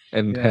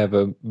 And Yeah. have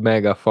a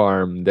mega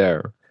farm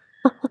there.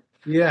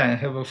 Yeah, and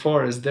have a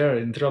forest there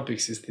in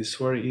tropics is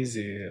very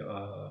easy.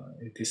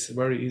 It is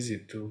very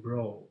easy to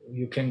grow.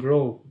 You can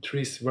grow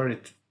trees very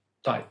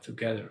tight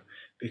together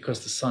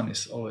because the sun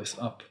is always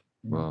up.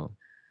 You know.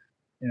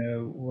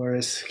 Wow.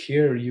 Whereas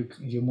here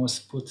you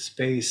must put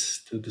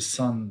space to the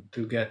sun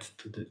to get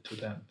to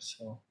them.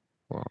 So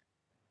Wow.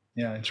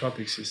 yeah, in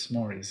tropics is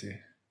more easy.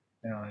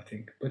 Yeah, I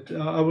think. But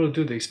I will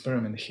do the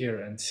experiment here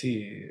and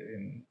see.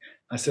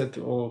 I said,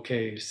 oh,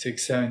 okay,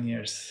 6 7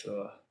 years.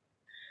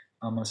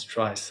 I must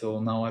try. So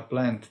now I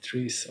plant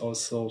trees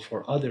also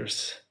for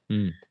others,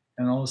 Mm.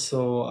 and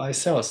also I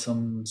sell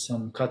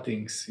some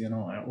cuttings, you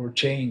know, or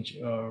change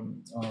or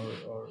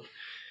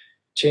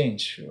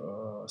change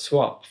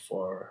swap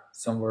for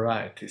some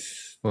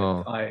varieties that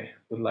Wow. I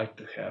would like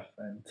to have.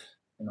 And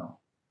you know,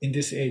 in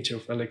this age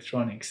of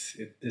electronics,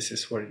 this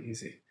is very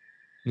easy.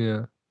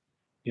 Yeah.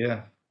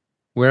 Yeah.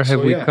 Where have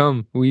So we yeah,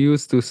 come? We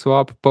used to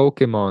swap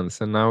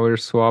Pokemons and now we're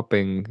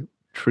swapping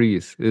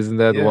trees. Isn't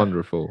that yeah,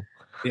 wonderful?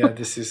 yeah.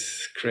 This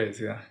is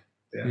crazy. Yeah,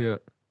 yeah. Yeah.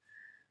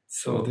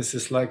 So Oh, this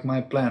is like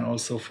my plan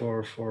also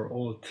for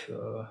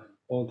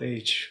old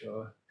age.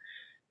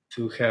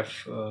 To have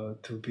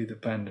to be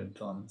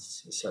dependent on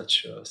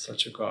such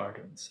a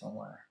garden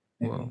somewhere.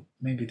 wow.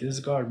 Maybe this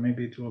garden,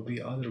 maybe it will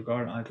be other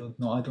garden. I don't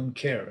know. I don't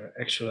care.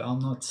 Actually, I'm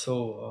not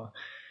so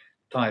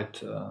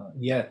tight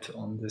yet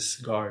on this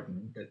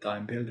garden that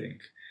I'm building,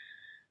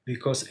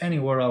 because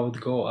anywhere I would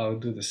go, I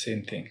would do the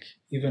same thing,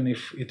 even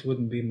if it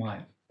wouldn't be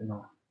mine. You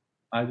know,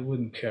 I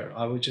wouldn't care.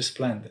 I would just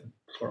plant them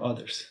for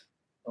others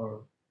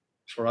or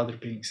for other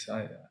beings.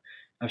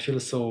 I feel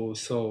so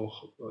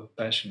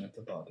passionate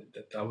about it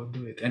that I would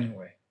do it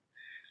anyway.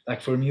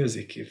 Like for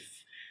music, if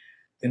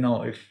you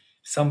know, if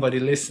somebody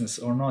listens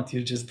or not,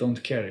 you just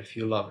don't care if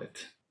you love it.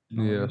 You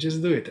know, you Yeah.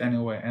 just do it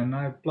anyway. And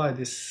I apply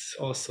this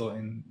also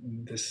in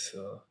this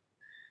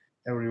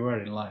everywhere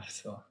in life.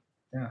 So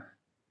yeah,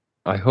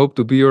 I hope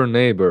to be your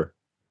neighbor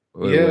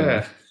when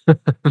yeah,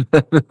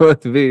 that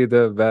would be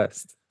the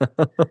best.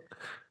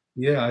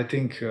 yeah. I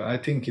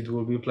think it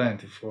will be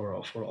plenty for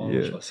all of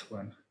Yeah. us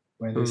when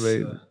this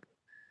Amazing.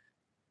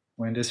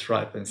 when this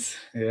ripens.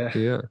 Yeah.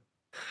 Yeah.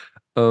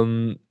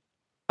 Um,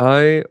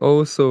 I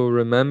also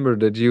remember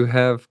that you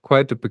have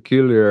quite a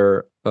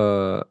peculiar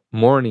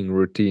morning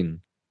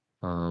routine.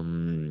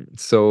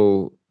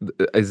 So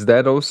is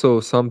that also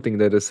something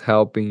that is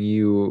helping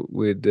you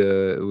with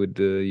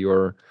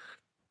your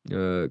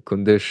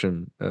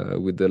condition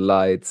with the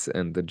lights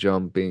and the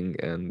jumping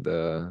on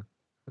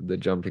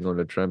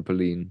the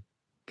trampoline?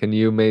 Can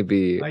you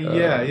maybe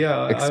Yeah, yeah.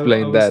 I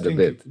explain was that a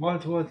thinking, bit?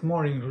 what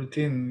morning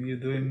routine you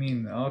do you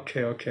mean?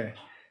 Okay, okay.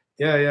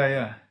 Yeah, yeah,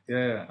 yeah,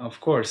 yeah, yeah. Of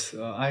course,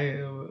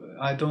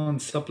 I don't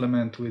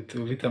supplement with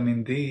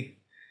vitamin D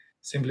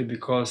simply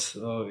because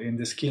in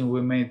the skin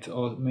we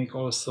make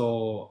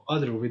also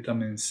other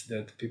vitamins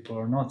that people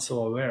are not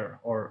so aware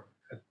or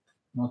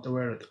not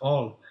aware at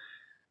all,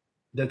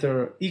 that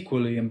are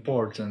equally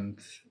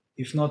important,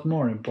 if not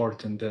more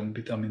important than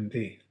vitamin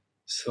D.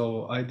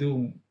 So I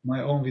do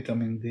my own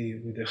vitamin D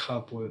with the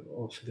help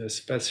of the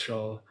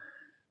special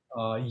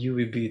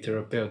UVB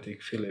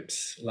therapeutic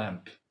Philips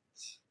lamp.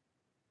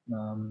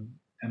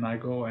 And I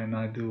go and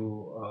I do.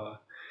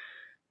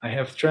 I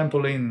have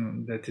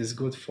trampoline that is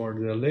good for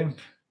the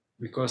lymph,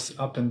 because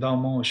up and down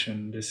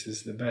motion, this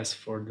is the best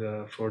for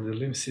the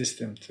lymph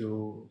system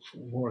to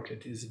work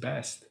at its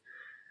best.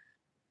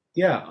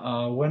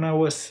 Yeah, when I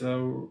was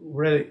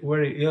really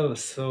very ill,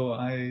 so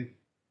I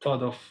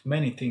thought of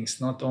many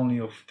things, not only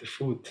of the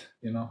food,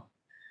 you know,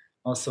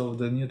 also of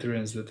the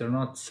nutrients that are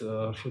not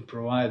food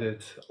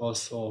provided,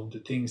 also of the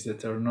things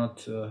that are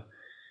not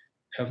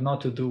have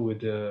not to do with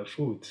the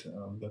food,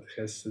 but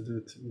has to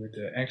do with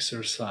the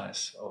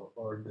exercise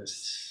or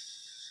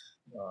this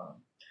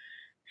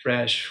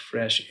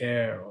fresh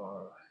air,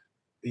 or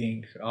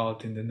being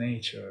out in the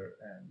nature,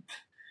 and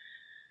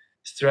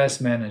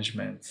stress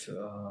management.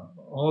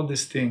 All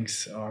these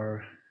things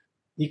are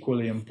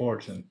equally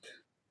important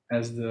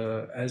as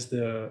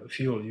the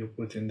fuel you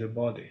put in the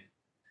body.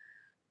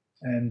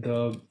 And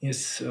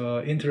it's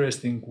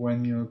interesting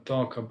when you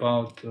talk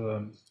about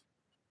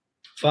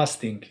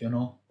fasting,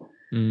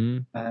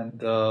 Mm.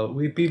 and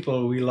we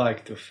people, we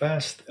like to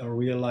fast or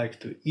we like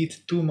to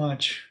eat too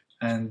much,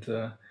 and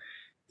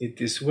it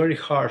is very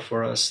hard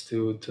for us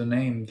to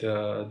name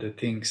the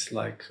things.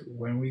 Like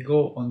when we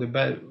go on the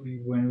bed,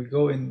 when we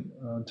go in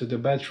to the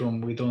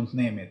bedroom, we don't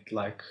name it.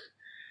 Like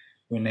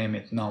we name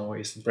it, now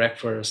it's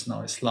breakfast,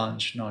 now it's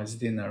lunch, now it's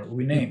dinner.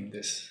 We name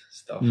this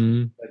stuff,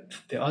 Mm. but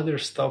the other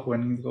stuff,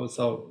 when it goes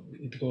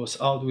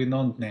out, we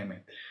don't name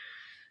it.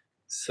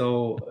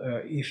 So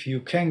if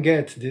you can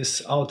get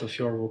this out of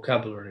your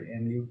vocabulary,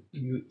 and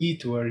you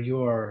eat where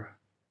you are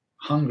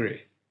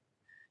hungry,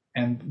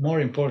 and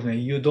more importantly,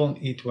 you don't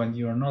eat when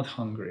you're not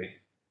hungry,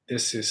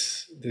 this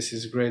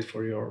is great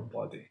for your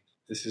body.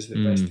 This is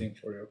the best Mm. thing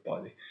for your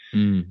body,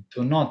 Mm.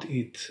 to not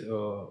eat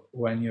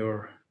when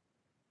you're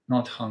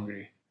not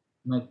hungry.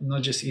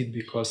 Not just eat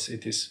because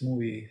it is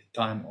movie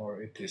time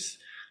or it is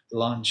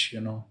lunch,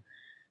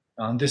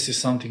 and this is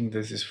something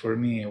that is, for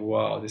me,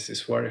 wow, this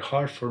is very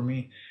hard for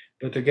me.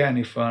 But again,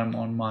 if I'm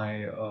on my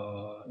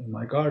in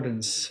my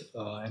gardens,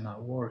 and I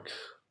work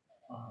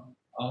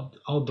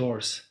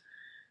outdoors,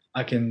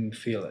 I can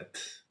feel it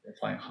if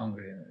I'm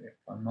hungry, if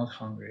I'm not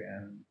hungry,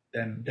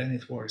 and then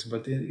it works.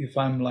 But if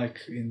I'm like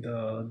in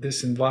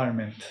this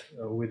environment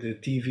with the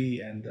TV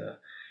and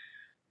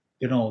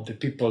the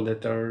people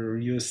that are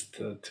used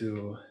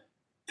to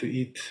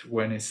eat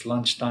when it's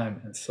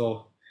lunchtime, and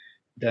so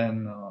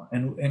then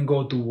and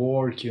go to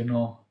work,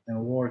 and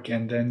work,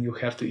 and then you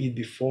have to eat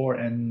before,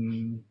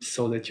 and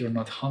so that you're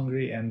not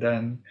hungry, and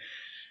then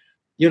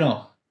you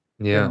know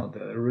Yeah.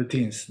 the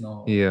routines.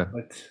 No, Yeah.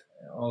 but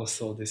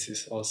also this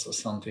is also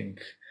something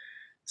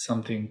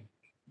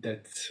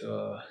that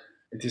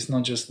it is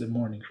not just the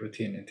morning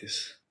routine. It is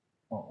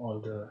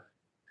all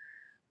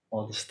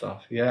the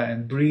stuff. Yeah,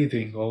 and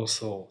breathing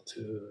also,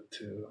 to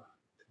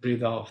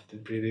breathe out, to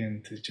breathe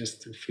in, to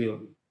just to feel,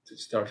 to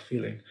start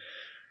feeling.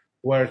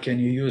 Where can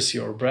you use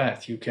your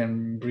breath? You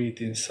can breathe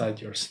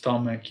inside your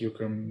stomach. You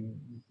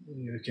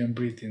can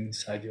breathe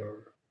inside your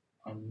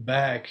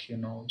back.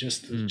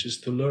 Just to Mm.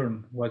 just to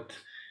learn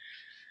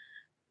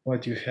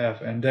what you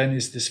have. And then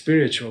is the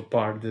spiritual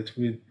part that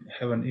we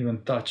haven't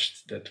even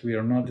touched. That we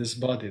are not this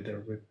body.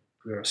 That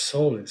we are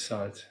soul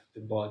inside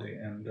the body,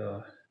 and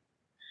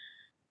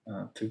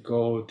to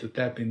go to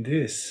tap in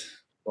this.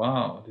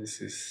 Wow,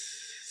 this is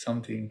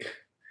something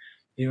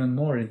even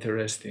more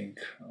interesting,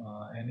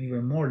 and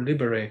even more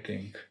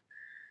liberating,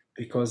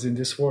 because in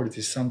this world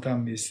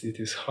it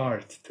is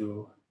hard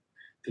to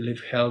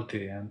live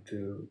healthy and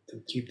to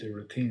keep the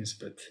routines,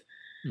 but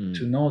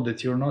to Mm. know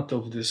that you're not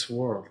of this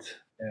world,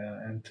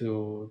 and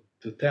to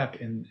tap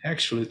in,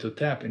 actually to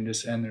tap in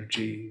this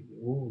energy.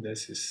 Ooh,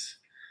 this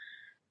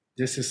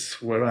is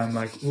where I'm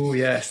like, ooh,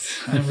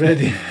 yes, I'm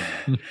ready.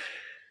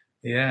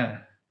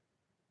 Yeah.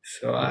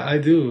 So Yeah. I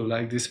do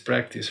like this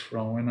practice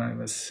from when I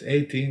was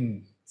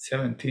 18,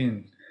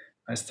 17.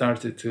 I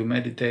started to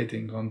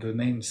meditating on the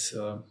names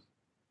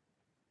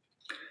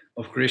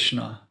of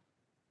Krishna.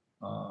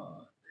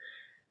 Uh,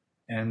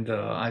 and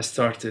I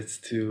started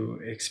to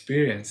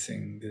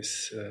experiencing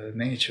this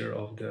nature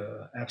of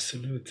the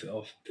absolute,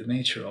 of the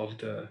nature of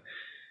the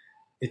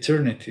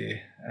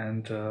eternity,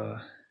 and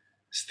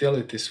still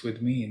it is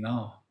with me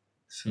now.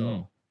 Mm.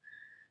 So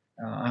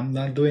I'm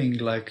not doing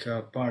like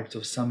a part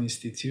of some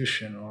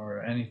institution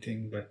or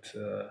anything, but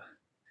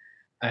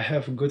I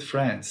have good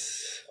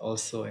friends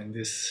also in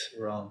this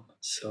realm.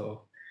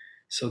 So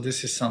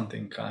this is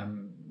something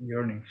I'm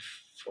yearning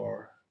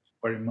for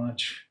very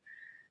much,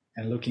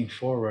 and looking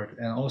forward.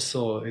 And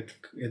also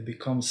it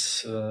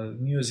becomes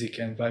music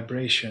and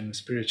vibration,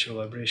 spiritual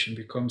vibration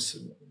becomes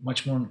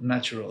much more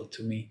natural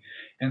to me.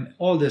 And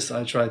all this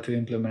I try to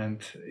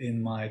implement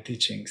in my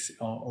teachings,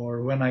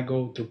 or when I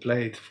go to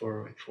play it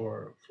for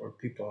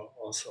people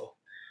also.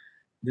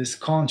 This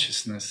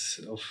consciousness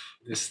of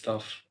this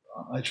stuff,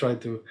 I try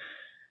to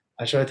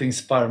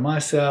inspire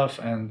myself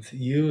and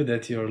you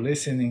that you're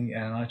listening,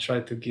 and I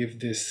try to give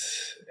this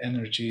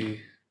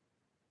energy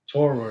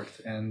forward,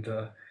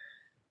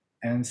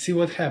 and see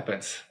what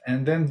happens.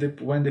 And then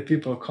when the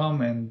people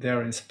come and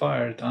they're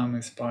inspired, I'm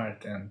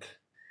inspired. And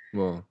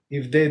Well,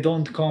 if they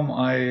don't come,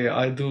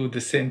 I do the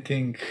same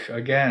thing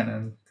again,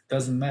 and it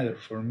doesn't matter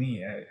for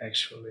me,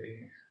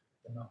 actually.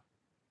 You know.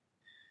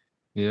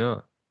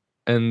 yeah.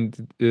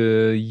 And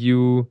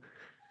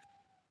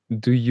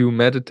do you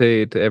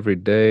meditate every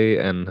day?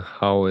 And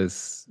how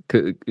is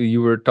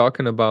you were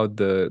talking about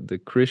the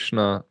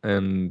Krishna,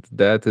 and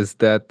that is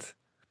that.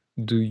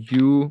 Do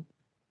you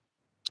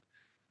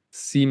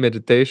see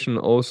meditation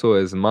also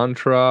as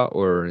mantra,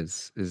 or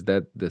is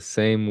that the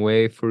same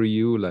way for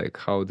you? Like,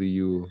 how do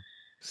you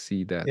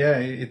see that? Yeah,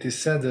 it is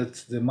said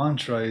that the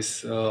mantra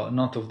is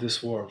not of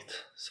this world.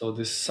 So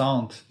this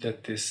sound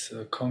that is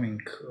coming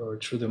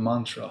through the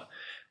mantra,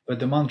 but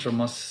the mantra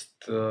must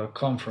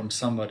come from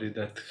somebody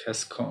that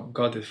has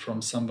got it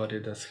from somebody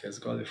that has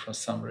got it from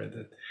somebody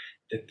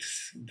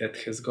that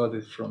has got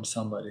it from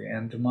somebody,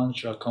 and the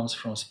mantra comes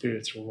from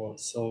spiritual world.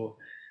 So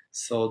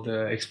So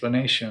the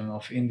explanation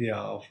of India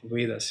of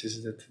Vedas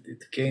is that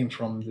it came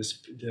from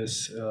this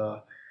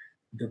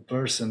the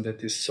person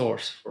that is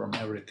source from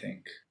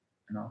everything,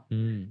 you know.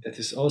 Mm. That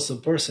is also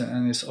person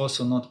and is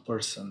also not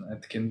person.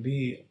 It can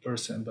be a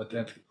person, but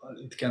that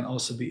it can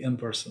also be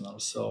impersonal.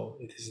 So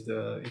it is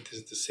the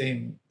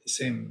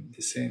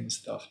same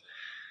stuff.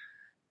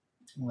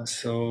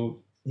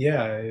 So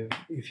yeah,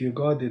 if you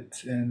got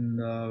it, and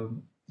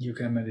you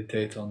can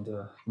meditate on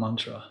the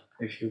mantra.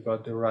 If you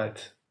got the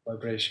right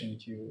vibration,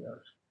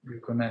 you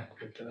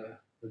connect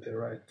with the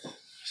right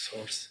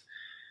source.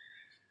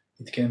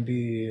 It can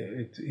be.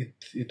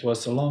 It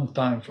was a long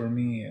time for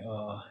me.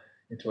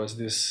 It was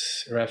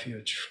this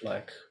refuge,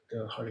 like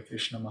the Hare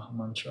Krishna Maha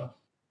Mantra.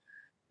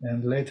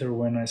 And later,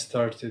 when I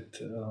started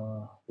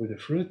with the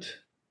fruit,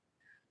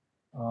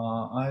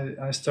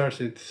 I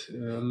started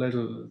a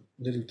little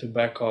to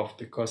back off,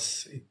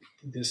 because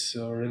this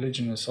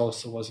religion is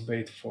also was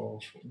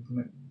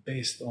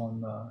based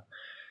on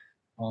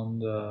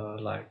the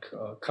like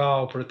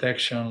cow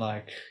protection,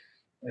 like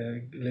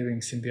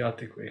living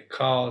symbiotic with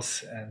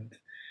cows and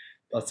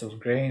lots of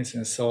grains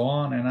and so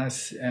on. And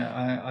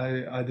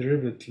I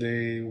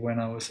deliberately, when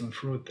I was on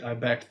fruit, I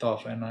backed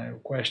off and I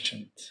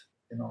questioned,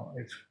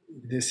 if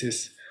this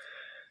is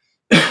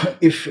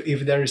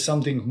if there is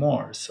something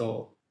more.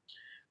 So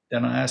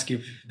then I ask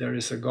if there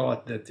is a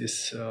god that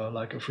is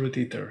like a fruit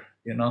eater,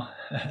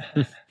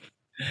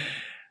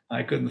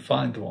 I couldn't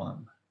find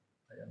one,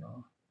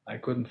 I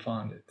couldn't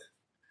find it.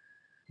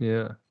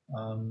 Yeah.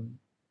 Um,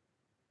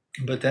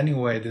 but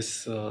anyway,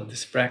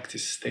 this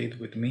practice stayed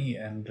with me,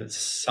 and the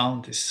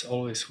sound is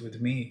always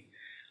with me.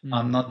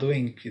 I'm Mm. not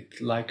doing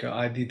it like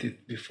I did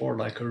it before,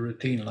 like a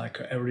routine, like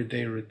an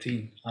everyday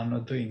routine. I'm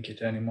not doing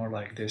it anymore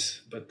like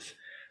this, but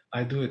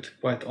I do it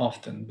quite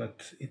often.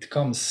 But it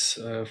comes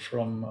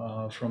from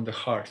the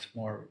heart,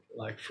 more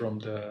like from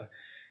the,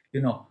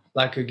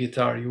 like a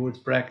guitar. You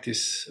would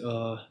practice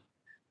a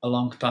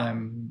long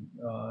time,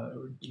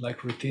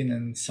 like routine,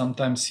 and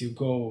sometimes you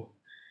go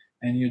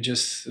and you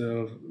just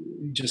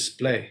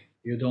play.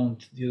 You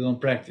don't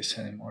practice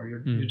anymore. You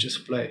Mm.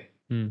 just play.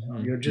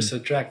 Mm. You're Mm. just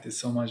attracted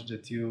so much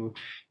that you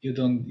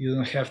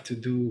don't have to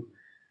do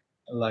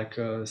like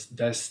a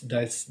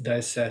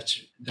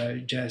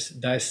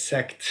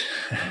dissect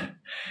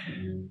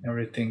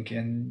everything,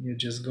 and you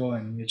just go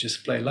and you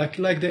just play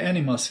like the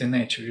animals in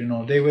nature.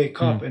 They wake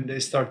up Mm. and they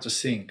start to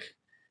sing.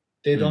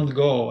 They Mm. don't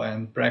go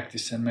and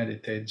practice and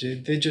meditate.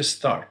 They just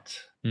start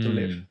to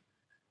live. Mm.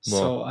 Wow.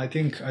 So I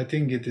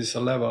think it is a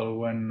level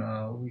when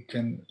we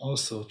can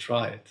also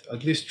try it,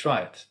 at least try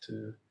it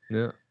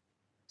Yeah.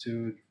 to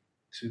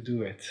to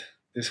do it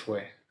this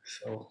way.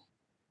 So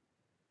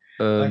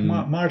like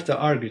Um. Martha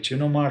Argerich,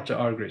 Martha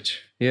Argerich.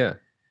 Yeah.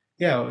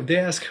 Yeah, they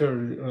ask her,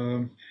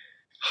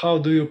 how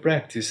do you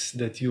practice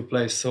that you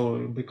play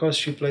so, because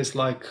she plays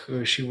like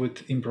she would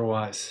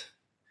improvise.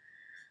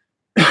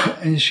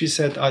 And she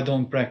said, I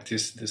don't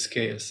practice the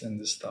scales and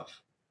the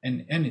stuff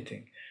and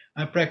anything.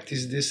 I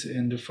practiced this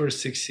in the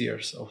first 6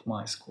 years of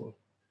my school.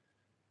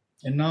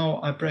 And now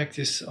I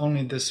practice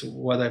only this,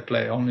 what I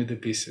play, only the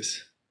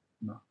pieces.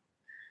 No.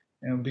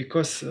 And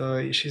because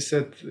she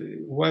said,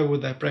 why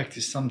would I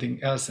practice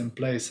something else and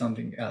play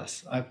something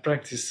else? I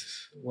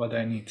practice what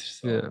I need.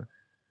 So Yeah.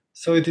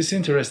 so it is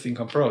interesting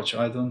approach.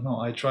 I don't know.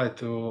 I try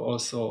to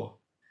also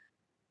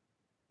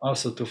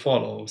to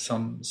follow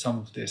some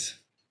of this.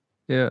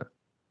 Yeah.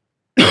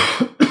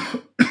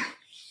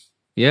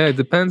 Yeah, it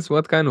depends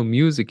what kind of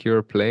music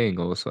you're playing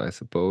also, I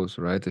suppose,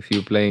 right? If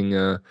you're playing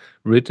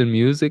written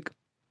music,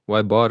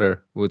 why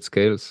bother with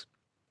scales?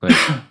 Like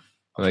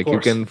Of you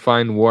course. can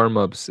find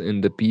warm-ups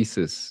in the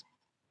pieces,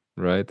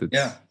 right?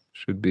 Yeah. It's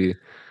should be Yeah,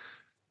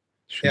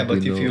 should be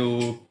but if no you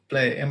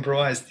play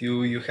improvised,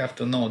 you have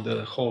to know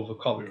the whole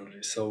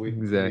vocabulary. So we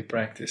exactly.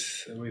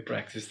 practice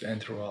the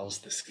intervals,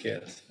 the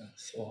scales, and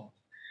so on.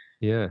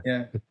 Yeah.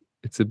 Yeah,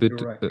 It's a you're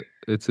bit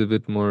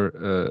right. more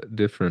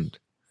different.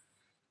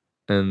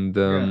 And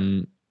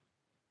Yeah.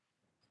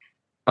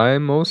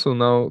 I'm also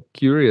now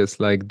curious,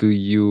 like, do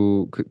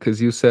you,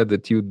 because you said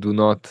that you do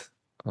not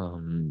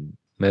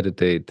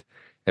meditate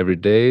every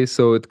day,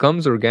 so it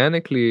comes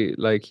organically,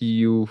 like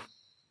you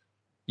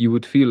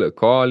would feel a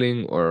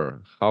calling,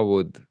 or how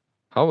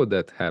would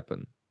that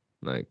happen?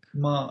 Like,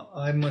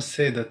 I must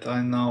say that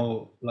I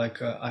now,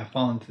 like I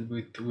found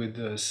with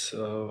this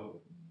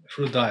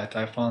fruit diet,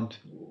 I found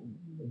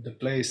the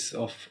place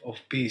of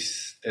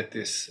peace that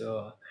is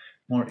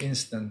more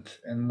instant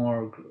and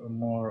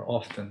more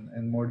often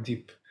and more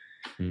deep.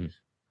 mm,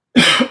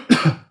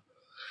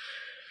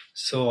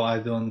 So I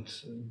don't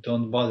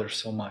bother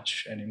so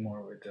much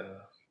anymore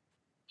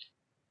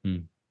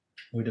mm,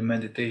 with the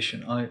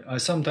meditation. I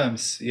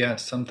sometimes, yeah,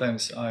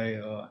 sometimes I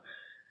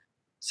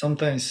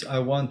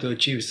want to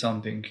achieve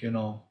something.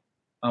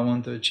 I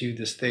want to achieve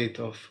the state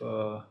of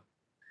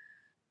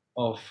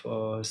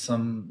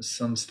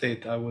some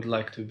state I would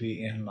like to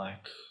be in,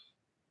 like,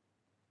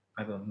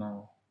 I don't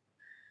know,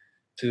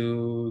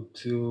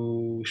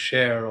 to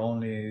share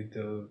only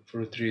the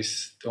fruit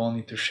trees,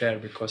 only to share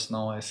because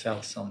now I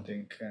sell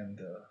something, and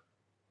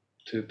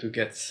to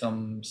get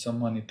some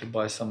money to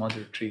buy some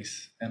other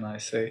trees. And I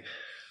say,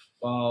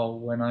 wow,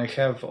 when I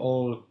have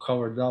all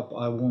covered up,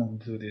 I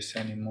won't do this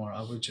anymore.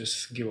 I will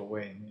just give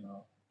away,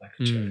 like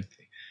a Mm,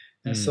 charity.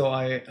 And mm, so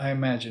I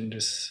imagine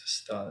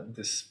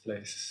this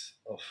place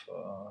of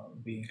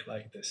being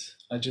like this.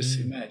 I just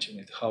mm. imagine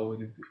it. How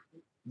would it be?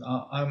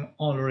 I'm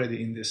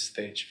already in this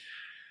stage,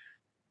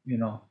 you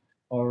know,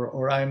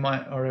 or I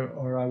might,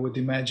 or I would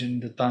imagine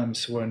the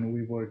times when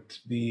we would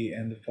be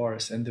in the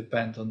forest and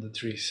depend on the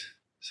trees.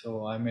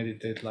 So I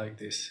meditate like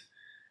this.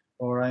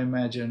 Or I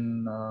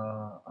imagine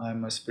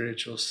I'm a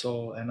spiritual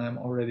soul and I'm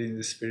already in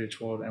the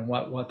spiritual world, and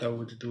what I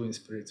would do in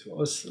spiritual,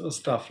 or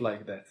stuff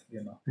like that,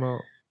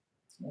 Well,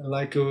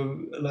 like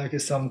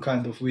some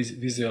kind of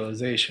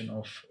visualization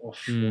of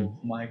mm.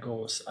 my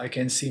goals. I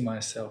can see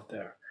myself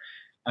there.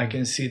 I Mm.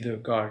 can see the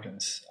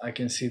gardens. I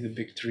can see the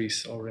big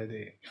trees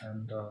already,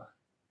 and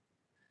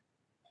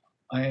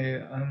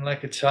I'm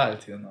like a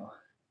child,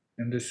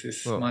 and this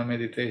is Well, my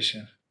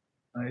meditation.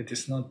 It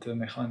is not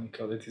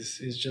mechanical. It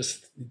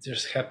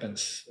just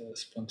happens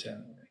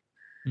spontaneously.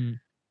 mm.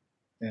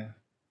 Yeah,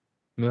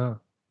 Yeah.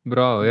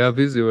 Bro, yeah, it's,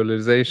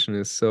 visualization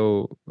is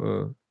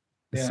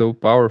yeah. so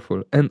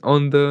powerful. And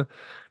on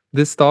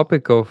this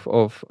topic of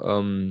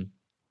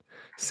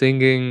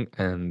singing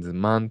and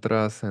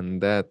mantras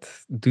and that,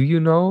 do you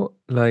know,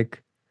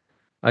 like,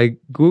 I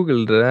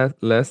googled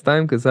that last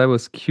time because I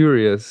was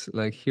curious.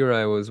 Like, here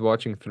I was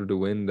watching through the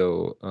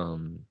window,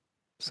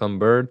 some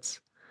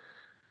birds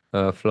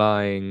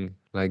flying,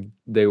 like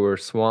they were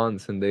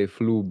swans, and they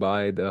flew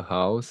by the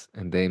house,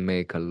 and they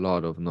make a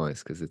lot of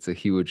noise because it's a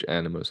huge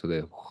animal, so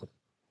they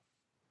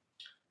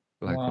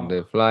like when Wow.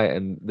 they fly,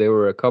 and there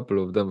were a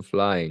couple of them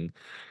flying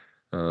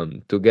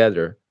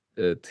together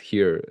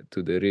here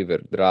to the river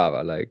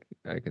Drava. Like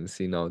I can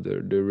see now the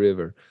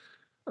river.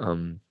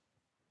 Um,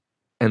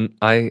 and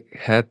I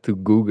had to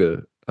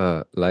Google,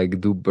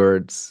 like, do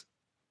birds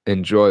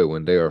enjoy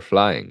when they are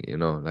flying?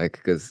 Like,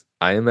 because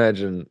I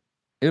imagine,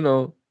 you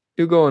know,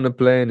 you go on a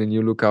plane and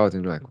you look out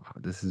and you're like, wow,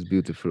 this is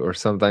beautiful. Or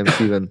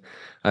sometimes even,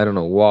 I don't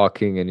know,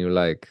 walking and you're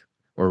like,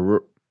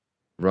 or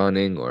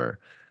running or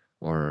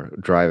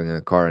driving in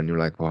a car and you're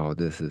like, wow,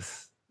 this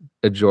is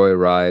a joy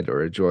ride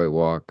or a joy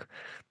walk.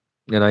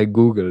 And I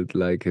googled,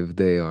 like, if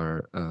they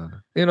are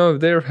if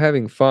they're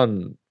having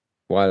fun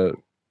while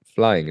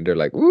flying, and they're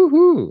like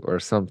woohoo or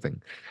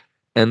something.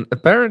 And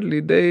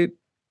apparently they,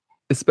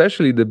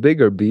 especially the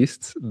bigger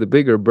beasts, the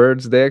bigger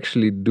birds, they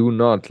actually do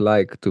not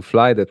like to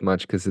fly that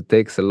much because it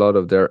takes a lot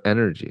of their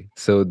energy,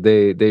 so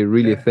they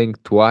really Okay.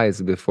 think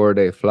twice before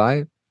they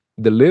fly.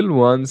 The little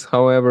ones,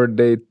 however,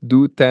 they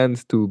do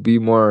tend to be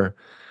more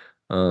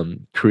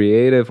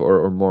creative,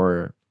 or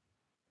more,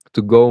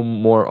 to go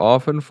more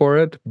often for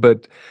it.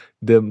 But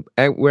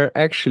where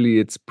actually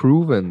it's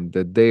proven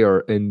that they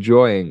are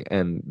enjoying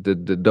and the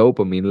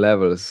dopamine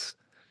levels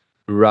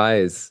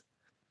rise,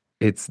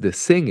 it's the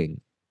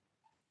singing.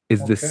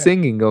 It's the Okay.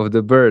 singing of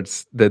the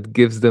birds that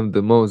gives them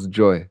the most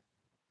joy.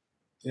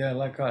 Yeah,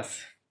 like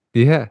us.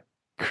 Yeah,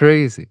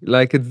 crazy.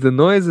 Like, it's the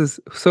noises.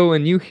 So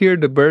when you hear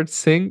the birds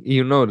sing,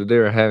 you know that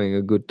they're having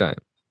a good time.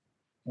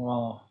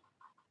 Wow.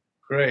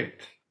 Great.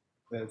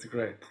 That's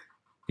great.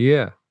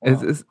 Yeah,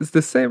 it's, Wow. it's, it's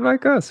the same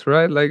like us,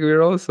 right? Like,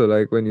 we're also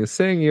like, when you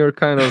sing, you're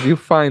kind of, you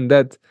find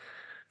that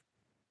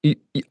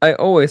I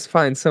always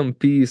find some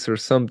peace, or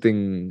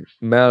something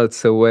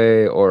melts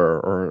away,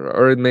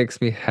 or it makes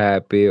me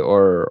happy,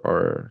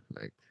 or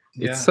like,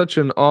 it's Yeah. such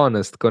an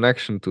honest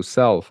connection to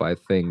self, I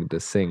think, the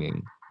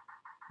singing.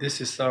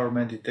 This is our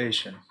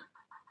meditation,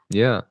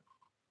 Yeah,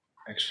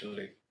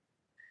 actually.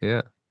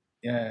 yeah.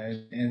 Yeah,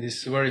 and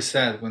it's very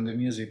sad when the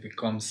music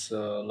becomes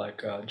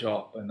like a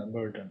job and a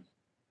burden.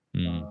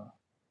 Mm. Uh,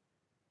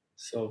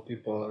 so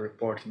people are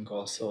reporting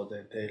also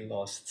that they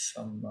lost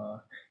some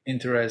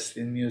interest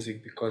in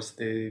music because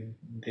they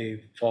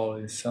fall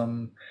in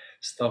some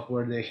stuff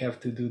where they have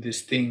to do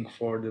this thing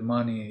for the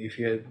money. If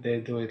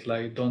they do it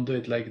like don't do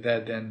it like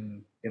that,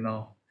 then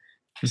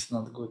it's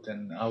not good.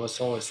 And I was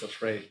always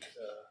afraid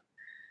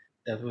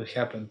that would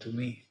happen to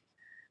me.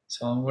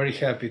 So I'm very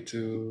happy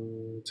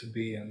to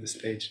be on the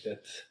stage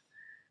that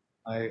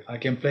I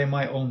can play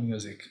my own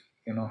music.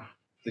 You know,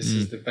 this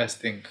is Mm. the best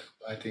thing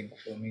I think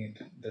for me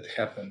that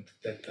happened.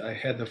 That I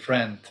had a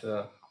friend,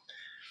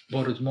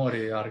 Borut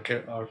Mori, our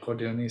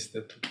accordionist,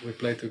 that we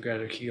play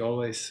together. He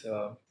always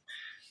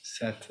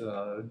said,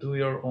 "Do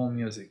your own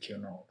music.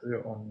 Do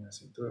your own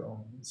music. Do your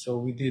own." So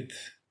we did.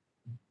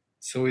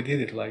 So we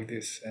did it like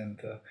this, and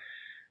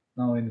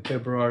now in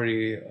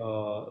February,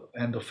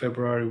 end of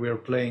February, we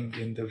are playing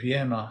in the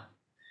Vienna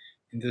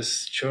in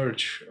this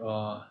church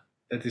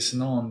that is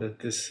known that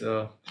this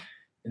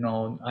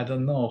I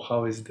don't know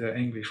how is the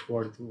English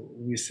word.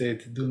 We say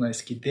it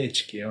Dunajski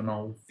dečki,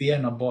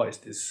 Vienna boys.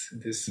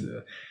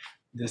 The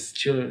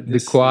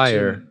This choir,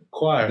 children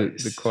choir the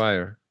is,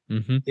 choir.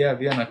 Mm-hmm. yeah,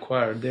 Vienna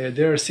choir.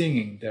 They're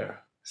singing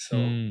there, so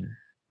Mm.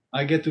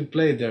 I get to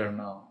play there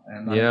now,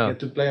 and I Yeah. get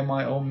to play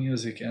my own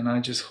music, and I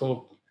just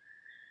hope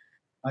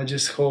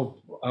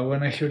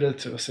when I hear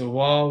that, so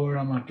wow, where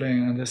am I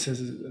playing? And this is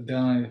then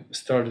I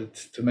started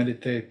to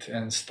meditate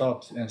and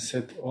stopped and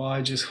said, oh,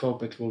 I just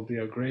hope it will be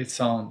a great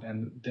sound,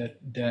 and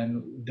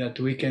that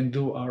we can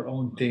do our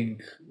own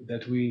thing,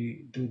 that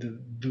we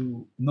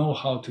do know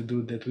how to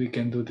do that, we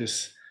can do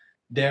this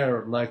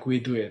there like we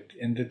do it,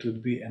 and that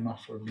would be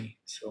enough for me.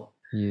 So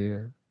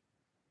Yeah.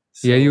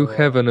 Yeah, you so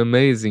have an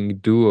amazing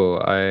duo.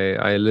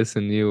 I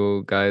listen to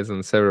you guys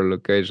on several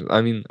occasions.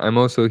 I mean, I'm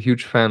also a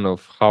huge fan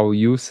of how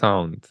you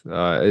sound.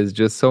 It's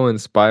just so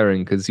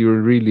inspiring because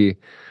you're really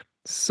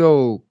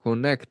so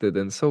connected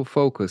and so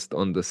focused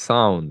on the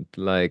sound.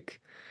 Like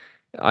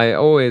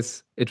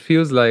it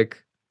feels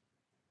like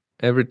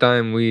every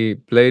time we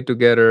play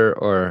together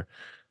or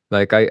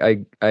like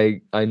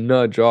I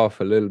nudge off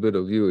a little bit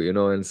of you,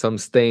 and some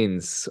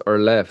stains are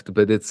left,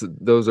 but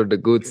those are the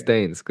good okay.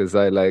 stains because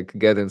I like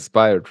get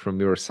inspired from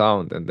your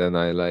sound, and then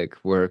I like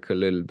work a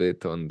little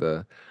bit on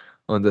the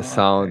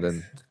sound Thanks.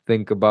 and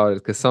think about it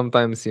because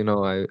sometimes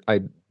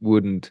I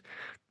wouldn't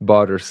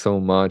bother so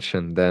much,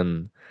 and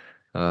then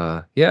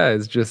yeah,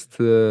 it's just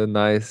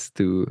nice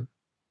to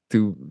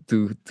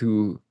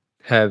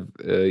have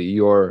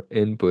your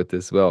input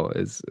as well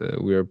as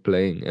we are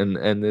playing,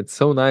 and it's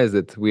so nice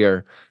that we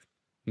are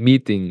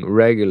meeting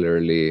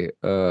regularly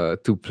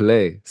to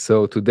play.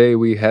 So today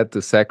we had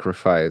to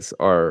sacrifice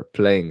our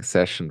playing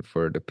session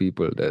for the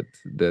people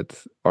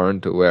that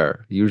aren't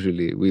aware.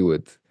 Usually we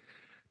would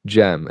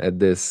jam at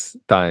this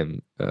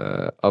time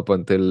up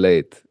until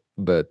late,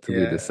 but we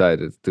Yeah,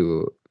 decided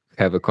to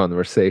have a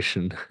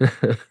conversation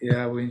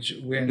yeah, we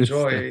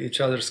enjoy instead.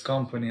 each other's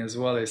company as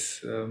well as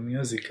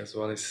music, as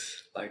well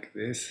as like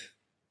this.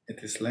 It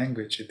is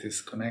language, it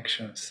is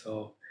connection.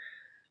 So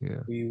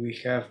Yeah,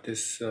 we have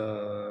these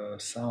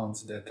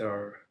sounds that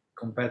are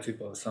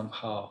compatible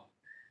somehow,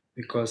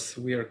 because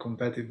we are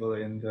compatible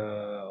in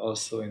the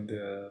also in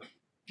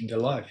the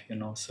life, you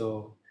know.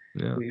 So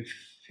yeah, if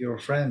you're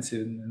friends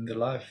in the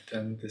life,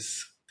 then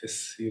this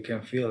you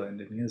can feel in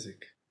the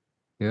music.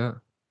 yeah.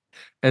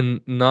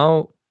 And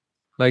now,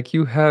 like,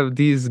 you have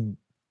these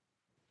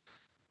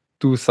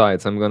two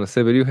sides, I'm gonna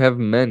say, but you have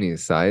many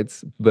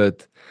sides,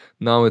 but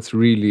now it's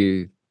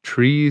really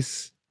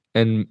trees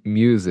and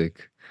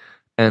music.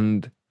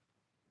 And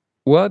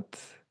what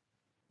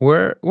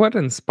what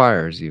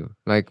inspires you?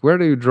 Like, where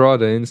do you draw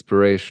the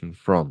inspiration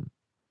from?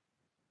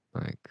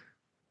 Like,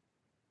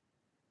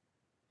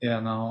 Yeah,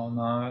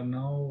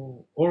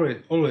 now,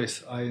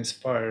 always I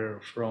inspire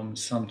from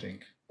something,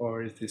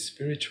 or it is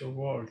spiritual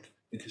world,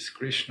 it is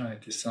Krishna,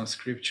 it is some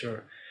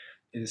scripture,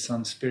 it is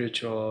some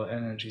spiritual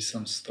energy,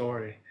 some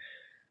story,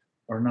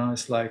 or now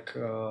it's like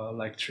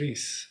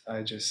trees.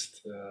 I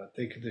just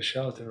take the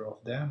shelter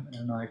of them,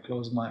 and I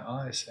close my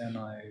eyes, and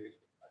I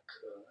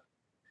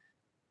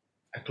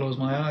close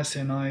my eyes,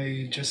 and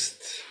I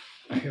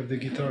have the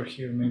guitar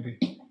here, maybe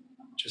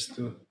just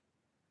to.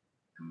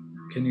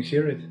 Can you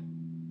hear it?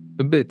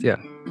 a bit, yeah.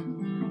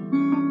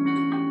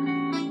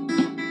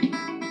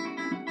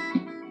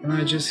 And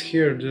I just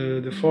hear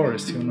the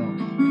forest, you know.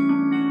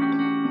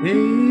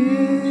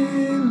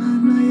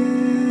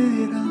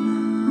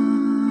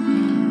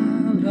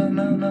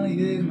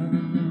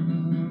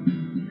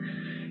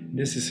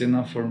 This is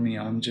enough for me.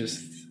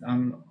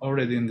 I'm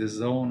already in the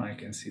zone. I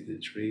can see the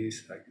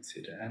trees, I can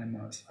see the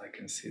animals, I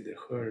can see the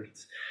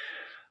herds,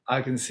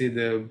 I can see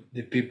the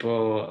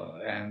people,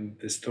 and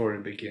the story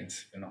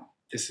begins, you know.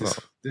 Well,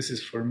 This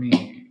is for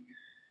me,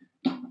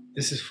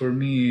 this is for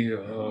me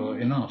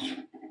enough.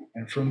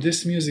 And from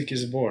this music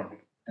is born,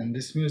 and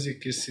this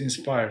music is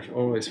inspired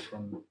always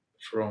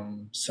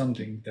from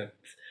something that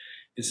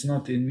it's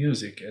not in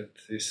music, it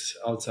is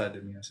outside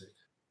the music,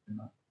 you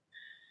know.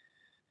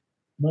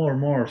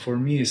 More for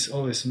me is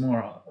always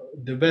more.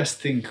 The best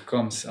thing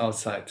comes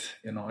outside,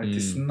 you know. It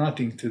is mm,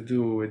 nothing to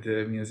do with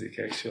the music,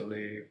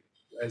 actually,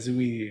 as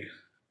we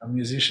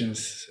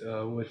musicians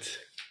would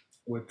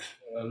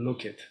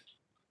look it.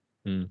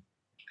 mm,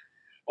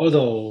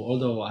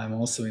 Although I'm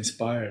also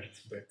inspired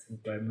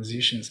by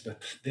musicians,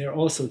 but they're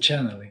also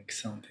channeling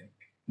something,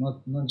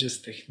 not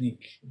just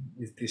technique.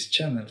 It is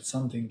channeled.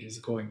 Something is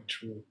going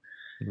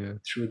yeah,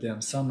 through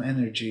them, some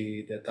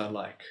energy that I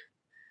like.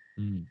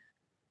 mm,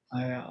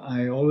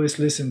 I always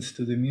listened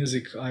to the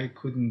music. I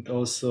couldn't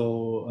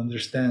also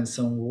understand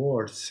some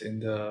words in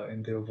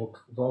the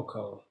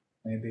vocal,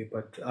 maybe,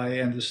 but I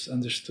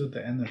understood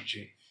the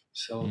energy.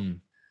 So mm,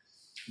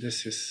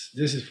 this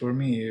is for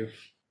me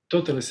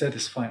totally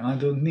satisfying. I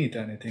don't need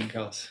anything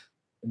else.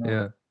 You know,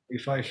 yeah.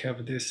 if I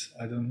have this,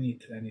 I don't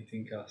need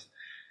anything else.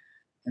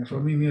 And for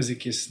Well, me,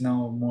 music is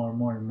now more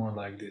and more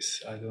like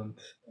this. I don't.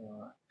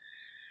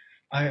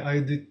 I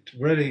did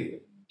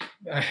really.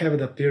 I have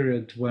the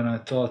period when I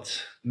thought,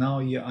 now,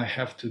 yeah, I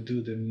have to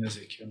do the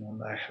music. You know,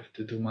 I have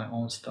to do my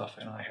own stuff,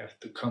 and I have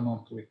to come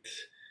up with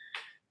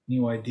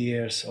new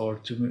ideas or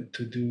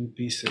to do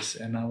pieces.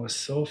 And I was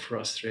so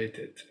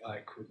frustrated. I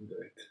couldn't do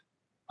it.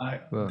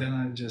 I well, then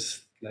I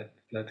just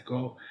let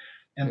go,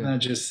 and yeah, I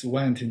just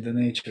went in the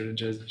nature and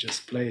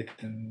just played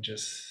and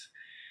just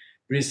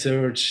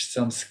research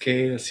some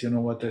scales. You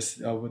know what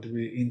I would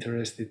be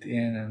interested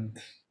in, and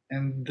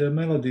and the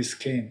melodies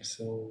came.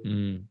 So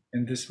Mm.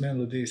 in these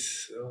melodies,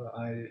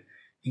 I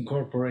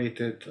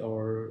incorporated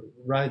or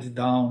write it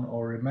down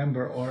or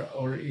remember,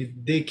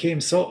 they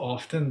came so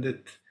often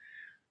that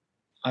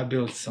I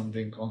built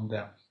something on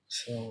them.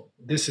 So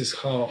this is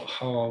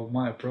how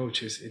my approach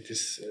is. It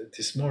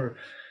is more.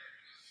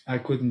 I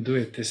couldn't do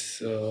it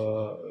this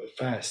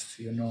fast,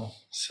 you know.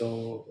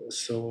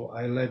 So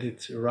I let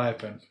it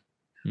ripen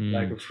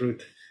like a Mm.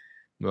 fruit.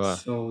 Wow.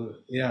 So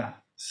yeah.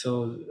 So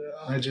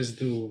I just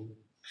do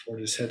for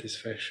the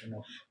satisfaction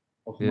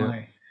of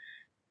Yeah.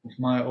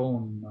 my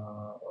own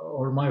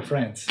or my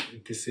friends.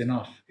 It is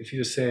enough. If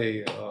you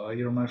say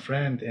you're my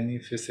friend, and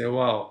if you say,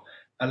 "Wow,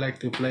 I like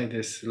to play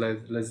this.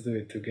 Let's do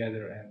it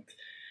together." And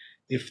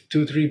if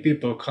two, three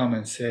people come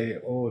and say,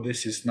 "Oh,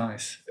 this is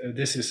nice,"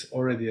 this is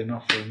already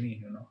enough for me,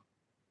 you know.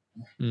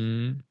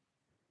 Mm. Wow.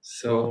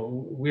 So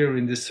we're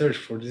in the search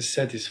for this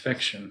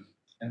satisfaction,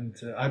 and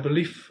I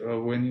believe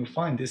when you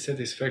find this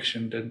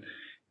satisfaction,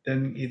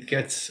 then it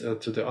gets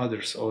to the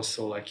others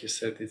also. Like you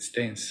said, it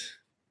stains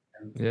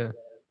and Yeah.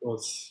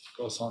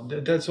 goes on.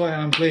 That's why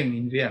I'm playing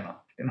in Vienna.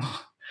 You know,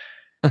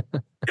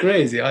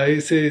 crazy. I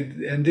say,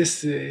 and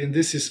this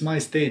is my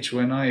stage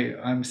when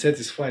I'm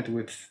satisfied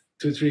with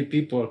two, three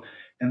people,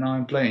 and now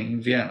I'm playing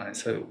in Vienna. I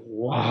say,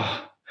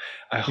 wow.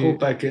 I Yeah.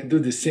 hope I can do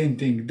the same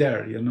thing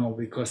there, you know,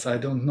 because I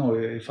don't know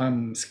if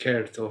I'm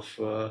scared of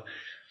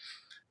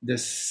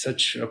this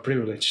such a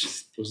privileged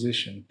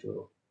position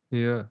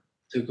Yeah.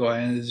 to go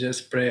and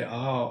just pray.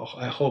 Oh,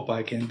 I hope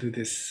I can do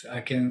this.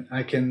 I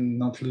can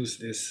not lose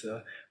this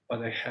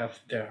what I have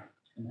there.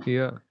 You know?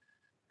 Yeah.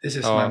 This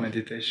is my Oh,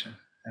 meditation.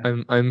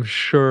 Yeah, I'm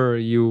sure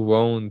you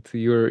won't.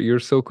 You're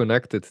so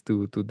connected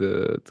to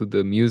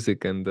the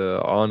music and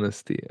the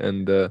honesty,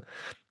 and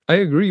I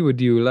agree with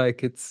you.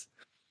 Like it's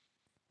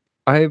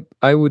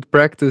I would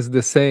practice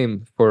the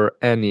same for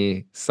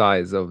any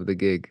size of the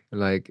gig.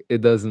 Like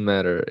it doesn't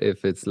matter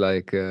if it's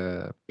like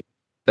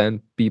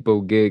 10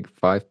 people gig,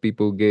 5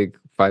 people gig,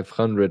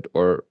 500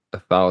 or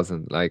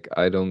 1,000. Like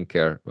I don't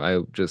care.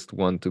 I just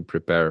want to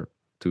prepare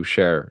to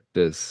share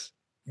this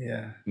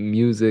yeah,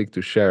 music,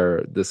 to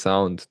share the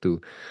sound, to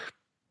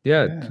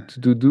yeah, yeah,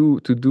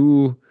 to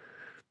do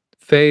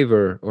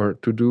favor, or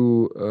to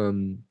do,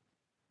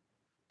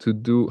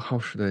 how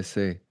should I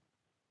say,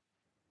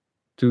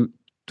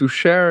 to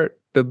share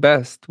the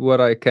best what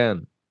I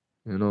can,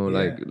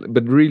 like, yeah,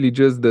 but really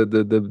just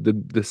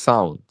the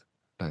sound,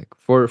 like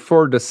for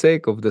the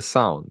sake of the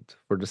sound,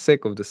 for the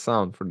sake of the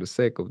sound, for the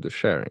sake of the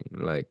sharing,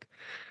 like,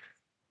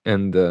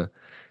 and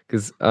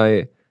because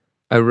I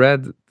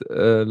read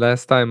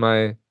last time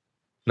I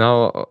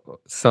now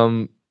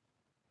some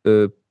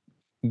uh,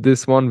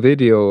 this one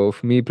video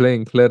of me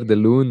playing Claire de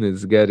Lune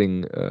is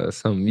getting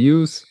some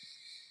views,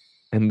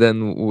 and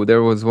then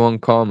there was one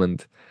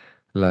comment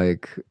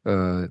like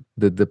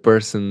the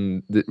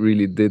person that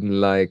really didn't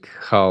like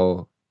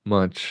how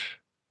much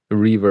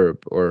reverb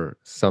or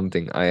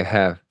something I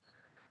have,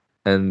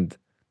 and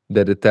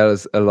that it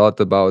tells a lot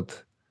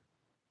about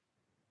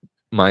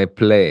my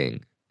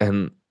playing.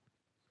 And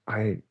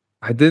I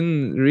I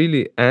didn't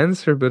really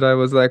answer, but I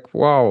was like,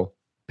 wow,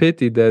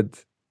 pity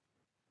that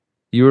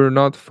you're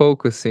not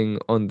focusing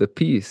on the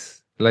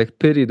piece. Like,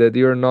 pity that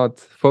you're not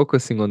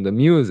focusing on the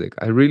music.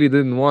 I really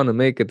didn't want to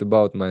make it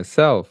about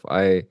myself.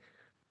 I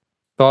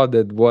thought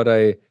that what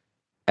I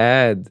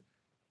add,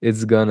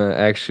 it's gonna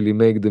actually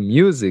make the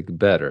music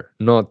better,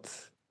 not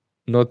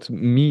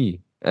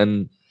me.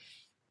 And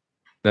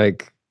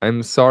like,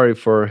 I'm sorry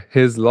for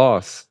his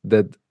loss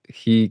that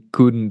he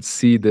couldn't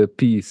see the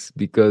piece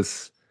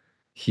because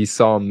he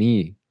saw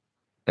me.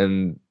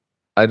 And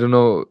I don't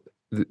know,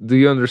 do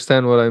you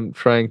understand what I'm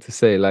trying to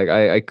say? Like,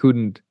 I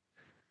couldn't,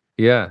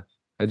 yeah,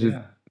 I just,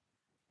 yeah.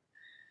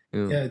 you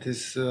know, Yeah, it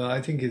is.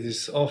 I think it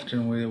is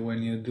often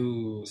when you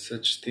do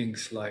such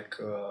things like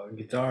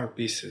guitar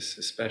pieces,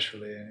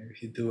 especially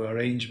if you do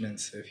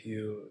arrangements, if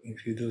you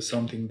do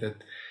something that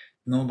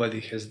nobody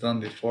has done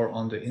before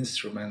on the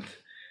instrument,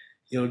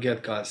 you'll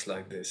get guys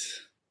like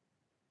this.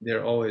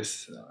 They're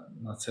always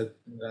not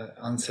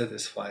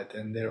unsatisfied,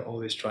 and they're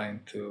always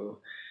trying to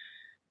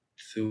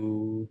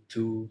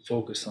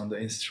focus on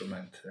the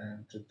instrument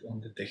and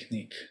on the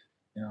technique.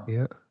 You know,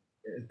 yeah,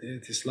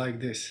 it is like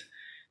this.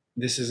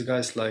 This is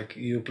guys like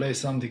you play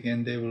something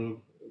and they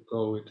will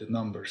go with the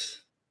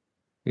numbers.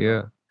 You know,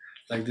 yeah,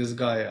 like this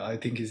guy. I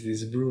think is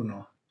this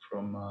Bruno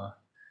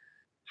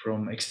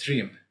from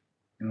Extreme.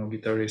 You know,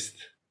 guitarist.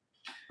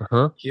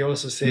 uh-huh, He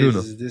also Nuno,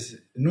 says this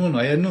Nuno.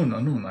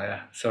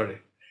 Yeah, sorry.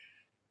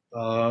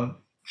 Uh,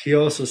 he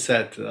also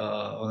said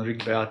on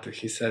Rick Beato.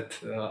 He said,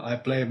 "I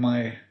play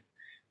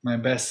my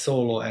best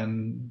solo,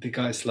 and the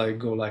guys like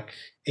go like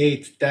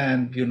 8,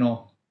 10. You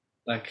know,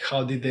 like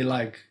how did they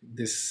like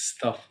this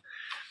stuff?"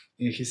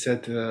 He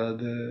said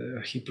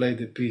he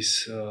played a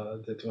piece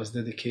that was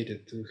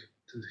dedicated to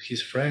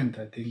his friend.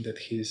 I think that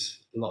he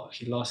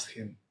lost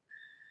him,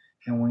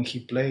 and when he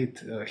played,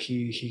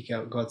 he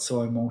got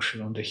so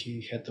emotional that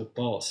he had to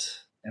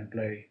pause and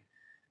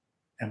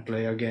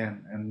play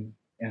again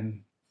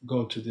and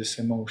go to this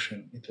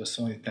emotion. It was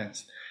so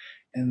intense,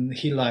 and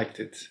he liked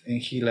it,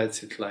 and he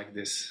lets it like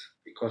this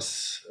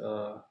because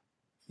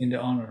in the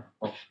honor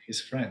of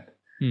his friend.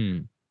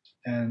 Mm.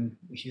 And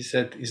he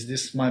said, "Is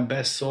this my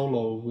best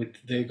solo? Would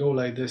they go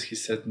like this?" He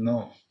said,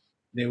 "No,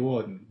 they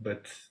wouldn't.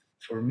 But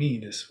for me,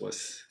 this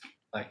was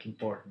like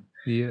important."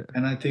 Yeah.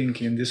 And I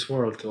think in this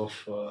world of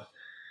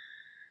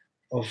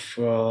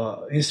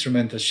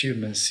instrument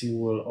achievements, you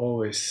will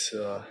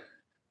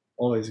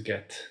always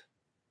get.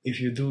 If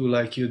you do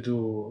like you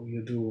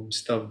do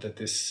stuff that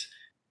is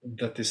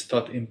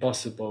thought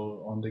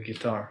impossible on the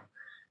guitar,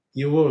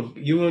 you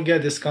will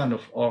get this kind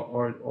of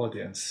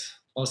audience.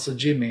 Also,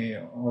 Jimmy,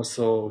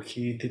 also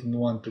he didn't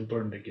want to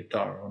burn the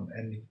guitar on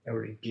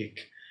every gig,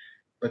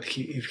 but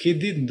if he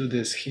didn't do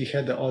this, he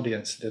had the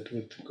audience that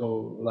would go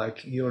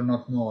like, "You're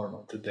not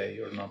normal today.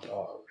 You're not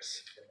ours."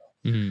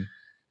 Mm.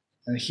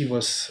 And he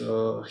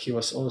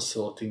was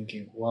also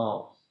thinking,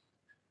 "Wow,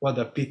 what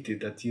a pity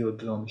that you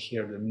don't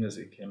hear the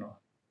music,"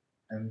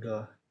 And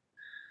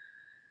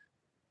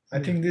I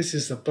Yeah. think this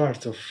is a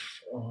part of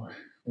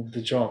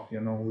the job,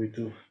 we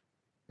do.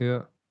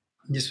 Yeah.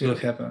 This will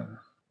Yeah. happen.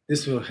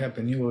 This will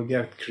happen. You will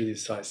get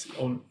criticized.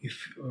 If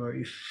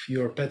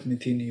you're pet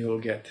meeting, you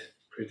will get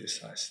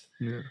criticized.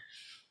 Yeah.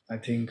 I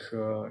think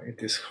it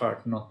is hard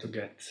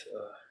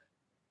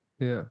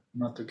Yeah.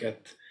 not to get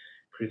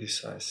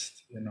criticized.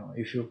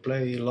 If you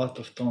play a lot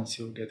of tones,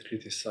 you'll get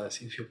criticized.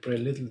 If you play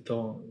little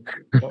tone,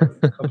 or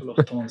a couple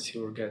of tones,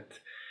 you'll get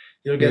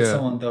Yeah.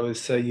 someone that will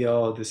say,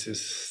 "Yo,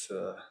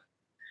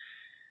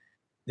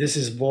 this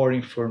is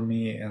boring for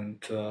me,"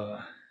 and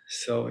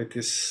so it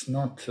is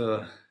not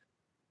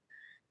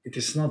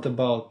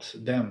about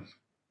them.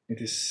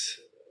 It is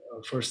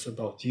first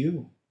about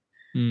you.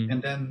 Mm.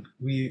 And then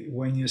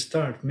when you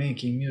start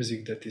making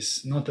music that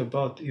is not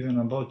even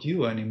about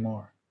you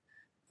anymore,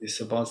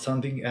 it's about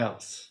something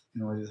else.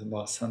 It's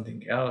about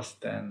something else.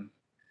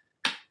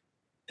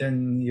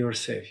 Then you're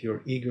safe.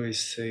 Your ego is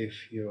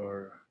safe.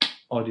 Your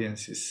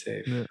audience is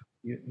safe. Yeah.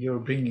 You're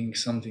bringing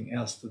something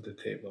else to the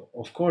table.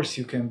 Of course,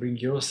 you can bring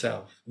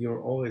yourself.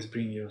 You're always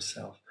bringing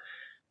yourself.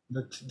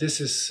 But this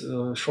is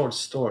a short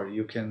story.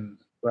 You can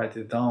write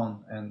it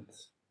down, and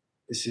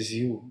this is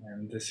you,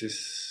 and this is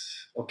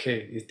okay.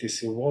 It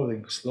is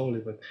evolving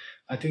slowly, but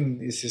I think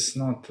this is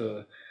not.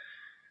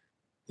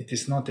 It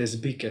is not as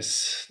big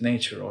as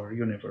nature or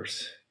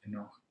universe.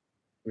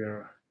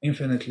 We're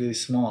infinitely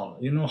small.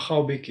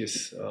 How big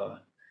is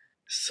the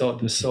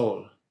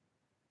soul?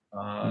 Mm.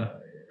 Uh,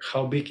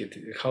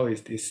 how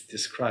is this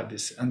described?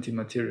 This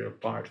antimaterial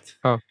part,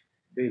 How?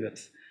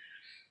 Vedas.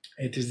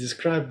 It is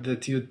described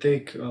that you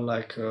take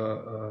like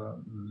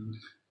um,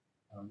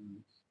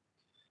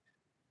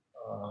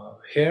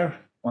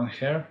 one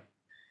hair,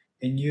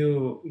 and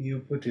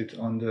you put it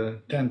on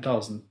the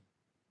 10,000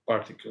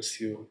 particles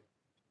you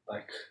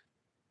like,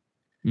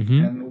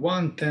 Mm-hmm. and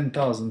one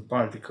 10,000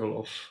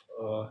 particle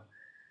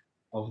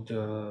of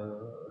the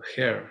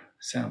hair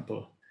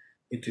sample,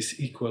 it is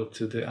equal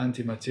to the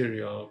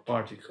antimaterial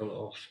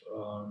particle of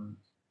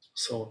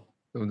soul.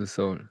 Of the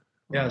soul.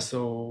 Yeah, Wow.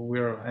 so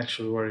we're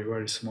actually very,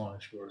 very small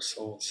if we're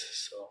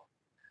souls.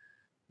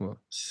 Wow.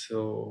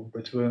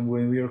 But when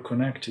we are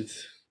connected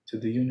to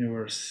the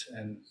universe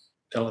and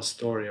tell a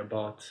story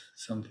about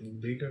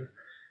something bigger,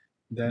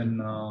 Yeah. then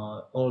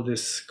all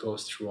this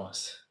goes through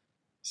us.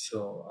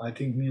 So I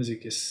think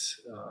music is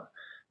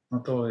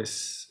not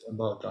always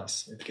about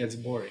us. It gets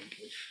boring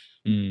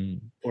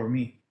Mm. for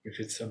me if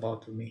it's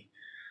about me.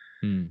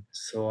 Mm.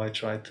 So I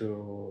try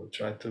to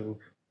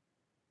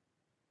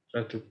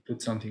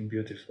put something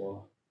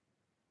beautiful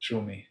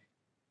through me.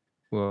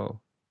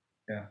 Wow.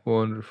 Yeah,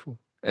 Wonderful.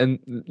 And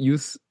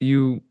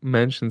you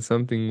mentioned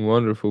something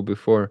wonderful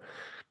before,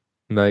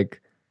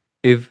 like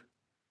if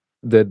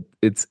that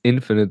it's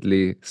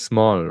infinitely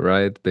small,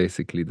 right?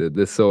 Basically,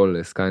 the soul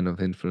is kind of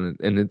infinite,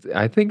 and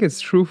I think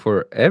it's true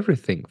for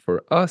everything,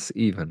 for us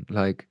even.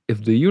 Like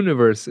if the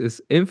universe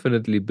is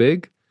infinitely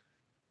big,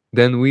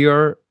 then we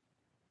are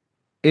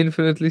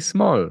infinitely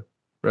small,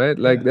 right?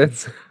 Like yeah,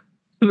 that's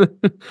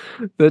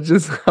that's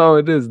just how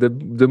it is.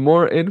 The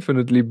more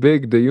infinitely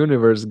big the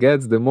universe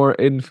gets, the more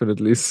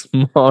infinitely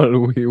small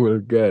we will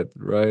get,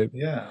 right?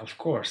 yeah. Of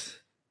course.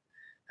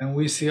 And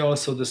we see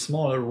also the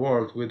smaller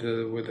world with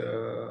the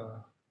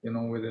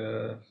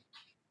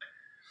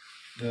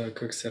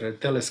как сказать,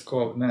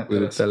 telescope, not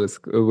With a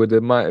telescope, telescope, with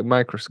a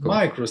microscope.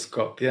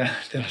 microscope. Yeah,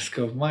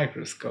 telescope,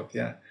 microscope.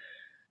 Yeah,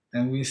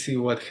 and we see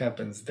what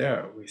happens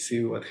there. We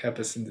see what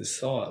happens in the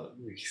soil.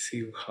 We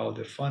see how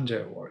the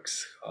fungi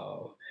works,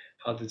 how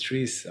the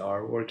trees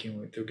are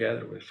working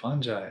together with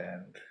fungi,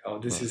 and how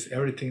this Wow. is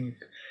everything.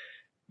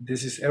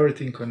 This is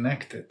everything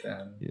connected.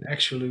 And Yeah.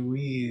 actually,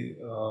 we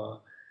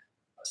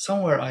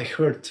somewhere I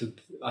heard.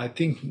 I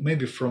think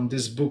maybe from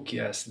this book,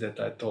 yes, that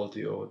I told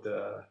you,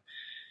 the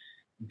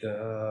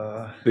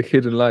The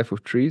hidden life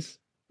of trees.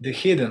 the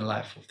hidden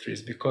life of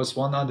trees, because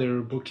one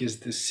other book is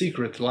the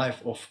secret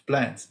life of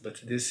plants, but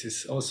this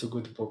is also a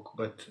good book.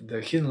 But the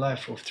hidden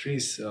life of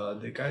trees,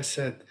 the guy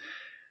said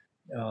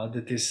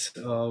that is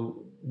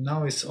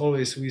now it's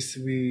always we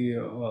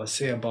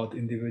say about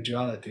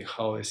individuality,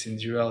 how is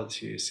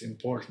individuality is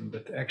important,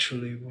 but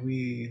actually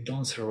we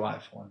don't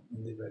survive on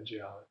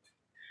individuality.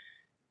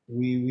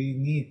 We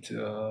need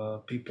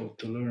people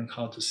to learn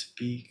how to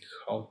speak,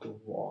 how to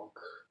walk,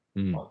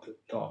 Mm, how to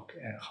talk,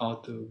 and how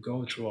to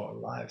go through our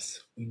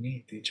lives. We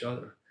need each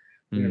other.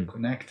 We are mm,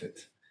 connected,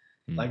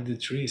 mm. like the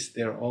trees.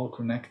 They're all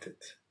connected,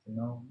 in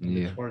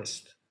the Yeah.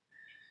 forest.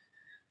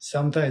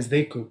 Sometimes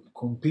they could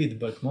compete,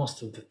 but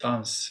most of the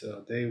times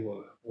they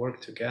will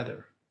work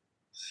together.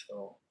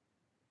 So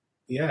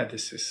yeah,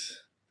 this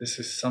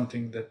is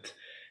something that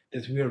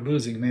we are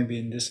losing maybe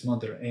in this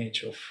modern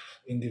age of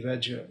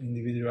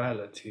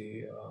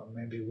individuality.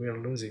 Maybe we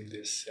are losing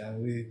this,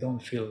 and we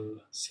don't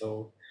feel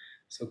so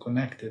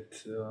connected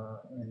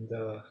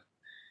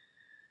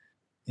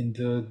in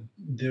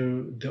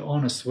the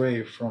honest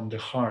way from the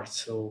heart.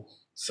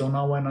 So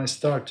now when I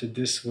started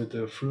this with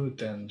the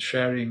fruit and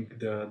sharing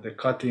the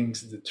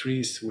cuttings, the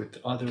trees with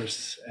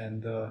others,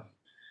 and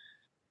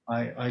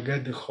I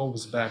get the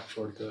hopes back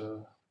for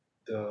the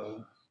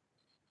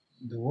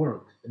the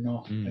work,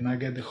 Mm, and I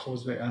get the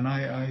hopes back, and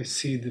I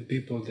see the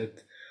people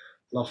that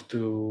love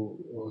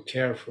to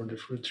care for the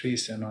fruit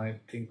trees, and I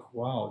think,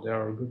 wow, there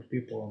are good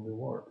people in the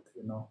world.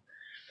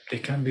 They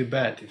can be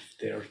bad if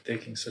they are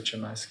taking such a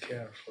nice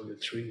care for the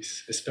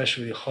trees,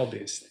 especially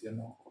hobbyists.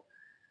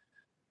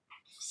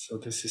 So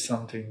this is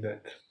something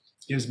that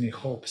gives me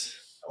hopes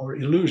or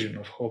illusion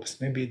of hopes.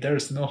 Maybe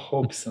there's no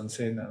hopes and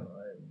say no,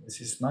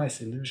 this is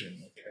nice illusion.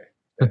 Okay,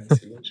 then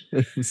it's illusion,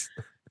 Yes.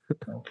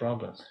 no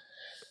problem.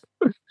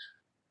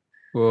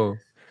 Whoa.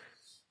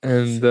 So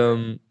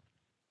And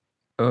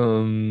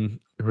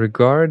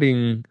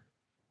regarding,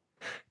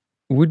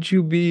 would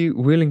you be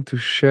willing to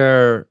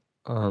share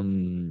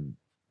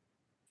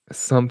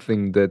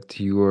something that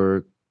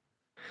you're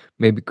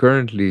maybe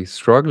currently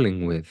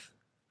struggling with?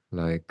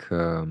 Like,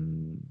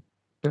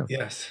 yeah.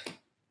 yes,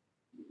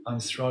 I'm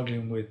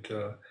struggling with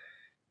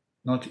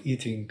not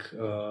eating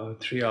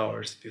 3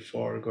 hours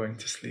before going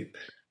to sleep.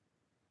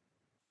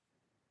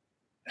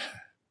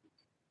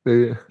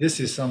 Uh, This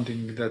is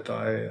something that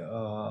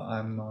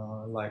I'm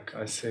like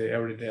I say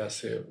every day. I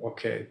say,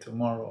 okay,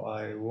 tomorrow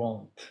I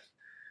won't.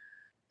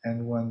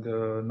 And when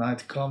the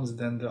night comes,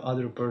 then the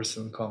other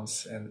person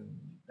comes and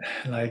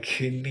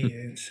like in me,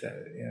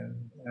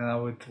 and I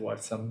would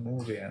watch some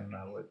movie, and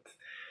I would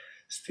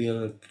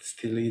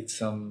still eat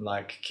some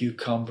like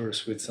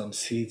cucumbers with some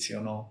seeds.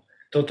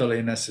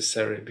 Totally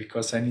necessary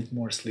because I need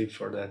more sleep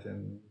for that.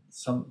 And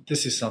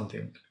this is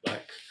something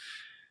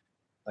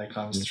like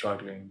I'm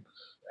struggling,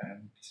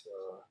 and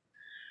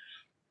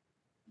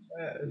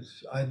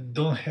I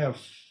don't have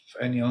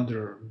any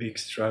other big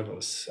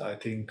struggles. I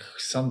think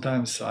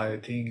sometimes I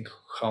think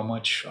how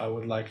much I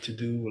would like to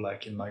do,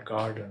 like in my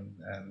garden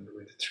and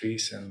with the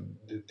trees and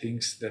the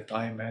things that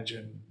I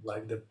imagine,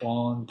 like the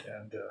pond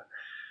and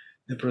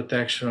the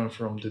protection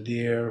from the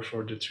deer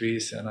for the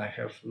trees. And I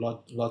have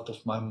lot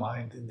of my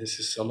mind, and this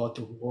is a lot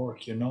of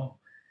work.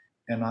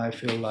 And I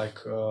feel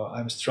like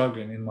I'm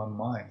struggling in my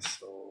mind.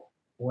 So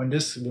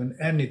when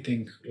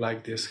anything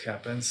like this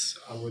happens,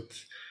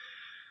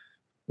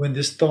 when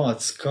these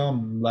thoughts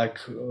come, like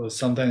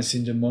sometimes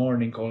in the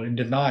morning or in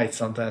the night,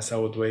 sometimes I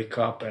would wake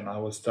up and I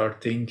would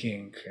start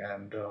thinking,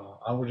 and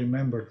I would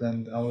remember.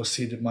 Then I will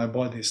see that my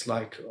body is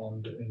like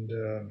in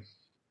the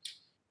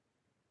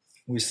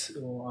with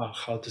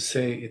how to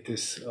say it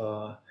is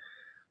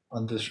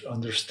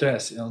under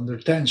stress, under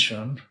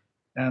tension,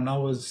 and I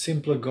would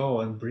simply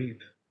go and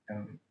breathe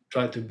and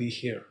try to be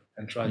here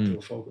and try mm,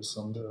 to focus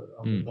on the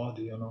mm,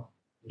 body. mm,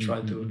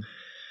 Try to mm,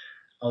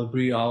 I'll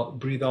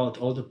breathe out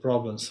all the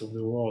problems of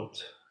the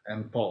world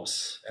and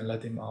pause and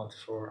let him out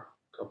for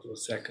a couple of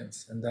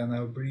seconds. And then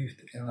I'll breathe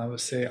and I will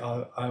say,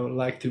 I would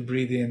like to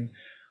breathe in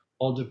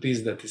all the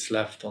peace that is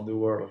left on the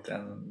world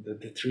and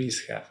that the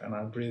trees have. And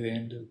I'll breathe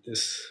in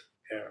this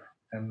air.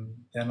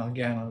 And then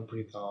again, I'll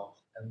breathe out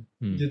and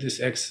mm. do this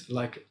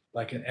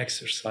like an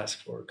exercise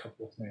for a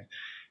couple of minutes.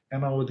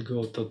 And I would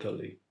go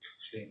totally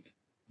clean.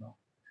 You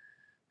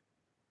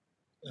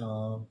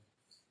know?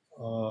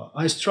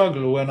 I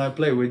struggle when I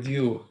play with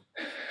you.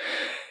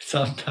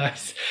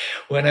 Sometimes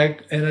when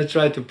I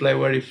try to play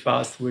very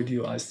fast with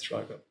you, I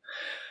struggle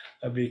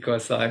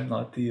because I am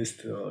not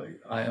used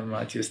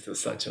to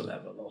such a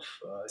level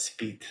of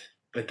speed.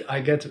 But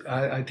I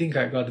think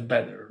I got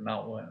better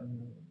now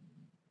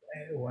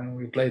when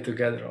we play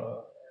together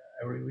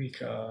every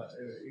week.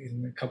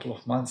 In a couple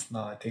of months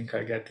now, I think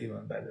I get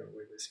even better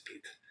with the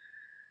speed.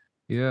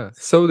 Yeah.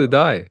 So did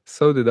So I.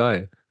 So did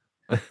I.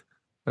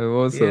 I'm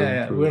also yeah,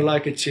 yeah, we're improving.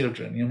 like a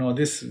children.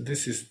 This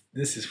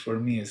is for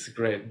me is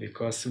great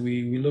because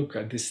we look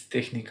at this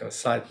technical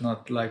side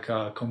not like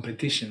a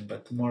competition,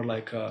 but more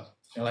like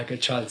a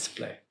child's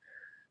play.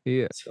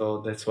 Yeah.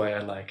 So that's why I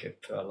like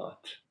it a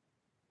lot.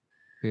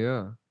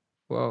 Yeah.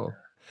 Wow.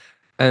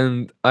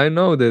 And I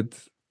know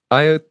that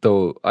I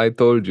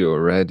told you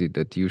already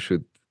that you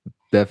should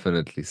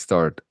definitely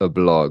start a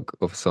blog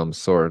of some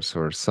sorts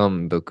or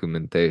some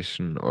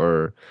documentation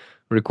or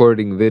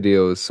recording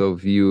videos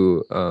of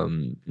you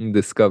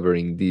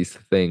discovering these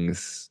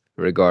things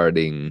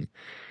regarding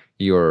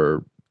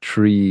your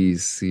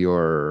trees,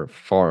 your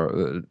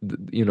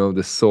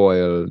the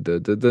soil,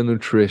 the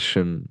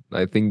nutrition.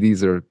 I think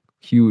these are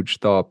huge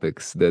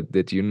topics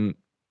that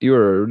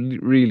you're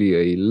really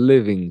a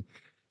living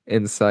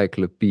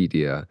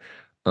encyclopedia.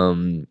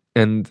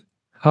 And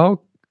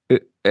how uh,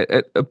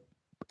 uh, uh,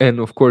 and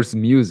of course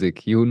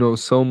music. You know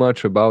so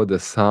much about the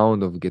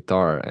sound of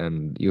guitar,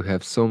 and you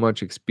have so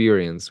much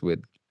experience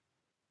with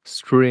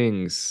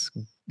strings,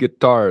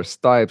 guitars,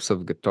 types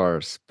of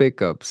guitars,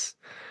 pickups.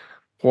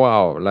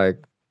 Wow,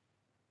 like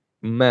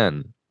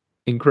man,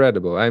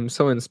 incredible. I'm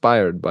so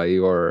inspired by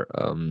your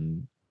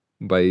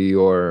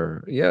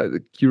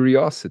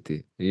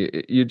curiosity.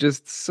 You're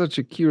just such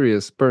a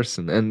curious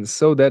person and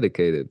so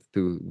dedicated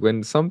to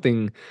when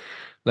something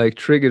like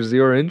triggers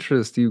your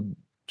interest, you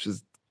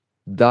just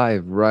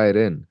dive right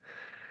in.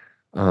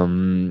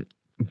 Um,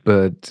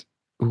 but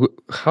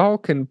how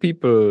can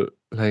people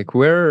like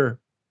where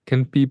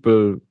can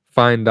people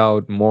find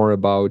out more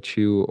about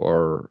you,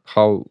 or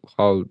how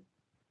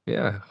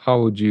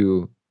would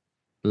you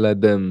let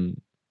them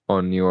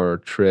on your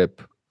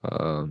trip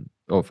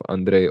of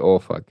Andrej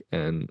Ofak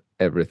and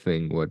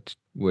everything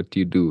what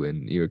you do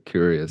and you're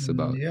curious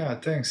about? Yeah,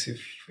 thanks.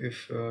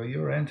 If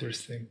you're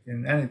interested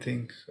in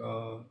anything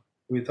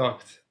we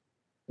talked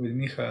with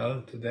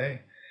Michael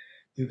today,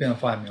 you can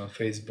find me on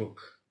Facebook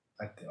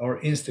or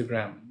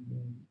Instagram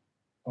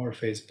or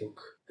Facebook.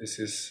 This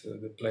is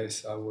the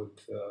place I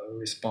would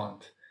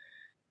respond.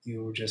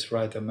 You just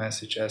write a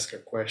message, ask a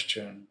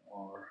question,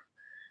 or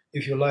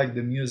if you like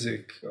the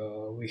music,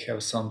 we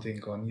have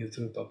something on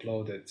YouTube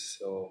uploaded,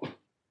 so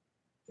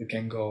you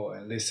can go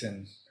and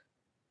listen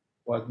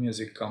what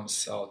music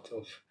comes out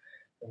of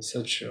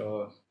such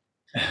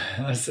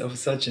of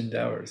such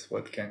endeavors,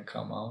 what can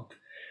come out.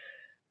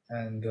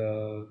 And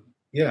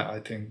yeah, I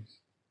think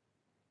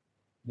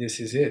this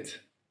is it.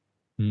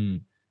 Hmm.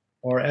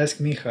 Or ask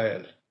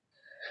Michael.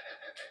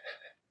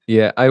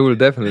 Yeah, I will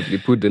definitely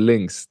put the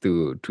links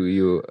to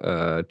you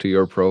to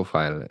your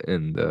profile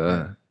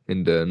Yeah,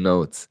 in the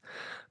notes.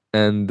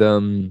 And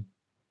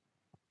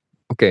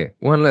okay,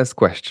 one last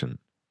question.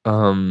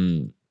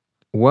 Um,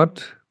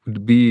 what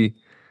would be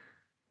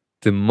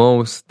the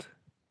most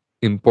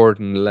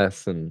important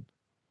lesson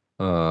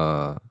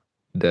uh,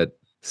 that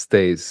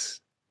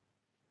stays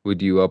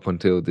with you up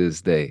until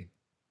this day,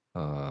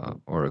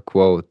 or a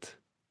quote,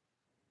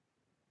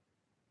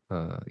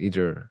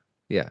 either,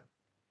 yeah,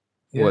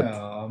 what,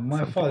 yeah. My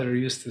something. father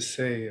used to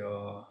say,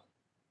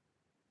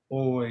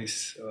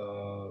 always,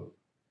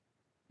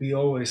 we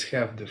always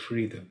have the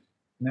freedom.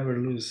 Never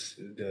lose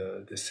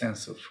the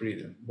sense of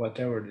freedom,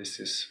 whatever this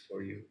is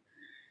for you.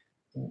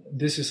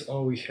 This is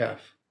all we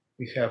have.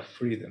 We have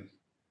freedom.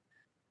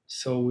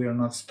 So we are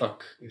not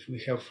stuck. If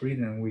we have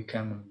freedom, we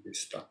cannot be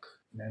stuck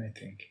in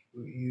anything.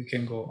 You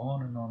can go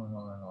on and on and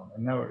on and on,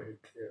 and never it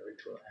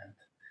will end.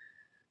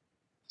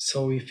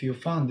 So if you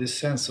found this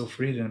sense of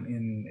freedom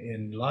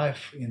in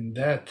life, in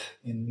that,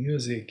 in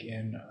music,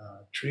 in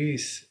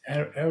trees,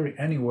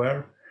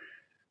 anywhere,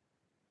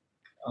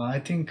 I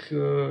think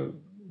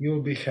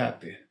you'll be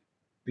happy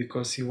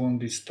because you won't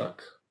be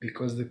stuck.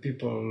 Because the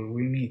people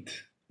we need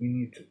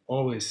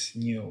always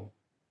new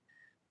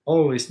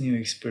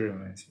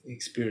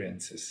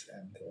experiences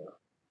and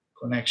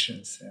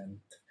connections and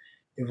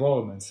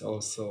evolvements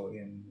also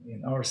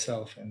in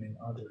ourselves and in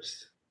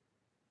others.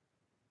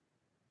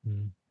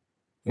 Mm.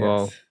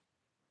 Well, Yes.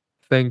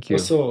 thank you.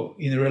 Also,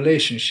 in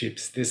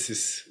relationships, this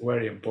is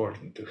very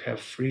important to have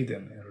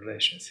freedom in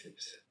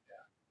relationships.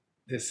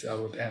 This I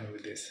would end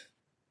with this.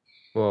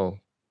 Well,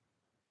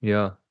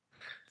 yeah.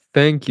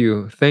 Thank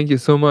you. Thank you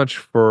so much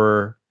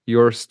for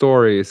your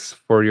stories,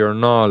 for your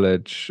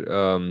knowledge,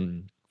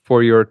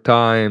 for your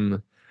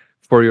time,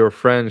 for your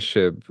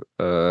friendship,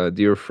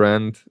 dear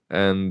friend.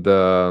 And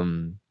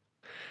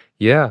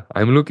yeah,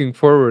 I'm looking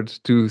forward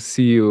to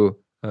see you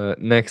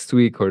next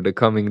week or the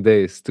coming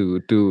days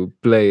to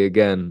play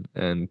again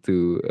and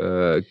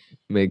to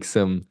make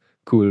some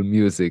cool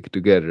music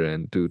together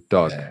and to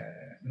talk.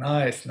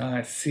 Nice,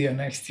 nice. See you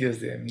next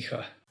Tuesday,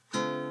 Micha.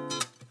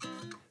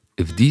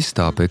 If these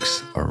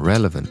topics are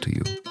relevant to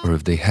you, or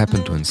if they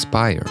happen to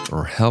inspire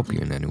or help you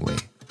in any way,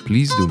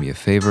 please do me a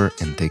favor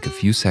and take a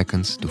few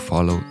seconds to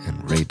follow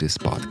and rate this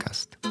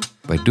podcast.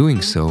 By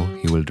doing so,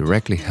 you will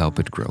directly help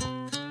it grow.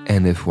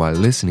 And if while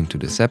listening to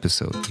this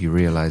episode you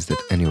realize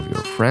that any of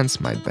your friends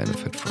might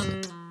benefit from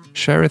it,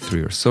 share it through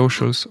your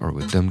socials or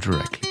with them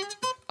directly.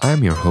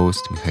 I'm your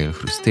host, Michael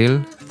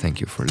Hrustil.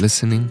 Thank you for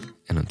listening,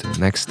 and until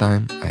next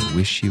time, I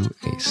wish you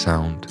a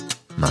sound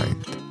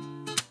mind.